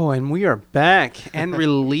 Oh, and we are back and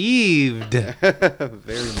relieved.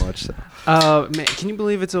 Very much so. Man, can you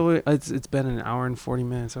believe it's been an hour and 40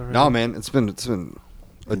 minutes already? No, man, it's been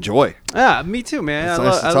a joy. Yeah, me too, man. It's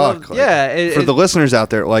nice to talk. For the listeners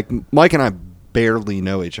out there, like Mike and I barely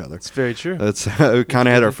know each other. It's very true. It's we kind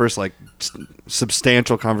of had our first like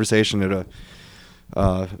substantial conversation at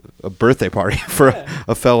a birthday party for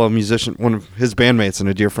a fellow musician, one of his bandmates and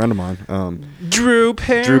a dear friend of mine. Drew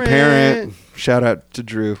Parent. Shout out to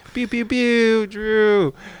Drew. Pew, pew, pew,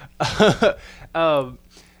 Drew.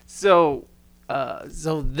 So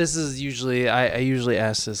this is usually, I usually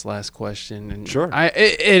ask this last question, and sure,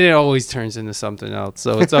 it always turns into something else.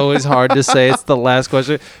 So it's always hard to say it's the last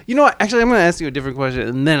question. You know what? Actually, I'm going to ask you a different question,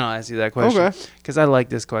 and then I'll ask you that question. Okay. Because I like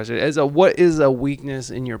this question. What is a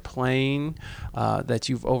weakness in your playing that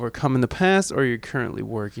you've overcome in the past or you're currently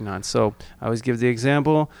working on? So I always give the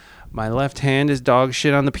example. My left hand is dog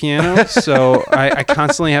shit on the piano, so I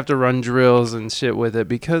constantly have to run drills and shit with it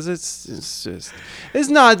because it's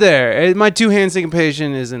not there. My two-hand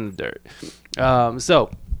syncopation is in the dirt. Yeah. So.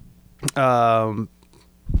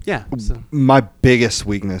 My biggest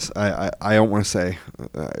weakness, I don't want to say,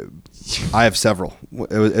 I have several,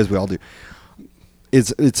 as we all do.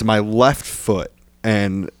 It's my left foot,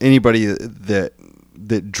 and anybody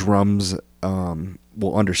that drums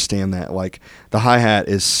will understand that. Like the hi-hat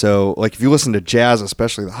is so, like if you listen to jazz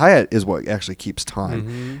especially, the hi-hat is what actually keeps time.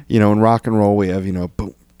 Mm-hmm. You know, in rock and roll we have, you know,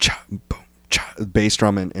 boom cha, bass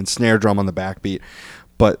drum and snare drum on the backbeat,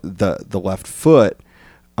 but the left foot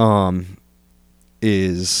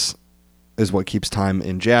is what keeps time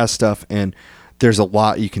in jazz stuff, and there's a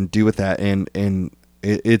lot you can do with that. And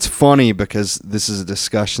it's funny because this is a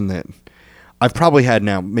discussion that I've probably had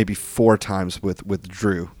now maybe 4 times with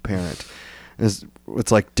Drew Parent.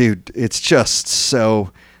 It's like, dude, it's just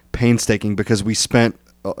so painstaking because we spent,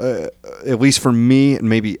 at least for me, and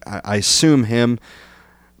maybe I assume him,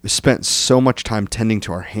 we spent so much time tending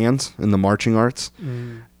to our hands in the marching arts,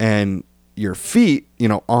 and your feet, you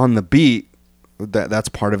know, on the beat. That's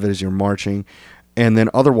part of it, is your marching, and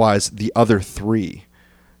then otherwise the other 3,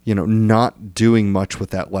 you know, not doing much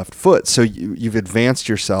with that left foot. So you've advanced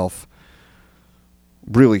yourself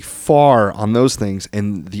really far on those things,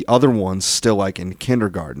 and the other one's still like in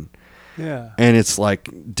kindergarten. Yeah. And it's like,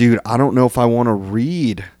 dude, I don't know if I want to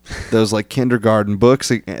read those like kindergarten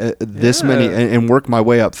books this many and work my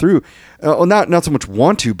way up through. Not so much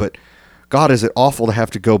want to, but God, is it awful to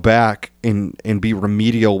have to go back and be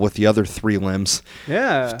remedial with the other 3 limbs.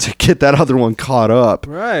 Yeah. To get that other one caught up.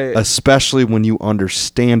 Right. Especially when you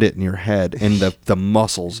understand it in your head and the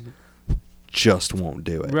muscles just won't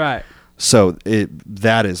do it. Right. So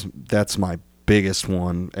that's my biggest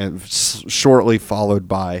one, and shortly followed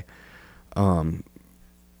by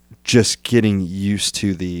just getting used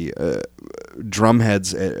to the drum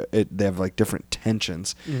heads. They have like different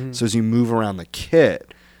tensions. Mm-hmm. So as you move around the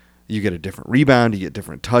kit, you get a different rebound, you get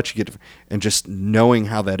different touch, and just knowing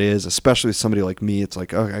how that is, especially with somebody like me, it's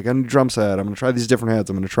like, okay, I got a new drum set. I'm going to try these different heads.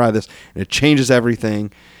 I'm going to try this, and it changes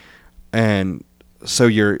everything. And so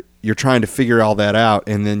you're trying to figure all that out,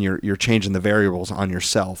 and then you're changing the variables on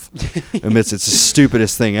yourself. It's the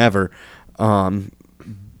stupidest thing ever.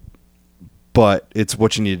 But it's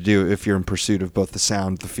what you need to do if you're in pursuit of both the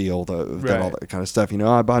sound, the feel, all that kind of stuff.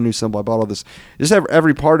 I bought a new cymbal, I bought all this. Just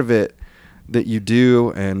every part of it that you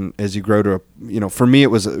do, and as you grow to for me, it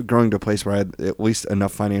was growing to a place where I had at least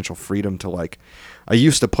enough financial freedom to like. I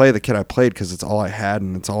used to play the kit I played because it's all I had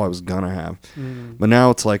and it's all I was gonna have. But now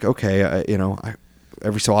it's like, okay, I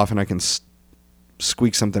every so often I can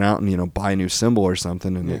squeak something out and buy a new cymbal or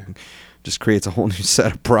something, and it just creates a whole new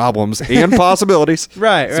set of problems and possibilities.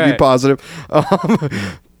 Right. To be positive.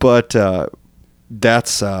 But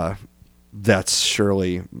that's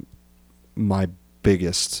surely my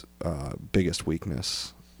biggest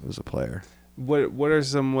weakness as a player. What are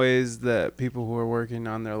some ways that people who are working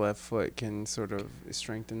on their left foot can sort of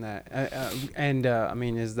strengthen that? I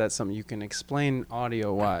mean, is that something you can explain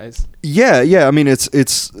audio wise? Yeah. I mean,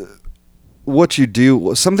 it's what you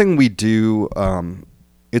do. Something we do.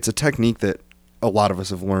 It's a technique that a lot of us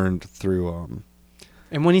have learned through.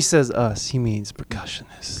 And when he says us, he means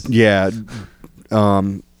percussionists. Yeah.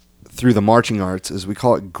 Through the marching arts, is we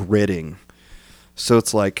call it gridding. So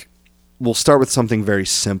it's like, we'll start with something very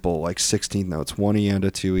simple, like 16th notes, 1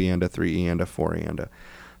 eanda, 2 eanda, 3 eanda, 4 eanda.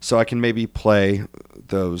 So I can maybe play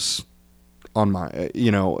those on my,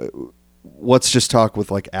 let's just talk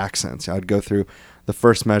with like accents. I'd go through the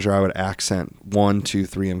first measure, I would accent 1, 2,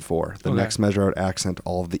 3, and 4. The next measure, I would accent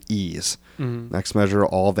all of the E's. Mm-hmm. Next measure,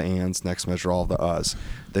 all of the ands. Next measure, all of the uhs.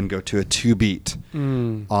 Then go to a 2-beat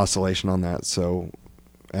oscillation on that. So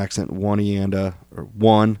accent 1 eanda, or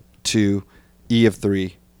 1, 2, E of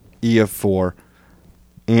 3, E of 4,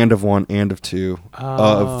 and of 1, and of 2,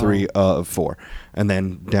 of 3, of 4, and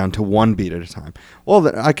then down to 1 beat at a time.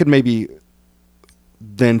 Well, I could maybe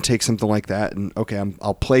then take something like that and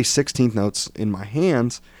I'll play 16th notes in my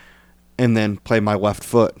hands, and then play my left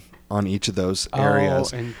foot on each of those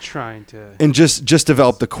areas, and trying to just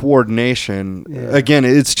develop the coordination. Again,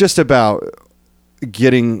 it's just about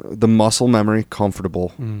getting the muscle memory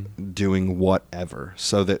comfortable doing whatever,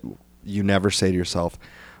 so that you never say to yourself,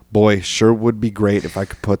 boy, sure would be great if I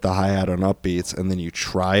could put the hi-hat on upbeats, and then you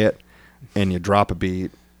try it and you drop a beat,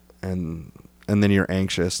 and then you're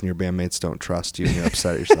anxious and your bandmates don't trust you and you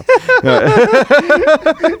upset yourself.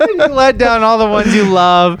 You let down all the ones you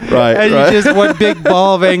love. Right. And you just one big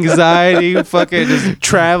ball of anxiety, fucking just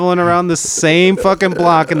traveling around the same fucking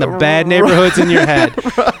block in the bad neighborhoods in your head.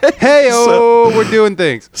 Right. Hey, we're doing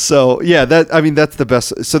things. So yeah, that's the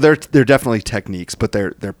best. So they're definitely techniques, but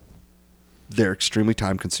they're extremely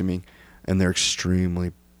time consuming and they're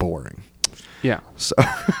extremely boring. Yeah. So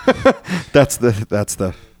that's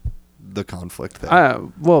the conflict there.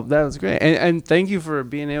 Well, that was great, and thank you for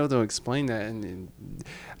being able to explain that. And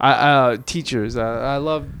teachers, I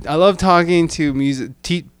love talking to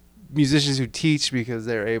musicians who teach, because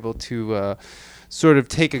they're able to sort of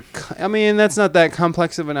take that's not that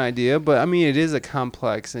complex of an idea, but I mean it is a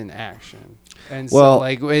complex in action. And so,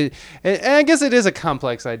 and I guess it is a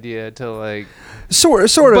complex idea to like sort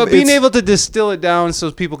of, but being able to distill it down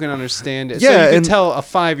so people can understand it. Yeah, so you can tell a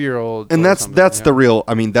 5-year-old. And that's the real.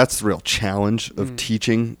 I mean, that's the real challenge of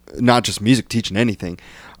teaching, not just music, teaching anything.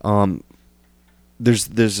 There's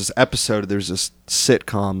this episode. There's this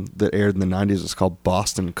sitcom that aired in the 90s. It's called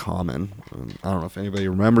Boston Common. I don't know if anybody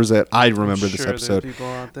remembers it. I remember this episode.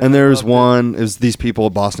 And there's one. It was these people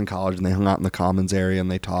at Boston College, and they hung out in the Commons area,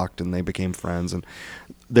 and they talked, and they became friends. And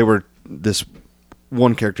they were this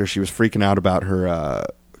one character. She was freaking out about her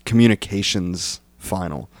communications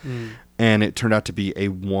final, and it turned out to be a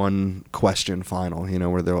 1-question final.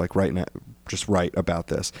 Where they're like, just write about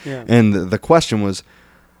this. Yeah. And the question was,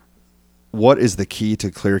 what is the key to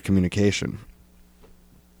clear communication?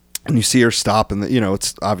 And you see her stop, and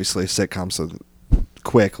it's obviously a sitcom, so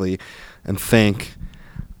quickly and think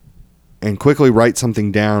and quickly write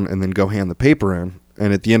something down and then go hand the paper in.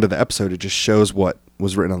 And at the end of the episode, it just shows what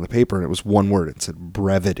was written on the paper, and it was one word. It said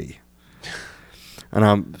brevity.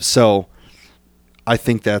 And so I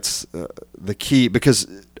think that's the key, because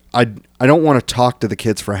I don't want to talk to the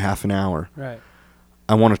kids for a half an hour. Right.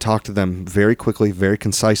 I want to talk to them very quickly, very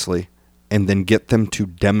concisely, and then get them to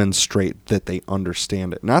demonstrate that they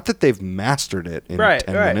understand it. Not that they've mastered it in 10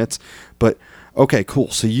 minutes, but okay, cool.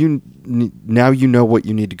 So now you know what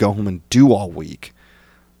you need to go home and do all week.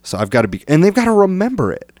 So I've got to be, and they've got to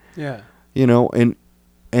remember it. Yeah. You know, and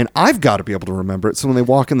I've got to be able to remember it. So when they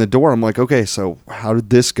walk in the door, I'm like, okay, so how did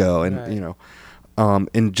this go? And, you know,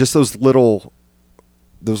 and just those little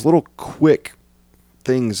quick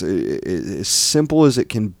things, as simple as it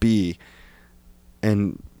can be,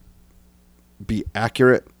 and be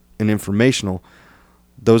accurate and informational,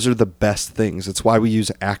 those are the best things. It's why we use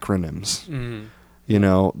acronyms. Mm-hmm. You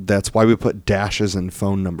know, that's why we put dashes in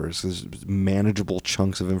phone numbers, is manageable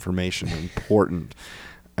chunks of information are important.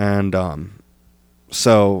 And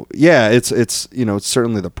so yeah, it's you know, it's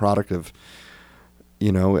certainly the product of,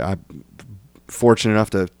 you know, I'm fortunate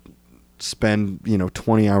enough to spend, you know,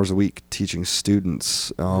 20 hours a week teaching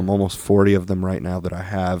students, almost 40 of them right now that I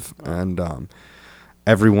have, and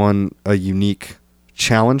everyone a unique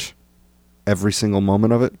challenge, every single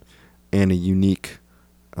moment of it, and a unique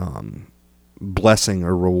blessing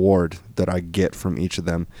or reward that I get from each of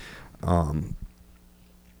them.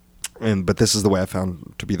 But this is the way I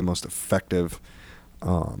found to be the most effective.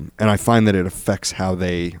 And I find that it affects how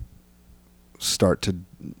they start to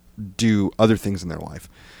do other things in their life.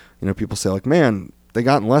 You know, people say like, man, they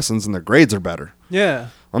got in lessons and their grades are better. Yeah.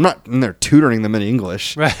 I'm not in there tutoring them in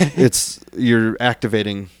English. Right. It's, you're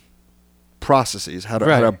activating processes, how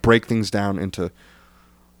to break things down into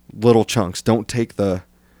little chunks. Don't take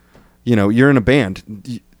you know, you're in a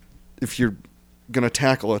band. If you're going to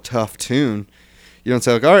tackle a tough tune, you don't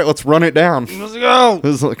say like, all right, let's run it down. Let's go.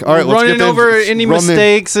 It's like, all right, let's running over any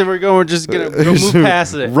mistakes, and we're just going to move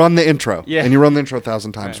past it. Run the intro. Yeah. And you run the intro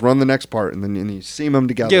 1,000 times. Right. Run the next part, and then you seam them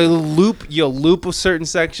together. You'll loop a certain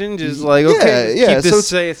section, just like, okay, keep this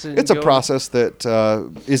safe. It's a process that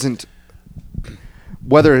isn't,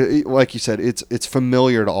 whether, like you said, it's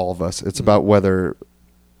familiar to all of us. It's about whether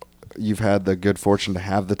you've had the good fortune to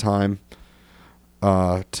have the time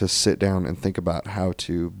to sit down and think about how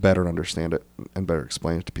to better understand it and better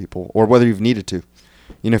explain it to people, or whether you've needed to.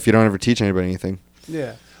 You know, if you don't ever teach anybody anything.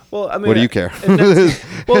 Yeah. Well, I mean, what do you care? And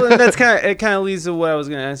that's kind of leads to what I was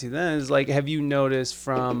going to ask you then, is like, have you noticed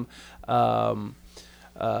from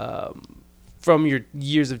your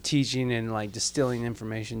years of teaching and like distilling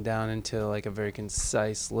information down into like a very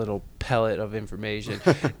concise little pellet of information,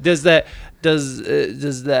 do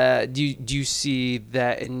you see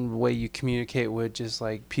that in the way you communicate with just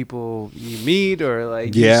like people you meet, or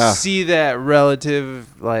like do you see that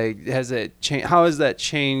relative, like, has it changed? How has that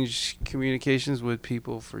changed communications with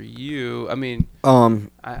people for you? I mean,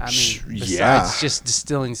 besides just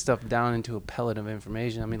distilling stuff down into a pellet of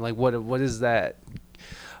information, I mean, like, what is that?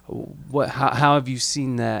 How have you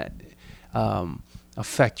seen that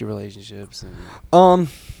affect your relationships? I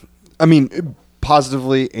mean,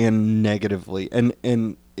 positively and negatively,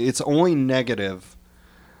 and it's only negative.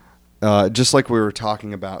 Just like we were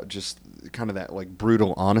talking about, just kind of that like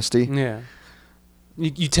brutal honesty. Yeah,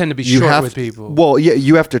 you tend to be short with people. Well, yeah,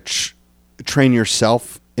 you have to train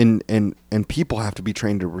yourself, and people have to be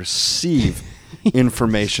trained to receive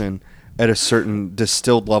information at a certain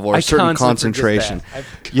distilled level or a certain concentration.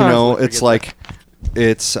 You know, it's like,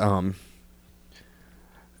 it's, and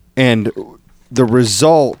the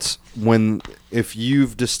result if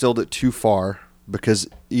you've distilled it too far, because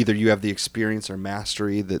either you have the experience or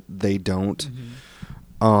mastery that they don't,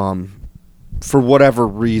 for whatever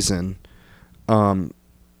reason, and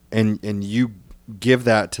you give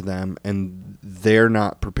that to them and they're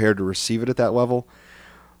not prepared to receive it at that level,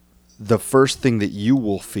 the first thing that you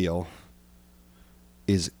will feel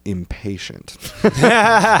is impatient.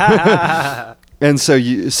 And so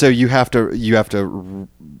you have to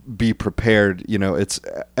be prepared. You know, it's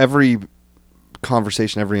every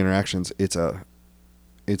conversation, every interactions, it's a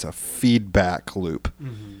feedback loop,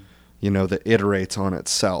 you know, that iterates on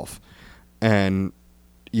itself. And,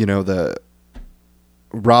 you know, the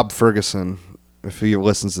Rob Ferguson, if he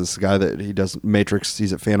listens to this guy that he does Matrix,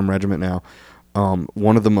 he's at Phantom Regiment now.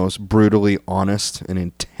 One of the most brutally honest and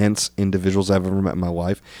intense individuals I've ever met in my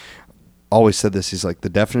life, always said this. He's like, the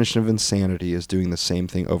definition of insanity is doing the same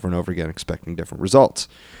thing over and over again, expecting different results.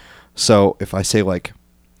 So if I say like,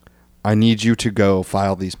 I need you to go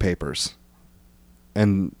file these papers,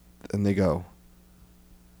 and they go,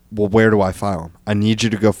 Well, where do I file them? I need you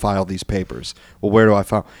to go file these papers. Well, where do I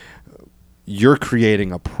file? You're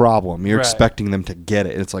creating a problem. You're expecting them to get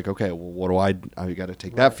it. It's like, okay, well, what do I got to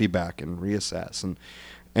take that feedback and reassess.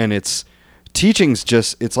 And it's, teaching's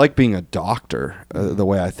just, it's like being a doctor. The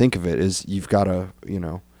way I think of it is you've got to,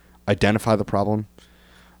 identify the problem,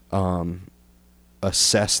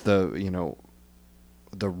 assess the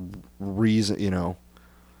reason,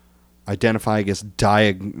 identify, I guess,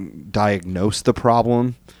 diagnose the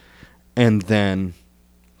problem, and then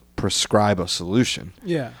prescribe a solution.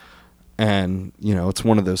 Yeah. And, it's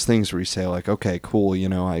one of those things where you say, like, okay, cool, you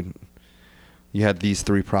had these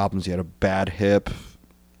 3 problems. You had a bad hip,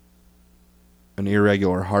 an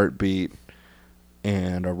irregular heartbeat,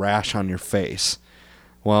 and a rash on your face.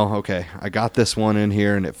 Well, okay, I got this one in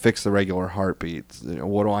here, and it fixed the regular heartbeat.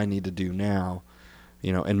 What do I need to do now?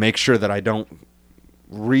 And make sure that I don't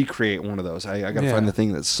recreate one of those. I got to find the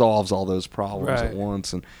thing that solves all those problems at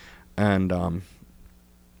once. And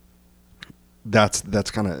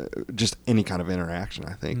that's kind of just any kind of interaction,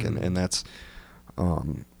 I think. Mm-hmm. And that's,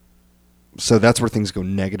 so that's where things go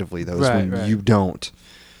negatively, though, is when you don't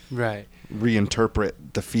reinterpret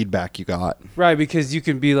the feedback you got. Right, because you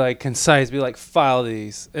can be like concise, be like, file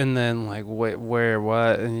these, and then like, wait, where,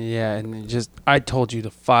 what, and and just, I told you to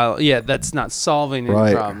file. Yeah, that's not solving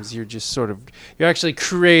any problems. You're just you're actually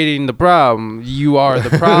creating the problem. You are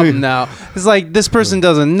the problem now. It's like, this person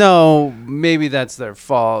doesn't know. Maybe that's their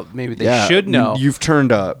fault. Maybe they should know. You've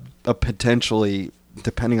turned a potentially,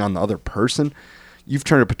 depending on the other person, you've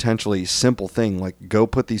turned a potentially simple thing, like go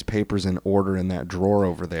put these papers in order in that drawer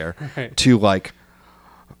over there, to like,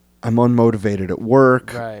 I'm unmotivated at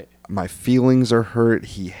work. Right. My feelings are hurt.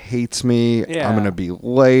 He hates me. Yeah. I'm going to be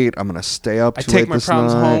late. I'm going to stay up too late this night. I take my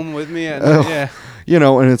problems home with me.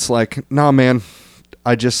 And it's like, nah, man,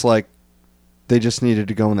 I just like, they just needed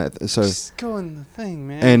to go in that. So just go in the thing,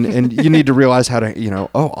 man. And you need to realize how to,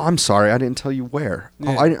 oh, I'm sorry, I didn't tell you where.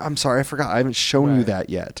 Yeah. Oh, I'm sorry, I forgot. I haven't shown you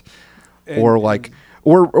that yet. Or like,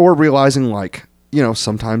 or realizing, like,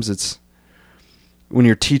 sometimes it's when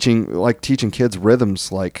you're teaching kids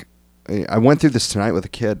rhythms. Like, I went through this tonight with a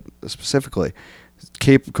kid specifically,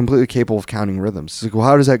 completely capable of counting rhythms. He's like, well,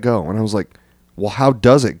 how does that go? And I was like, well, how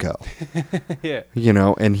does it go? Yeah.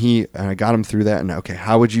 And I got him through that. And okay,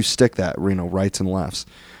 how would you stick that? Rights and lefts.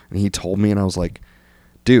 And he told me, and I was like,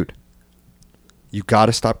 dude, you got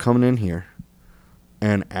to stop coming in here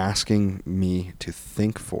and asking me to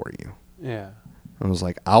think for you. Yeah. I was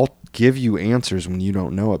like, I'll give you answers when you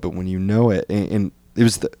don't know it, but when you know it, and it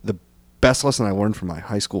was the best lesson I learned from my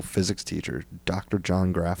high school physics teacher, Dr.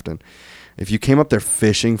 John Grafton. If you came up there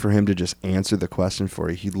fishing for him to just answer the question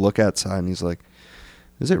for you, he'd look outside and he's like,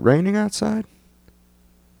 is it raining outside?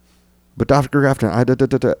 But Dr. Grafton,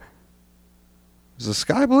 is the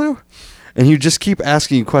sky blue? And he'd just keep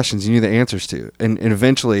asking you questions you knew the answers to. And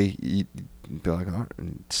eventually you'd be like, oh,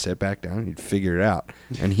 and sit back down and you'd figure it out.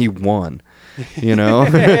 And he won, He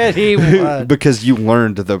won. Because you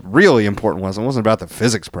learned the really important lesson. It wasn't about the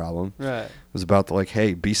physics problem. Right. It was about the, like,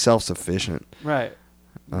 hey, be self-sufficient. Right.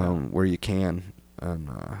 Where you can. And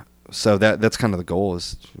so that's kind of the goal,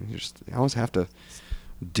 is you always have to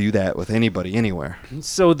do that with anybody, anywhere.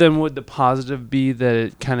 So then would the positive be that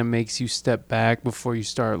it kind of makes you step back before you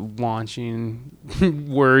start launching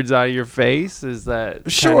words out of your face? Is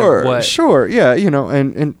that Sure. Yeah.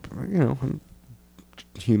 And I'm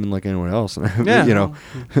human like anyone else. And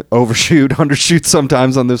overshoot, undershoot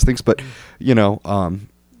sometimes on those things. But,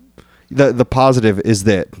 the positive is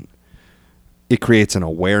that it creates an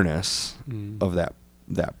awareness of that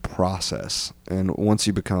process. And once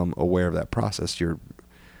you become aware of that process,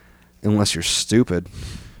 unless you're stupid,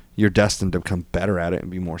 you're destined to become better at it and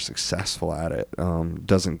be more successful at it.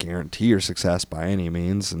 Doesn't guarantee your success by any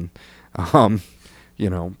means. And,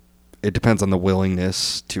 it depends on the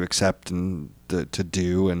willingness to accept and to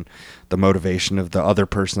do, and the motivation of the other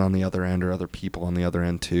person on the other end, or other people on the other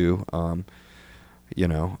end too.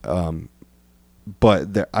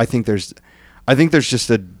 But I think there's just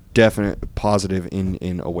a definite positive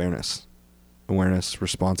in awareness,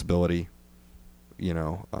 responsibility,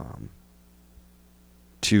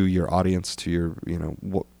 to your audience, to your,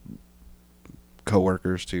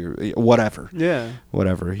 coworkers, to your whatever,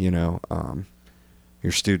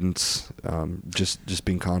 your students, just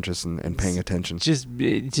being conscious and paying attention. Just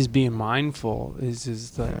being mindful is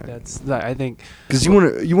just like, that's I think, because you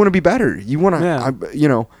want to be better. You want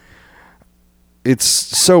to, it's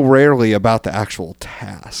so rarely about the actual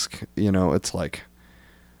task. It's like,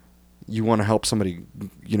 you want to help somebody.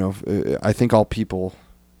 I think all people,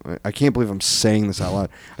 I can't believe I'm saying this out loud,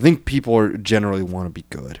 I think people generally want to be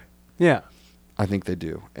good. Yeah. I think they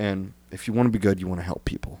do. And if you want to be good, you want to help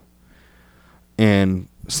people. And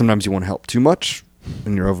sometimes you want to help too much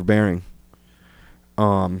and you're overbearing.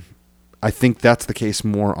 I think that's the case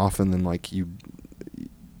more often than like you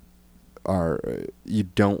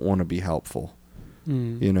don't want to be helpful.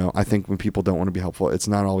 You know, I think when people don't want to be helpful, it's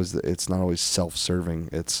not always self-serving.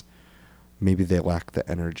 It's maybe they lack the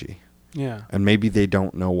energy. Yeah. And maybe they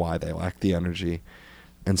don't know why they lack the energy.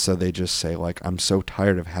 And so they just say like, I'm so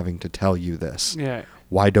tired of having to tell you this. Yeah.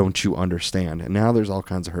 Why don't you understand? And now there's all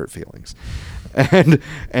kinds of hurt feelings.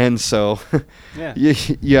 And so Yeah.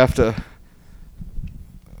 you have to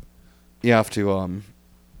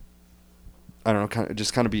I don't know,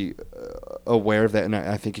 kind of be aware of that. And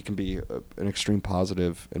I think it can be an extreme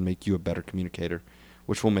positive and make you a better communicator,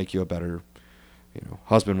 which will make you a better, you know,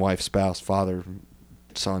 husband, wife, spouse, father,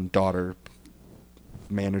 son, daughter,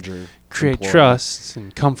 manager. Create employee, trust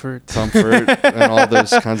and comfort. and all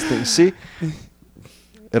those kinds of things. See,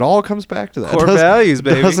 it all comes back to that. Core values,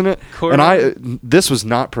 baby. Doesn't it? Core And this was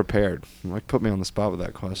not prepared. Like, put me on the spot with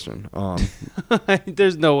that question.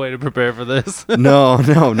 There's no way to prepare for this. No.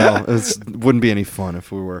 It wouldn't be any fun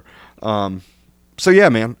if we were. So yeah,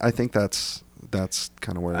 man, I think that's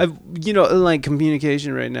kind of where like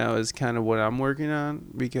communication right now is kind of what I'm working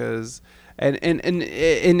on, because and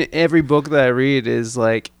in every book that I read is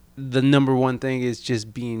like the number one thing is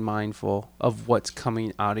just being mindful of what's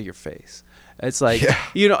coming out of your face. It's like,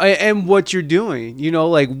 and what you're doing,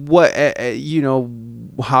 like what,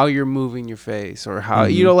 how you're moving your face, or how,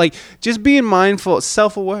 like just being mindful,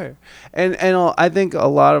 self-aware. And I think a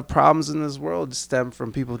lot of problems in this world stem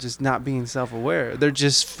from people just not being self-aware. They're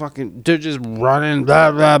just running,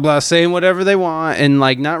 blah, blah, blah, saying whatever they want and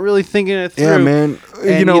like not really thinking it through. Yeah, man.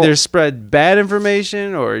 And either spread bad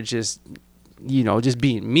information or just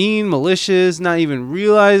being mean, malicious, not even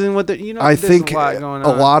realizing what they're, I there's think a lot going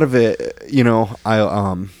on. a lot of it,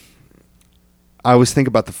 I always think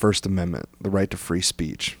about the First Amendment, the right to free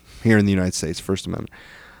speech here in the United States, First Amendment.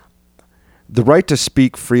 The right to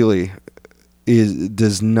speak freely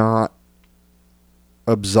does not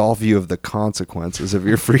absolve you of the consequences of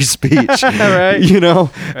your free speech. Right.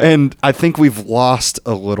 And I think we've lost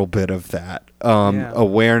a little bit of that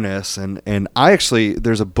awareness. And I actually,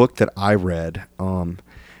 there's a book that I read, and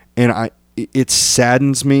it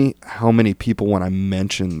saddens me how many people, when I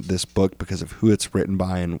mention this book because of who it's written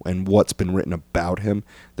by and what's been written about him,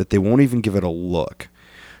 that they won't even give it a look.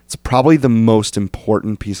 It's probably the most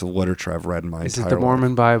important piece of literature I've read in my entire life. Is it the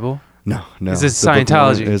Mormon Bible? No. Is it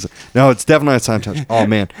Scientology? No, it's definitely not Scientology. Oh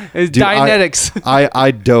man, it's Dianetics. I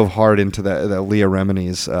dove hard into the Leah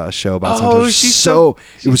Remini's show about Scientology.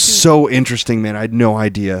 It was so interesting, man. I had no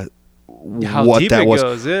idea how what deep that it was.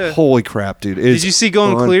 Goes, yeah. Holy crap, dude! Did you see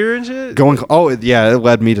Going Clear and shit? It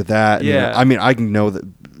led me to that. Yeah. I mean, I know that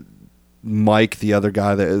Mike, the other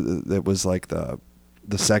guy that was like the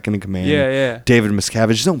second in command. Yeah. David Miscavige,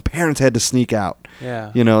 his own parents had to sneak out.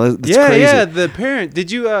 Yeah. That's crazy. Yeah, the parent.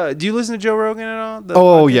 Did you do you listen to Joe Rogan at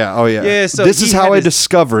all? Yeah. Yeah, so this is how I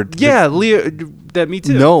discovered. Leah, that me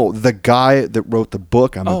too. No, the guy that wrote the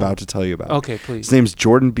book I'm about to tell you about. Okay, please. His name's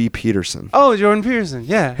Jordan B. Peterson. Oh, Jordan Peterson.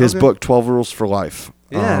 Yeah. His book, 12 Rules for Life,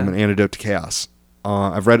 Yeah. An Antidote to Chaos.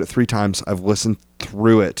 I've read it 3 times. I've listened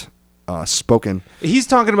through it. Spoken. He's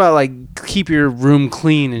talking about like keep your room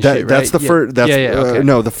clean and shit, right? That's the first. Okay.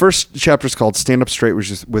 No, the first chapter is called "Stand Up Straight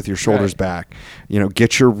with Your Shoulders Back."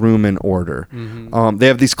 Get your room in order. Mm-hmm. They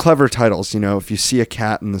have these clever titles. If you see a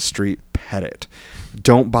cat in the street, pet it.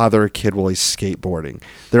 Don't bother a kid while he's skateboarding.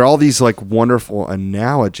 There are all these like wonderful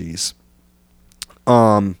analogies.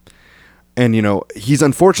 And he's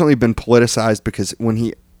unfortunately been politicized because when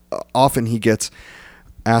he gets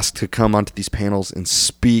asked to come onto these panels and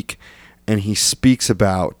speak. And he speaks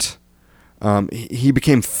about, he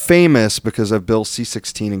became famous because of Bill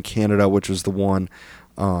C-16 in Canada, which was the one,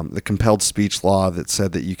 the compelled speech law that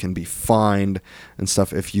said that you can be fined and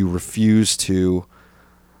stuff if you refuse to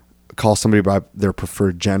call somebody by their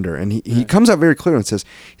preferred gender. And he comes out very clear and says,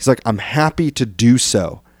 he's like, I'm happy to do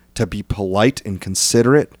so, to be polite and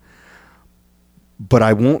considerate, but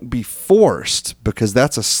I won't be forced because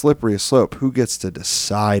that's a slippery slope. Who gets to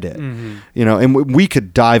decide it? Mm-hmm. And we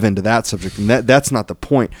could dive into that subject, and that's not the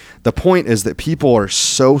point. The point is that people are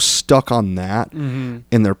so stuck on that mm-hmm.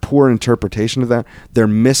 in their poor interpretation of that, they're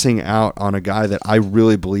missing out on a guy that I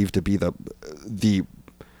really believe to be the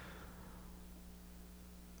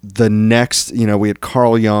next, we had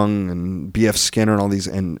Carl Jung and B.F. Skinner and all these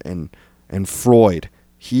and Freud.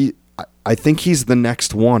 I think he's the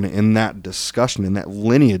next one in that discussion, in that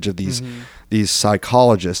lineage of these mm-hmm. these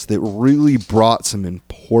psychologists that really brought some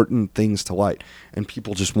important things to light, and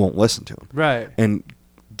people just won't listen to him. Right. And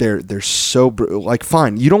they're so like,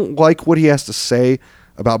 fine, you don't like what he has to say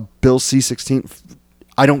about Bill C-16,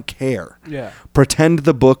 I don't care. Yeah. Pretend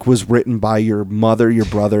the book was written by your mother, your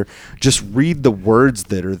brother. Just read the words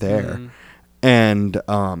that are there, and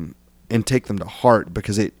take them to heart,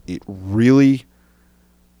 because it really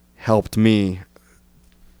helped me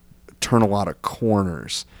turn a lot of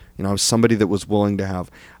corners. You know, I was somebody that was willing to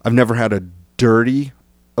have. I've never had a dirty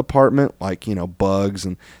apartment, like, you know, bugs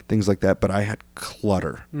and things like that, but I had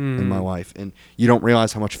clutter in my life, and you don't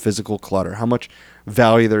realize how much physical clutter, how much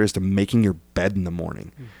value there is to making your bed in the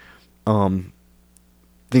morning,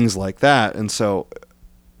 things like that. And so,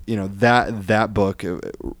 you know, that book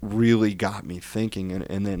really got me thinking,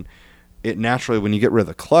 and then it naturally, when you get rid of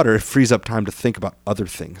the clutter, it frees up time to think about other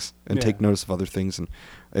things and take notice of other things, and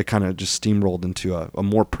it kind of just steamrolled into a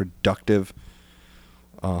more productive,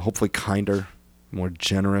 hopefully kinder, more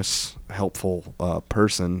generous, helpful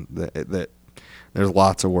person that there's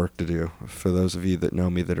lots of work to do. For those of you that know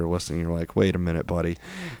me that are listening, you're like, wait a minute, buddy.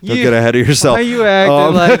 Don't get ahead of yourself. Why are you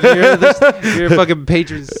acting like you're a fucking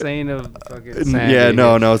patron saint of fucking sanity? Yeah,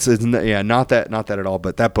 no, it's not that at all.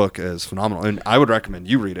 But that book is phenomenal, and I would recommend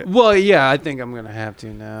you read it. Well, yeah, I think I'm gonna have to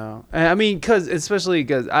now. I mean, especially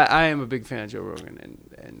because I am a big fan of Joe Rogan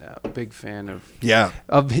and a big fan of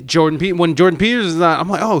Jordan Peterson. When Jordan Peterson is on, I'm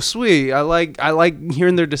like, oh, sweet. I like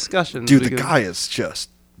hearing their discussions. Dude, the guy is just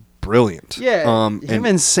brilliant. Yeah, him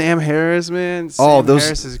and Sam Harris, man. Sam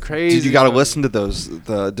Harris is crazy. Dude, you got to listen to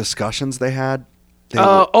the discussions they had.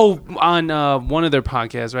 On one of their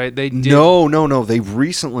podcasts, right? They did. No. They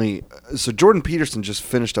recently. So Jordan Peterson just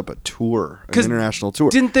finished up a tour, an international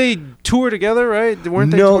tour. Didn't they tour together? Right?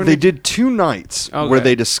 Weren't they? No, they did 2 nights where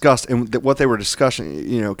they discussed, and what they were discussing.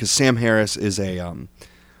 You know, because Sam Harris is a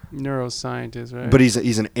neuroscientist, right? But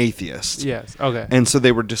he's an atheist. Yes. Okay. And so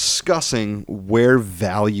they were discussing where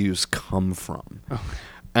values come from,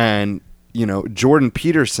 and you know, Jordan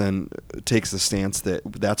Peterson takes the stance that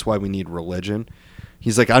that's why we need religion.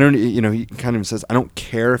 He's like, he kind of says, I don't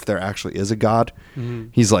care if there actually is a God. Mm-hmm.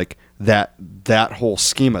 He's like, that whole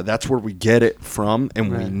schema, that's where we get it from,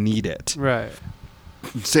 and we need it. Right.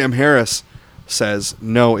 Sam Harris says,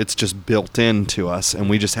 no, it's just built into us, and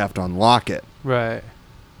we just have to unlock it. Right.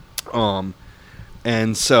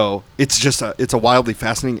 And so it's a wildly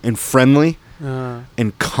fascinating and friendly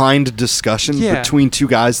and kind discussion between 2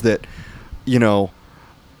 guys that, you know,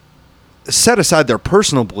 set aside their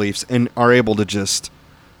personal beliefs and are able to just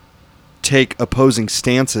take opposing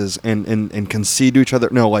stances and concede to each other.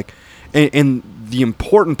 No, like, and the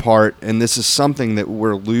important part, and this is something that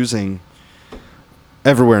we're losing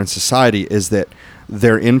everywhere in society, is that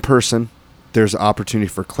they're in person. There's opportunity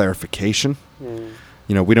for clarification.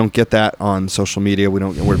 You know, we don't get that on social media. We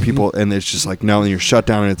don't get where people, and it's just like, no, and you're shut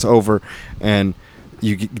down and it's over, and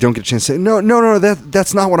you don't get a chance to say, no,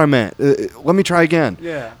 that's not what I meant. Let me try again.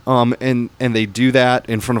 Yeah. And they do that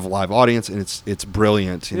in front of a live audience, and it's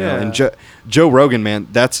brilliant. You know. And Joe Rogan, man,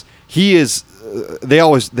 he is. They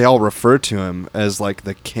all refer to him as like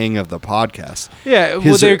the king of the podcast. Yeah,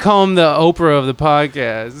 they call him the Oprah of the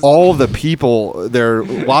podcast. All the people, there are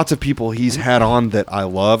lots of people he's had on that I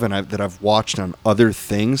love and that I've watched on other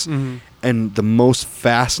things, and the most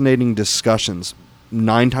fascinating discussions,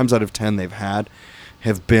 9 times out of 10 they've had,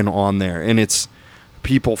 have been on there, and it's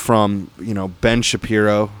people from, you know, Ben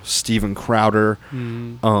Shapiro, Steven Crowder,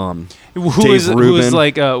 Dave Rubin. Who is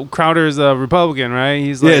like Crowder's a Republican, right?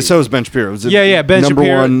 He's like, so is Ben Shapiro. Ben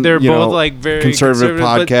Shapiro. One, they're both like very conservative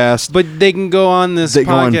podcast, but they can go on this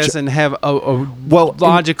podcast and have a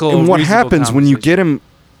logical. And what happens when you get him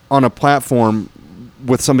on a platform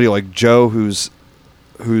with somebody like Joe, who's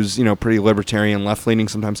you know, pretty libertarian, left leaning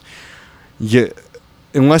sometimes,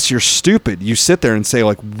 unless you're stupid, you sit there and say,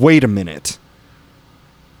 like, wait a minute.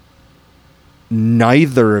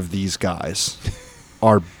 Neither of these guys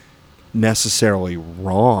are necessarily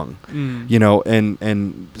wrong. You know,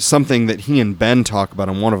 and something that he and Ben talk about,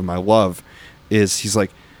 and one of them I love, is he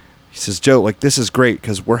says, Joe, like, this is great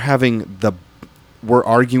because we're arguing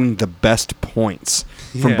the best points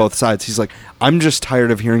from both sides. He's like, I'm just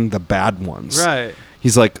tired of hearing the bad ones. Right.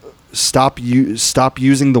 He's like, stop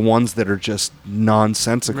using the ones that are just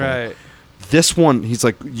nonsensical. Right. This one, he's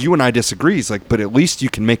like, you and I disagree. He's like, but at least you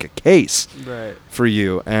can make a case for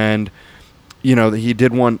you. And, you know, he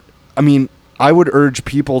did one. I mean, I would urge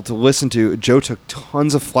people to listen to. Joe took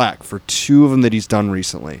tons of flack for 2 of them that he's done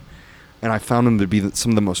recently, and I found them to be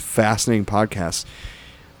some of the most fascinating podcasts.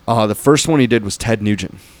 The first one he did was Ted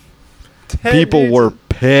Nugent. People were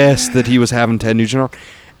pissed that he was having Ted Nugent on.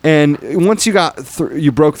 And once you got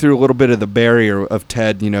you broke through a little bit of the barrier of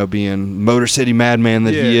Ted, being Motor City madman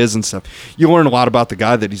that he is and stuff, you learn a lot about the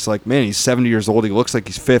guy that he's like, man, he's 70 years old. He looks like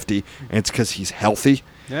he's 50, and it's because he's healthy.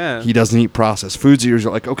 Yeah. He doesn't eat processed foods. You're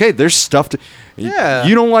like, okay, there's stuff to. Yeah.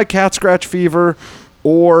 You don't like cat scratch fever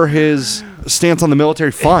or his stance on the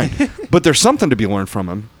military, fine. But there's something to be learned from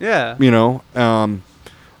him. Yeah.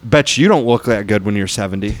 Bet you don't look that good when you're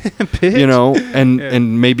 70.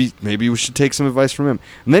 And maybe we should take some advice from him.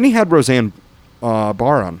 And then he had Roseanne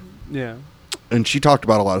Barr on. Yeah. And she talked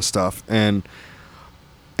about a lot of stuff, and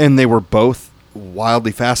they were both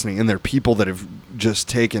wildly fascinating, and they're people that have just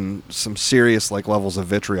taken some serious levels of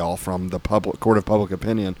vitriol from the court of public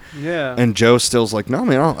opinion. Yeah. And Joe still's like, no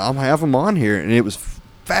man, I'll have him on here, and it was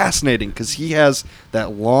fascinating because he has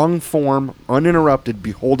that long form, uninterrupted,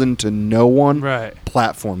 beholden to no one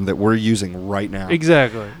platform that we're using right now.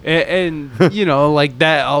 Exactly. And like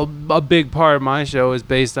that, a big part of my show is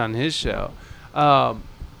based on his show.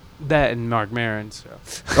 That and Mark Maron's show.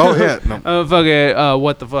 Oh yeah, no.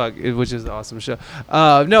 What the fuck, which is an awesome show.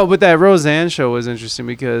 No, but that Roseanne show was interesting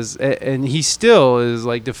because, and he still is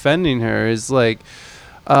defending her. Is I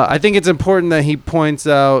think it's important that he points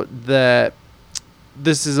out that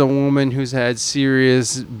this is a woman who's had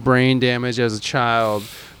serious brain damage as a child,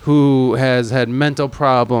 who has had mental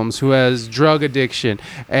problems, who has drug addiction,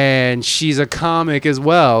 and she's a comic as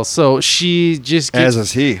well. So she just gets, as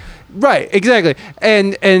is he. Right, exactly.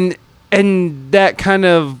 And that kind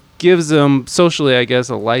of gives them socially, I guess,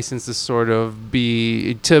 a license to sort of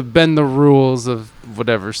to bend the rules of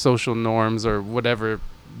whatever social norms or whatever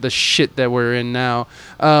the shit that we're in now.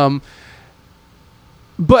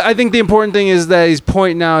 But I think the important thing is that his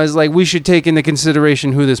point now is we should take into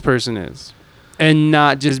consideration who this person is. And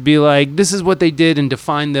not just be like, this is what they did and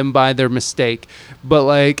define them by their mistake.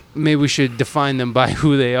 But maybe we should define them by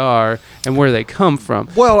who they are and where they come from.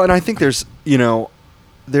 Well, and I think there's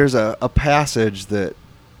a passage that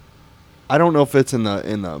I don't know if it's in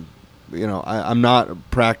the I'm not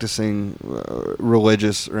practicing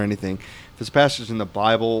religious or anything. If it's a passage in the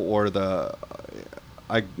Bible or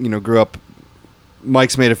I grew up.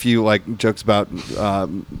 Mike's made a few jokes about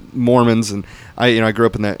Mormons, and I grew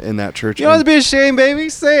up in that church. You don't have to be ashamed, baby.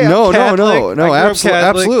 Say it. No,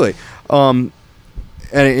 absolutely. And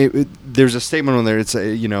there's a statement on there. It's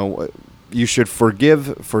you should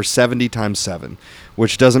forgive for 70 times 7,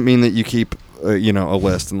 which doesn't mean that you keep a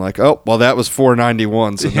list and that was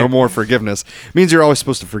 491, so no more forgiveness. It means you're always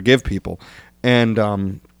supposed to forgive people,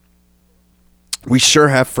 and we sure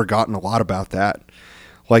have forgotten a lot about that.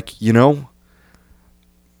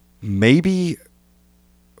 Maybe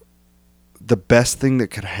the best thing that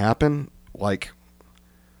could happen,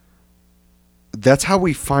 that's how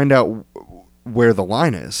we find out where the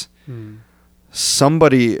line is.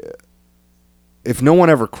 Somebody, if no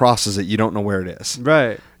one ever crosses it, you don't know where it is.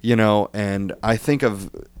 Right. And I think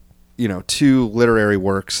of, 2 literary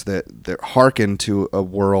works that hearken to a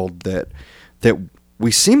world that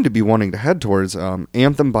we seem to be wanting to head towards.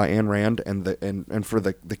 Anthem by Ayn Rand, and for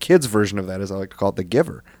the kids' version of that, as I like to call it, The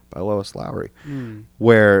Giver by Lois Lowry,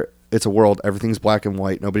 where it's a world, everything's black and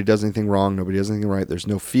white, nobody does anything wrong, nobody does anything right, there's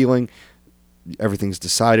no feeling, everything's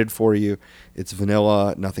decided for you, it's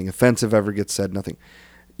vanilla, nothing offensive ever gets said, nothing.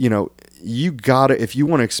 You gotta, if you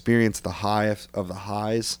want to experience the high of the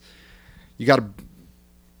highs, you gotta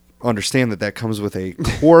understand that comes with a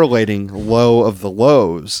correlating low of the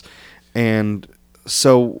lows. And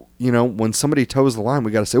so, when somebody toes the line,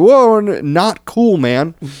 we got to say, whoa, not cool,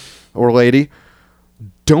 man or lady.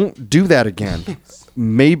 Don't do that again.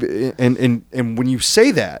 Maybe. And when you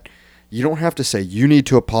say that, you don't have to say, you need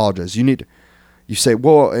to apologize. You say,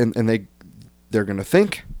 well, and they're going to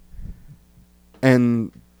think,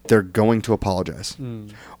 and they're going to apologize,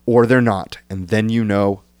 or they're not. And then you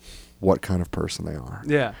know what kind of person they are.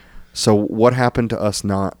 Yeah. So what happened to us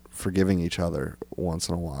not forgiving each other once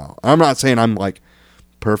in a while? I'm not saying I'm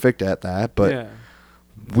perfect at that, but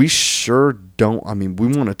we sure don't. I mean, we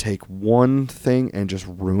want to take one thing and just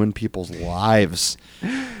ruin people's lives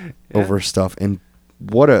over stuff. And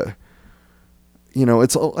what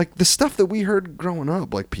it's like the stuff that we heard growing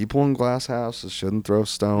up, people in glass houses shouldn't throw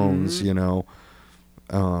stones,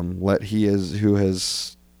 let who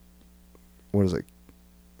has, what is it?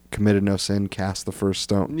 Committed no sin, cast the first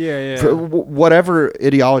stone. For whatever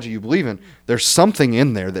ideology you believe in, there's something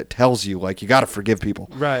in there that tells you you got to forgive people.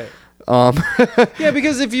 Right. Yeah,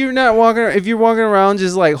 because if you're walking around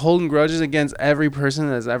just holding grudges against every person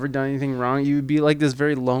that's ever done anything wrong, you would be this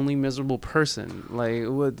very lonely, miserable person.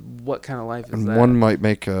 What kind of life is that? One might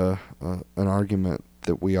make an argument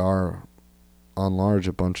that we are on large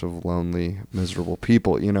a bunch of lonely, miserable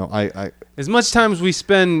people. You know, I as much time as we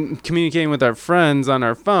spend communicating with our friends on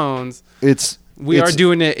our phones, we it's are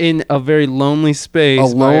doing it in a very lonely space,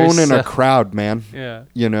 alone in a crowd, man. Yeah.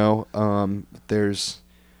 You know, there's,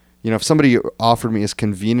 you know, if somebody offered me, as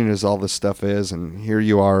convenient as all this stuff is, and here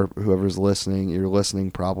you are, whoever's listening, you're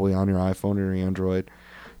listening probably on your iPhone or your Android.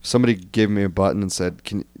 If somebody gave me a button and said,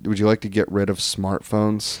 would you like to get rid of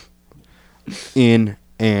smartphones in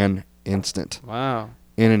an instant? Wow.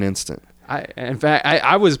 In an instant. In fact,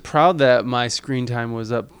 I was proud that my screen time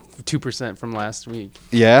was up 2% from last week.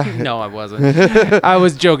 Yeah? No, I wasn't. I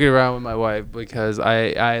was joking around with my wife because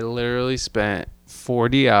I literally spent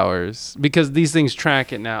 40 hours, because these things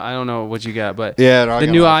track it now. I don't know what you got, but yeah, no, the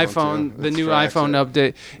new iPhone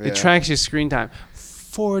update, Yeah. it tracks your screen time.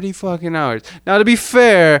 40 fucking hours. Now, to be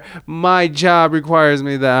fair, my job requires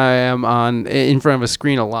me that I am in front of a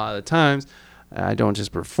screen a lot of the times. I don't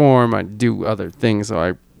just perform, I do other things.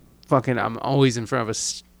 So I'm always in front of a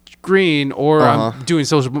screen, or I'm doing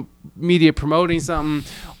social media promoting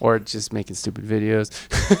something, or just making stupid videos.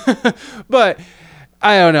 But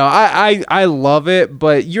I don't know. I love it,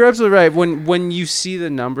 but you're absolutely right. When you see the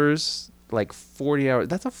numbers, like 40 hours,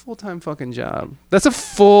 that's a full-time fucking job. That's a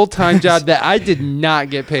full-time job that I did not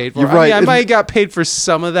get paid for. You're right. I might have got paid for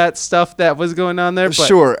some of that stuff that was going on there. But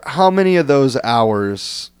sure. How many of those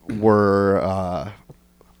hours were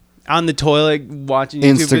on the toilet watching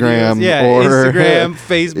YouTube Instagram videos? Yeah, or Instagram,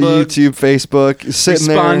 Facebook, YouTube, Facebook, sitting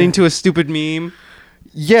responding there. to a stupid meme.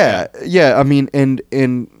 Yeah. I mean, and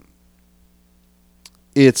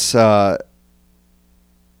it's something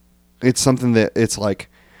that it's like,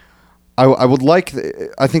 I would like,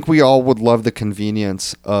 I think we all would love the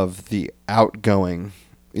convenience of the outgoing,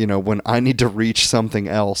 you know, when I need to reach something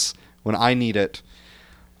else, when I need it,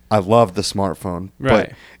 I love the smartphone. Right.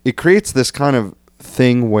 But it creates this kind of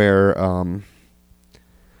thing where,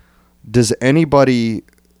 does anybody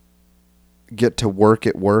get to work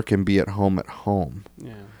at work and be at home?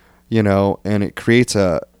 Yeah. You know, and it creates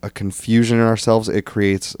a confusion in ourselves. It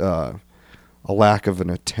creates a lack of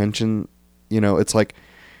an attention. You know, it's like,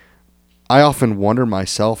 I often wonder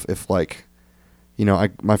myself if, like, you know,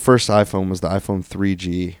 my first iPhone was the iPhone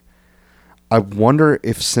 3G. I wonder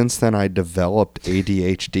if since then I developed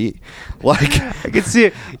ADHD. Like, I could see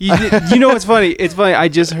it. You know what's funny? It's funny. I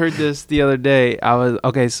just heard this the other day.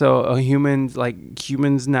 So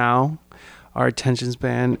humans now, our attention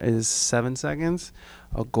span is 7 seconds.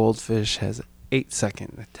 A goldfish has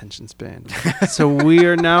 8-second attention span. So we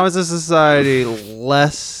are now, as a society,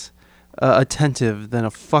 less attentive than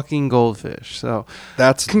a fucking goldfish. So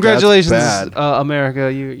congratulations, that's bad.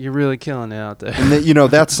 America. You're really killing it out there. And you know,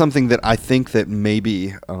 that's something that I think that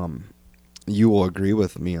maybe you will agree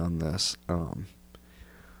with me on this.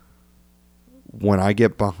 When I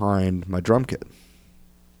get behind my drum kit,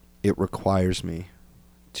 it requires me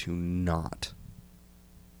to not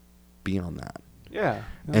be on that. Yeah.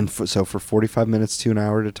 And so for 45 minutes to an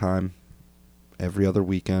hour at a time, every other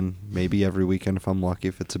weekend, maybe every weekend if I'm lucky,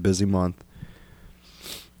 if it's a busy month,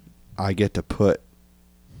 I get to put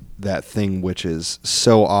that thing, which is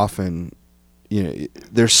so often, you know,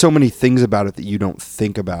 there's so many things about it that you don't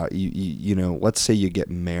think about. You know, let's say you get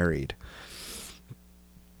married.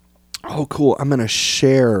 Oh, cool. I'm going to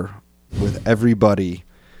share with everybody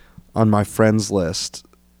on my friends list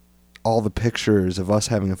all the pictures of us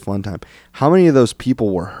having a fun time. How many of those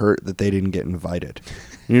people were hurt that they didn't get invited?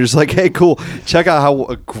 And you're just like, hey, cool. Check out how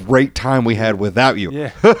a great time we had without you.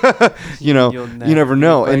 Yeah. You know, you never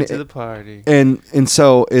know. And to the party. And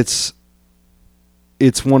so it's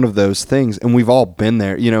one of those things, and we've all been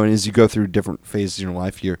there, you know, and as you go through different phases in your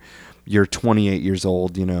life, you're 28 years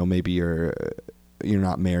old, you know, maybe you're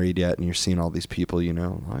not married yet, and you're seeing all these people, you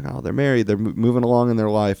know, like, oh, they're married, they're moving along in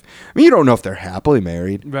their life. I mean, you don't know if they're happily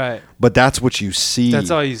married, Right. but that's what you see.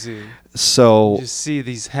 That's all you see. So You just see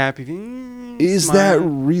these happy. is that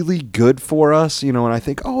really good for us? You know, and I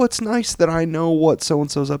think, oh, it's nice that I know what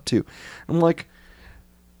so-and-so's up to. I'm like,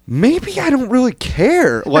 maybe I don't really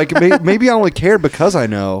care. Like, maybe I only care because I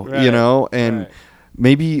know, Right. you know, and Right.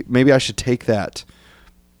 maybe I should take that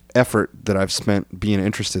effort that I've spent being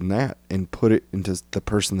interested in that and put it into the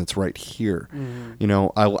person that's right here. Mhm. You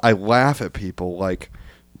know, I laugh at people like,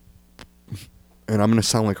 and I'm going to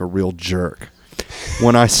sound like a real jerk,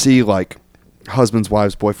 when I see like husbands,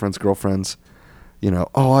 wives, boyfriends, girlfriends, you know,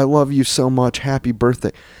 oh, I love you so much, happy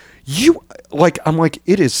birthday. I'm like,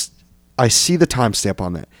 it is, I see the timestamp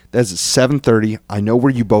on that. That's 7:30. I know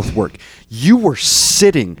where you both work. You were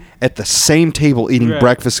sitting at the same table eating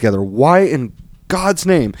breakfast together. Why in God's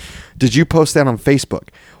name did you post that on Facebook?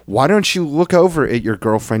 Why don't you look over at your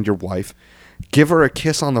girlfriend, your wife, give her a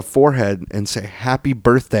kiss on the forehead and say, "Happy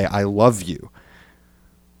birthday, I love you."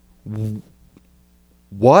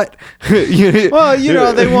 What?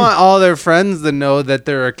 Well, they want all their friends to know that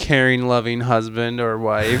they're a caring, loving husband or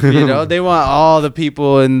wife. They want all the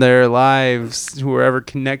people in their lives who are ever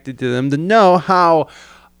connected to them to know how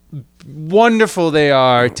wonderful they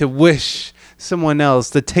are to wish someone else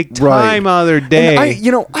to take time out of their day.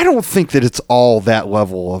 And I don't think that it's all that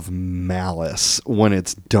level of malice when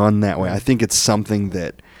it's done that way. I think it's something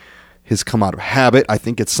that has come out of habit. I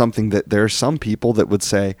think it's something that there are some people that would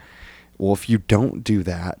say, well, if you don't do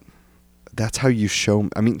that, that's how you show.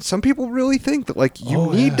 I mean, some people really think that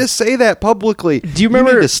you need to say that publicly. Do you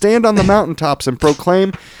remember? You need to stand on the mountaintops and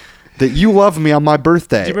proclaim that you love me on my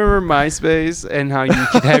birthday. Do you remember MySpace and how you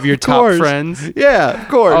could have your top friends? Yeah, of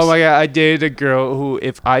course. Oh my God, I dated a girl who,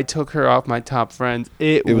 if I took her off my top friends,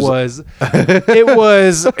 it was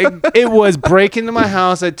break into my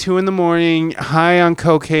house at 2 a.m, high on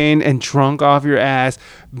cocaine and drunk off your ass,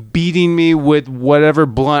 beating me with whatever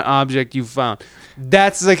blunt object you found.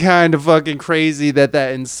 That's the kind of fucking crazy that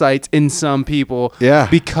incites in some people. Yeah.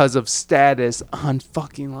 Because of status on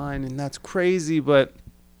fucking line, and that's crazy, but.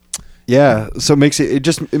 Yeah, so it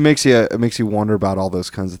makes you wonder about all those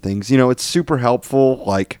kinds of things. It's super helpful,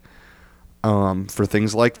 for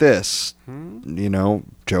things like this.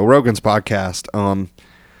 Joe Rogan's podcast,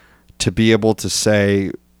 to be able to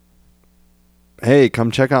say, "Hey,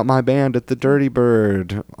 come check out my band at the Dirty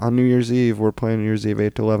Bird on New Year's Eve. We're playing New Year's Eve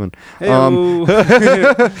 8 to 11.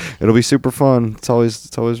 It'll be super fun. It's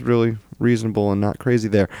always really reasonable and not crazy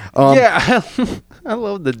there. Yeah, I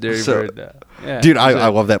love the Dirty Bird. Yeah, dude, I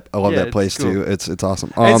love that. I love that place cool. Too. It's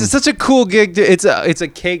awesome. It's such a cool gig. It's a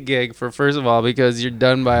cake gig first of all, because you're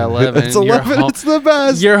done by 11. It's 11. It's the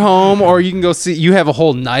best. You're home, or you can go see. You have a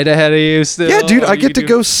whole night ahead of you still. Yeah, dude, I get to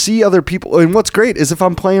go see other people. And what's great is if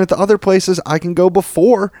I'm playing at the other places, I can go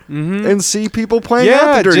before and see people playing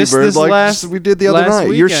at the Dirty Bird, we did the other night.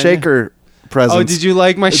 Weekend. Your shaker presence. Oh, did you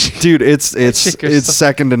like my dude? It's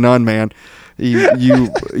second to none, man.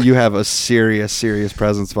 You have a serious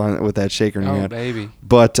presence with that shaker in your hand. Baby.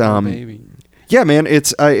 But baby. Yeah, man,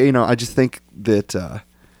 it's I just think that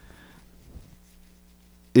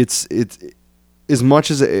it's as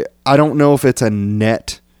much as I don't know if it's a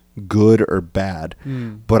net good or bad,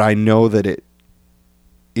 but I know that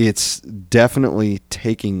it's definitely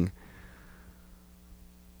taking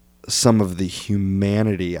some of the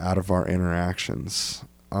humanity out of our interactions.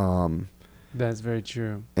 That's very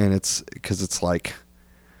true. And it's because it's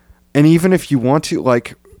and even if you want to,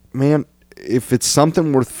 man, if it's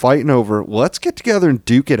something worth fighting over, let's get together and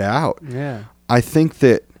duke it out. Yeah. I think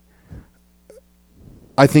there's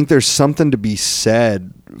something to be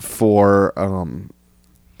said for,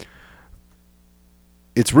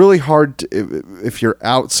 it's really hard if you're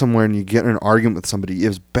out somewhere and you get in an argument with somebody,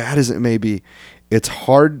 as bad as it may be, it's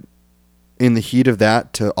hard in the heat of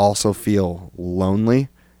that to also feel lonely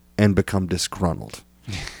and become disgruntled.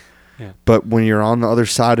 Yeah. But when you're on the other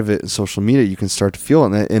side of it in social media, you can start to feel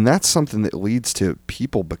it. And that's something that leads to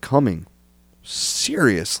people becoming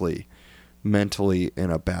seriously mentally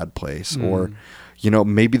in a bad place. Or,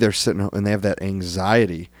 maybe they're sitting and they have that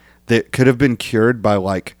anxiety that could have been cured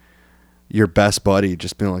by your best buddy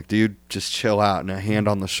just being like, dude, just chill out, and a hand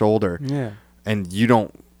on the shoulder. Yeah. And you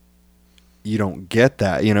don't get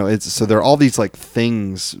that. So there are all these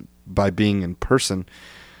things by being in person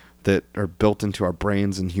that are built into our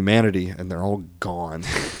brains and humanity, and they're all gone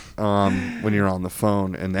when you're on the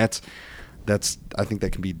phone. And that's I think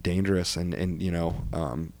that can be dangerous and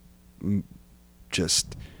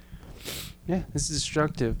just it's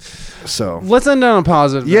destructive. So let's end on a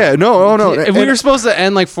positive. Yeah, no. If we were supposed to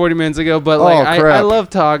end 40 minutes ago, but I love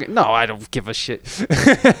talking. No, I don't give a shit.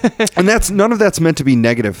 And none of that's meant to be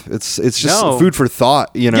negative. It's just food for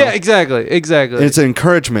thought, Yeah, exactly. And it's an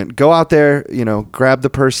encouragement. Go out there, grab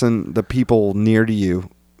the people near to you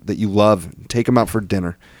that you love, take them out for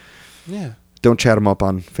dinner. Yeah. Don't chat them up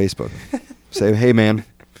on Facebook. Say, hey man,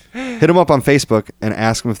 hit them up on Facebook and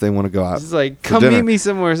ask them if they want to go out. It's come meet me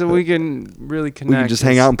somewhere so we can really connect. We can just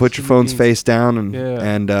hang out and put your phones face down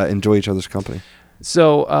and enjoy each other's company.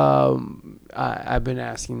 So I've been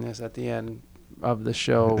asking this at the end of the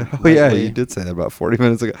show. Oh yeah, you did say that about 40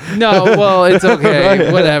 minutes ago. No, well, it's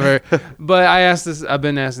okay, whatever. But I've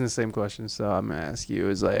been asking the same question, so I'm gonna ask you: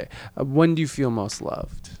 is when do you feel most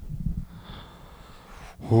loved?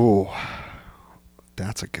 Oh,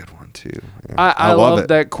 That's a good one too. Yeah. I love love it.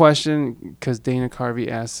 that question because Dana Carvey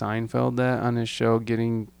asked Seinfeld that on his show,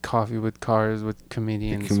 getting coffee with cars with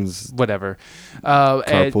comedians, whatever.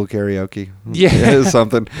 Carpool karaoke. Yeah.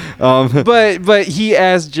 Something. But he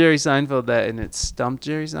asked Jerry Seinfeld that, and it stumped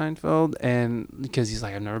Jerry Seinfeld, and because he's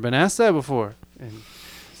like, I've never been asked that before. And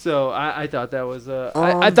so I thought that was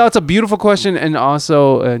I thought it's a beautiful question, and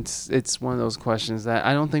also it's one of those questions that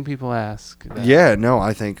I don't think people ask. Yeah, no,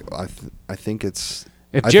 I think it's.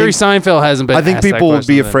 If Jerry Seinfeld hasn't been, I think asked that people would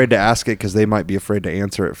be question, afraid to ask it because they might be afraid to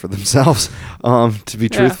answer it for themselves. To be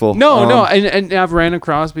truthful, no, and I've ran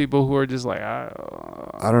across people who are just like,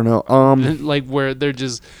 I don't know, like where they're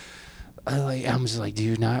just like, I'm just like, do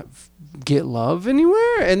you not get love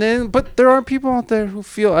anywhere? And then, but there are people out there who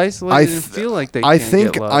feel isolated and feel like they.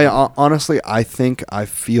 Can't get love. Honestly, I think I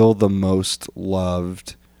feel the most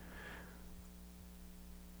loved.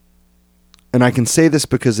 And I can say this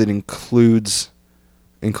because it includes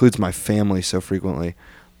my family so frequently,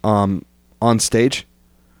 on stage,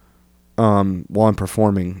 while I'm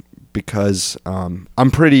performing, because I'm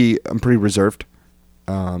pretty reserved,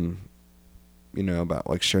 about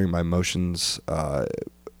like sharing my emotions,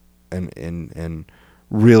 and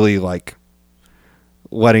really like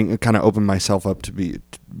kind of open myself up to be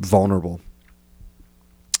vulnerable.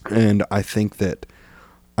 And I think that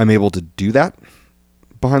I'm able to do that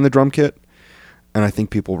behind the drum kit. And I think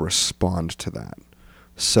people respond to that.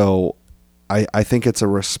 So I think it's a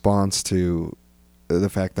response to the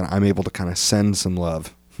fact that I'm able to kind of send some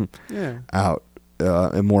love out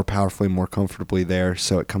and more powerfully, more comfortably there.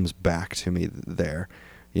 So it comes back to me there,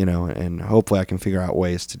 and hopefully I can figure out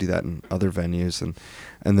ways to do that in other venues. And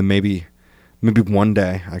then maybe one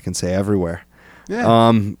day I can say everywhere.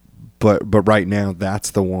 Yeah. But right now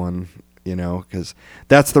that's the one. Because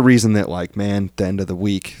that's the reason that, like, man, at the end of the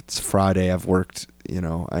week, it's Friday, I've worked,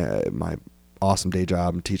 my awesome day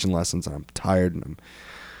job, I'm teaching lessons, and I'm tired, and I'm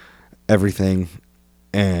everything,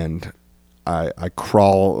 and I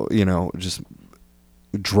crawl, just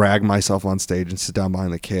drag myself on stage and sit down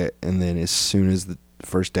behind the kit, and then as soon as the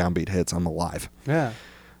first downbeat hits, I'm alive. Yeah.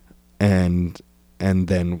 And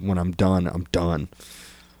then when I'm done, I'm done.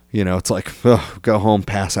 It's like, go home,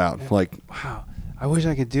 pass out. Like, wow. I wish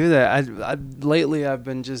I could do that. Lately I've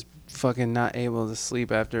been just fucking not able to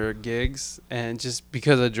sleep after gigs, and just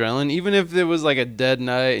because of adrenaline, even if it was like a dead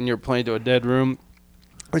night and you're playing to a dead room,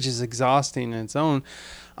 which is exhausting in its own,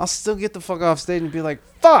 I'll still get the fuck off stage and be like,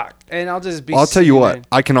 fuck, and I'll just be. I'll tell you what,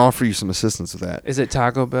 I can offer you some assistance with that. Is it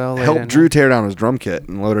Taco Bell? Help Drew tear down his drum kit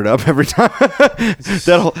and load it up every time.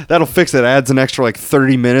 that'll fix it. Adds an extra like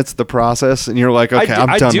 30 minutes to the process, and you're like, okay, I'm done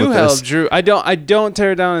with this. I do help Drew. I don't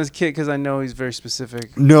tear down his kit because I know he's very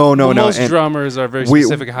specific. No. Most drummers are very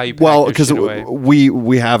specific how you pack their shit away.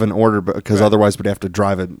 we have an order because otherwise we'd have to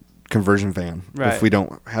drive it. Conversion van if we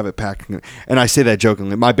don't have it packed, and I say that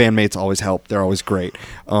jokingly. My bandmates always help; they're always great.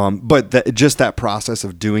 But just that process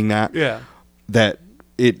of doing that, that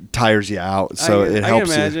it tires you out. So it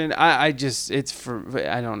helps. I can imagine. I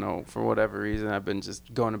don't know, for whatever reason I've been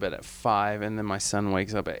just going to bed at 5, and then my son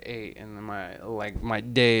wakes up at 8, and then my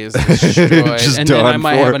day is destroyed. And then I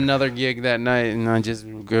might have another gig that night, and I just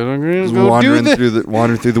wandering through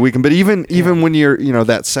the weekend. But even when you're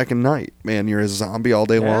that second night, man, you're a zombie all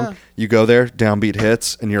day long. You go there, downbeat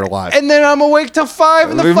hits, and you're alive. And then I'm awake till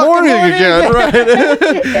 5 in the fucking morning again. Right?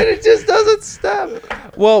 And it just doesn't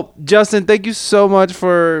stop. Well, Justin, thank you so much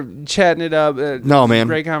for chatting it up. No, man,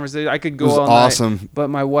 great conversation. I could go all awesome. Night, but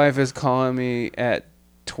my wife is calling me at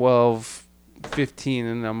 12:15,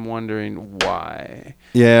 and I'm wondering why.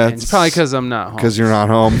 Yeah, it's probably because I'm not home. Because you're not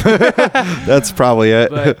home. That's probably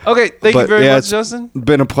it. Okay, thank you very much, Justin.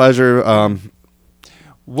 Been a pleasure.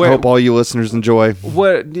 Hope all you listeners enjoy.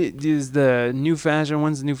 What is the New Fashion?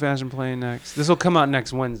 When's the New Fashion playing next? This will come out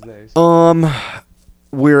next Wednesday.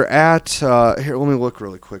 We're at here. Let me look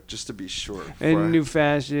really quick just to be sure. And New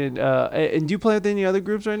Fashion. And do you play with any other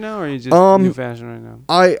groups right now, or are you just New Fashion right now?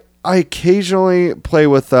 I occasionally play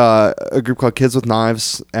with a group called Kids with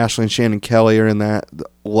Knives. Ashley and Shannon Kelly are in that.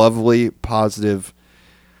 Lovely, positive.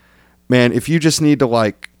 Man, if you just need to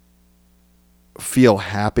like feel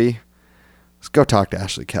happy, just go talk to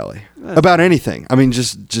Ashley Kelly about anything. I mean,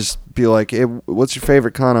 just be like, hey, what's your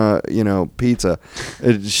favorite kind of pizza?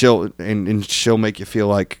 She'll make you feel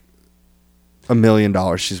like $1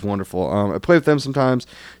 million. She's wonderful. I play with them sometimes.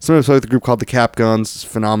 Sometimes I play with a group called the Cap Guns. It's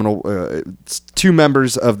phenomenal. It's 2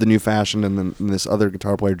 members of the New Fashion, and then this other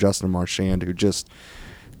guitar player, Justin Marchand, who just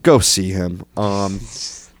go see him.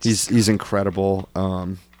 He's incredible.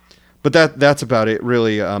 But that's about it.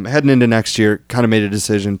 Really, heading into next year, kind of made a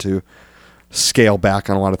decision to scale back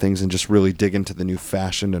on a lot of things and just really dig into the New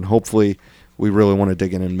Fashion, and hopefully we really want to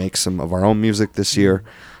dig in and make some of our own music this year,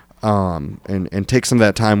 and take some of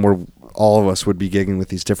that time where all of us would be gigging with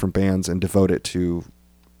these different bands and devote it to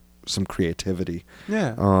some creativity.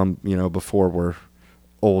 Yeah. Before we're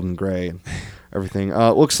old and gray and everything.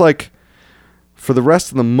 Looks like for the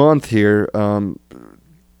rest of the month here,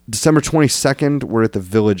 December 22nd, we're at the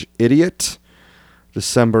Village Idiot.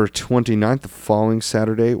 December 29th, the following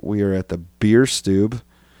Saturday, we are at the Beer Stube.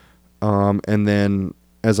 And then,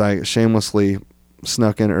 as I shamelessly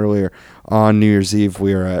snuck in earlier, on New Year's Eve,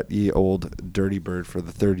 we are at Ye Old Dirty Bird for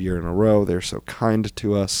the third year in a row. They're so kind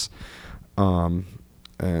to us. And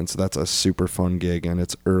so that's a super fun gig, and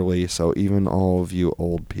it's early, so even all of you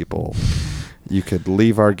old people, you could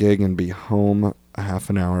leave our gig and be home a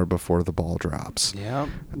half an hour before the ball drops. Yeah,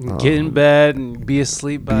 get in bed and be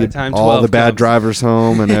asleep by the time 12 all the bad comes. drivers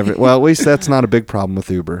home and well, at least that's not a big problem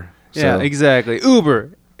with Uber. Yeah, So. exactly.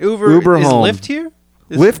 Uber is home. Lyft here?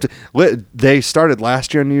 Lyft, they started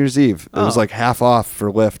last year on New Year's Eve. It was Oh. like half off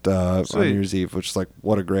for Lyft on Sweet. New Year's Eve, which is like,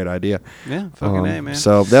 what a great idea. Yeah, fucking A, man.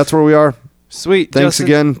 So that's where we are. Sweet. Thanks Justin,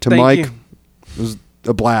 again to thank Mike. you. It was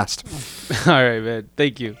a blast. All right, man.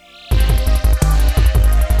 Thank you.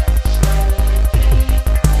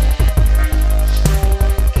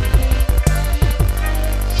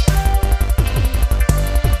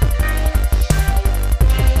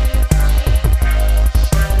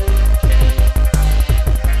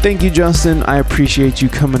 Thank you, Justin. I appreciate you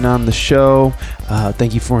coming on the show.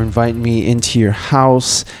 Thank you for inviting me into your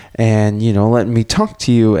house and, letting me talk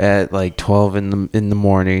to you at like 12 in the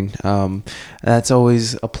morning. That's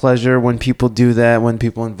always a pleasure when people do that, when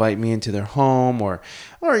people invite me into their home or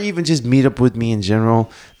even just meet up with me in general.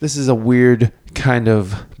 This is a weird kind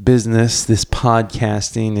of business, this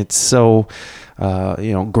podcasting. It's so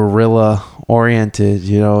guerrilla oriented.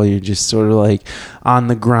 You're just sort of like on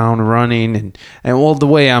the ground running and well, the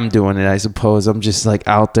way I'm doing it, I suppose I'm just like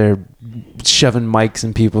out there shoving mics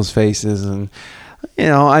in people's faces, and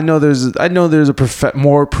I know there is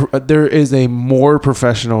a more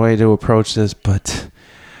professional way to approach this, but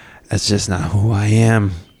that's just not who I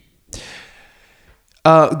am.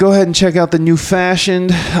 Go ahead and check out the New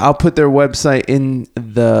Fashioned. I'll put their website in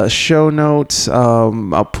the show notes.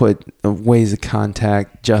 I'll put ways to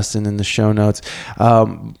contact Justin in the show notes.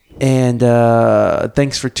 And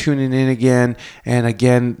thanks for tuning in again. And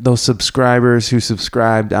again, those subscribers who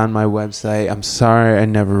subscribed on my website, I'm sorry I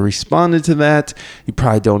never responded to that. You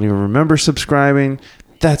probably don't even remember subscribing.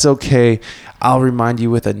 That's okay. I'll remind you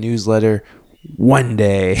with a newsletter one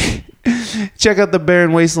day. Check out the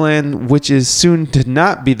Barren Wasteland, which is soon to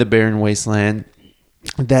not be the Barren Wasteland.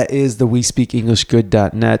 That is the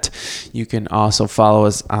WeSpeakEnglishGood.net. You can also follow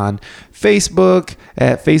us on Facebook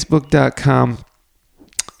at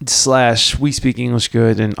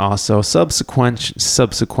facebook.com/WeSpeakEnglishGood, and also subsequently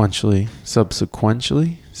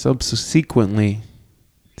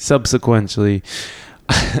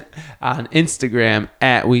on Instagram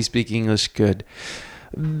at WeSpeakEnglishGood.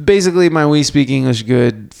 Basically, my We Speak English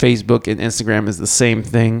Good Facebook and Instagram is the same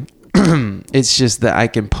thing. It's just that I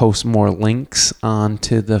can post more links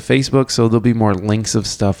onto the Facebook, so there'll be more links of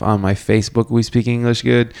stuff on my Facebook, We Speak English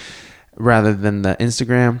Good, rather than the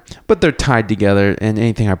Instagram. But they're tied together, and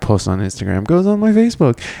anything I post on Instagram goes on my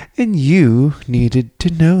Facebook. And you needed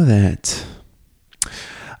to know that.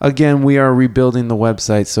 Again, we are rebuilding the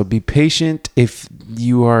website, so be patient if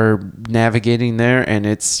you are navigating there and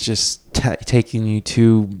it's just taking you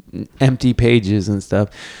to empty pages and stuff.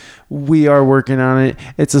 We are working on it.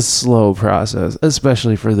 It's a slow process,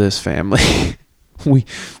 especially for this family. We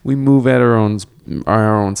move at our own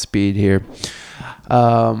speed here.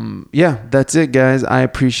 That's it, guys. I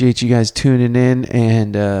appreciate you guys tuning in,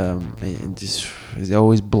 and it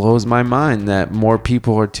always blows my mind that more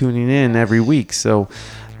people are tuning in every week. So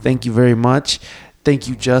thank you very much. Thank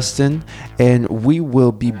you, Justin. And we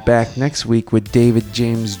will be back next week with David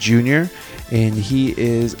James Jr., and he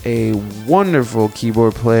is a wonderful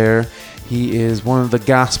keyboard player. He is one of the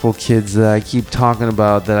gospel kids that I keep talking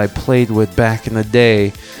about that I played with back in the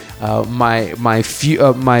day. My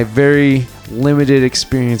very limited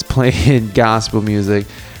experience playing gospel music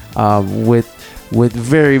with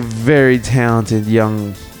very, very talented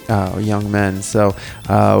young men. So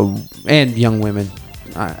and young women.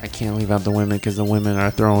 I can't leave out the women because the women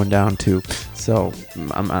are throwing down too. So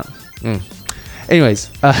I'm not. Anyways,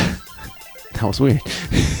 that was weird.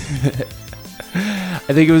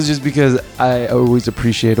 I think it was just because I always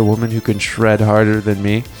appreciate a woman who can shred harder than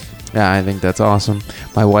me. Yeah, I think that's awesome.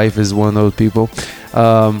 My wife is one of those people.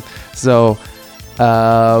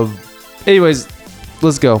 Anyways,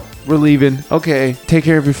 let's go. We're leaving. Okay, take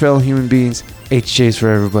care of your fellow human beings. HJ's for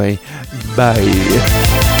everybody. Bye.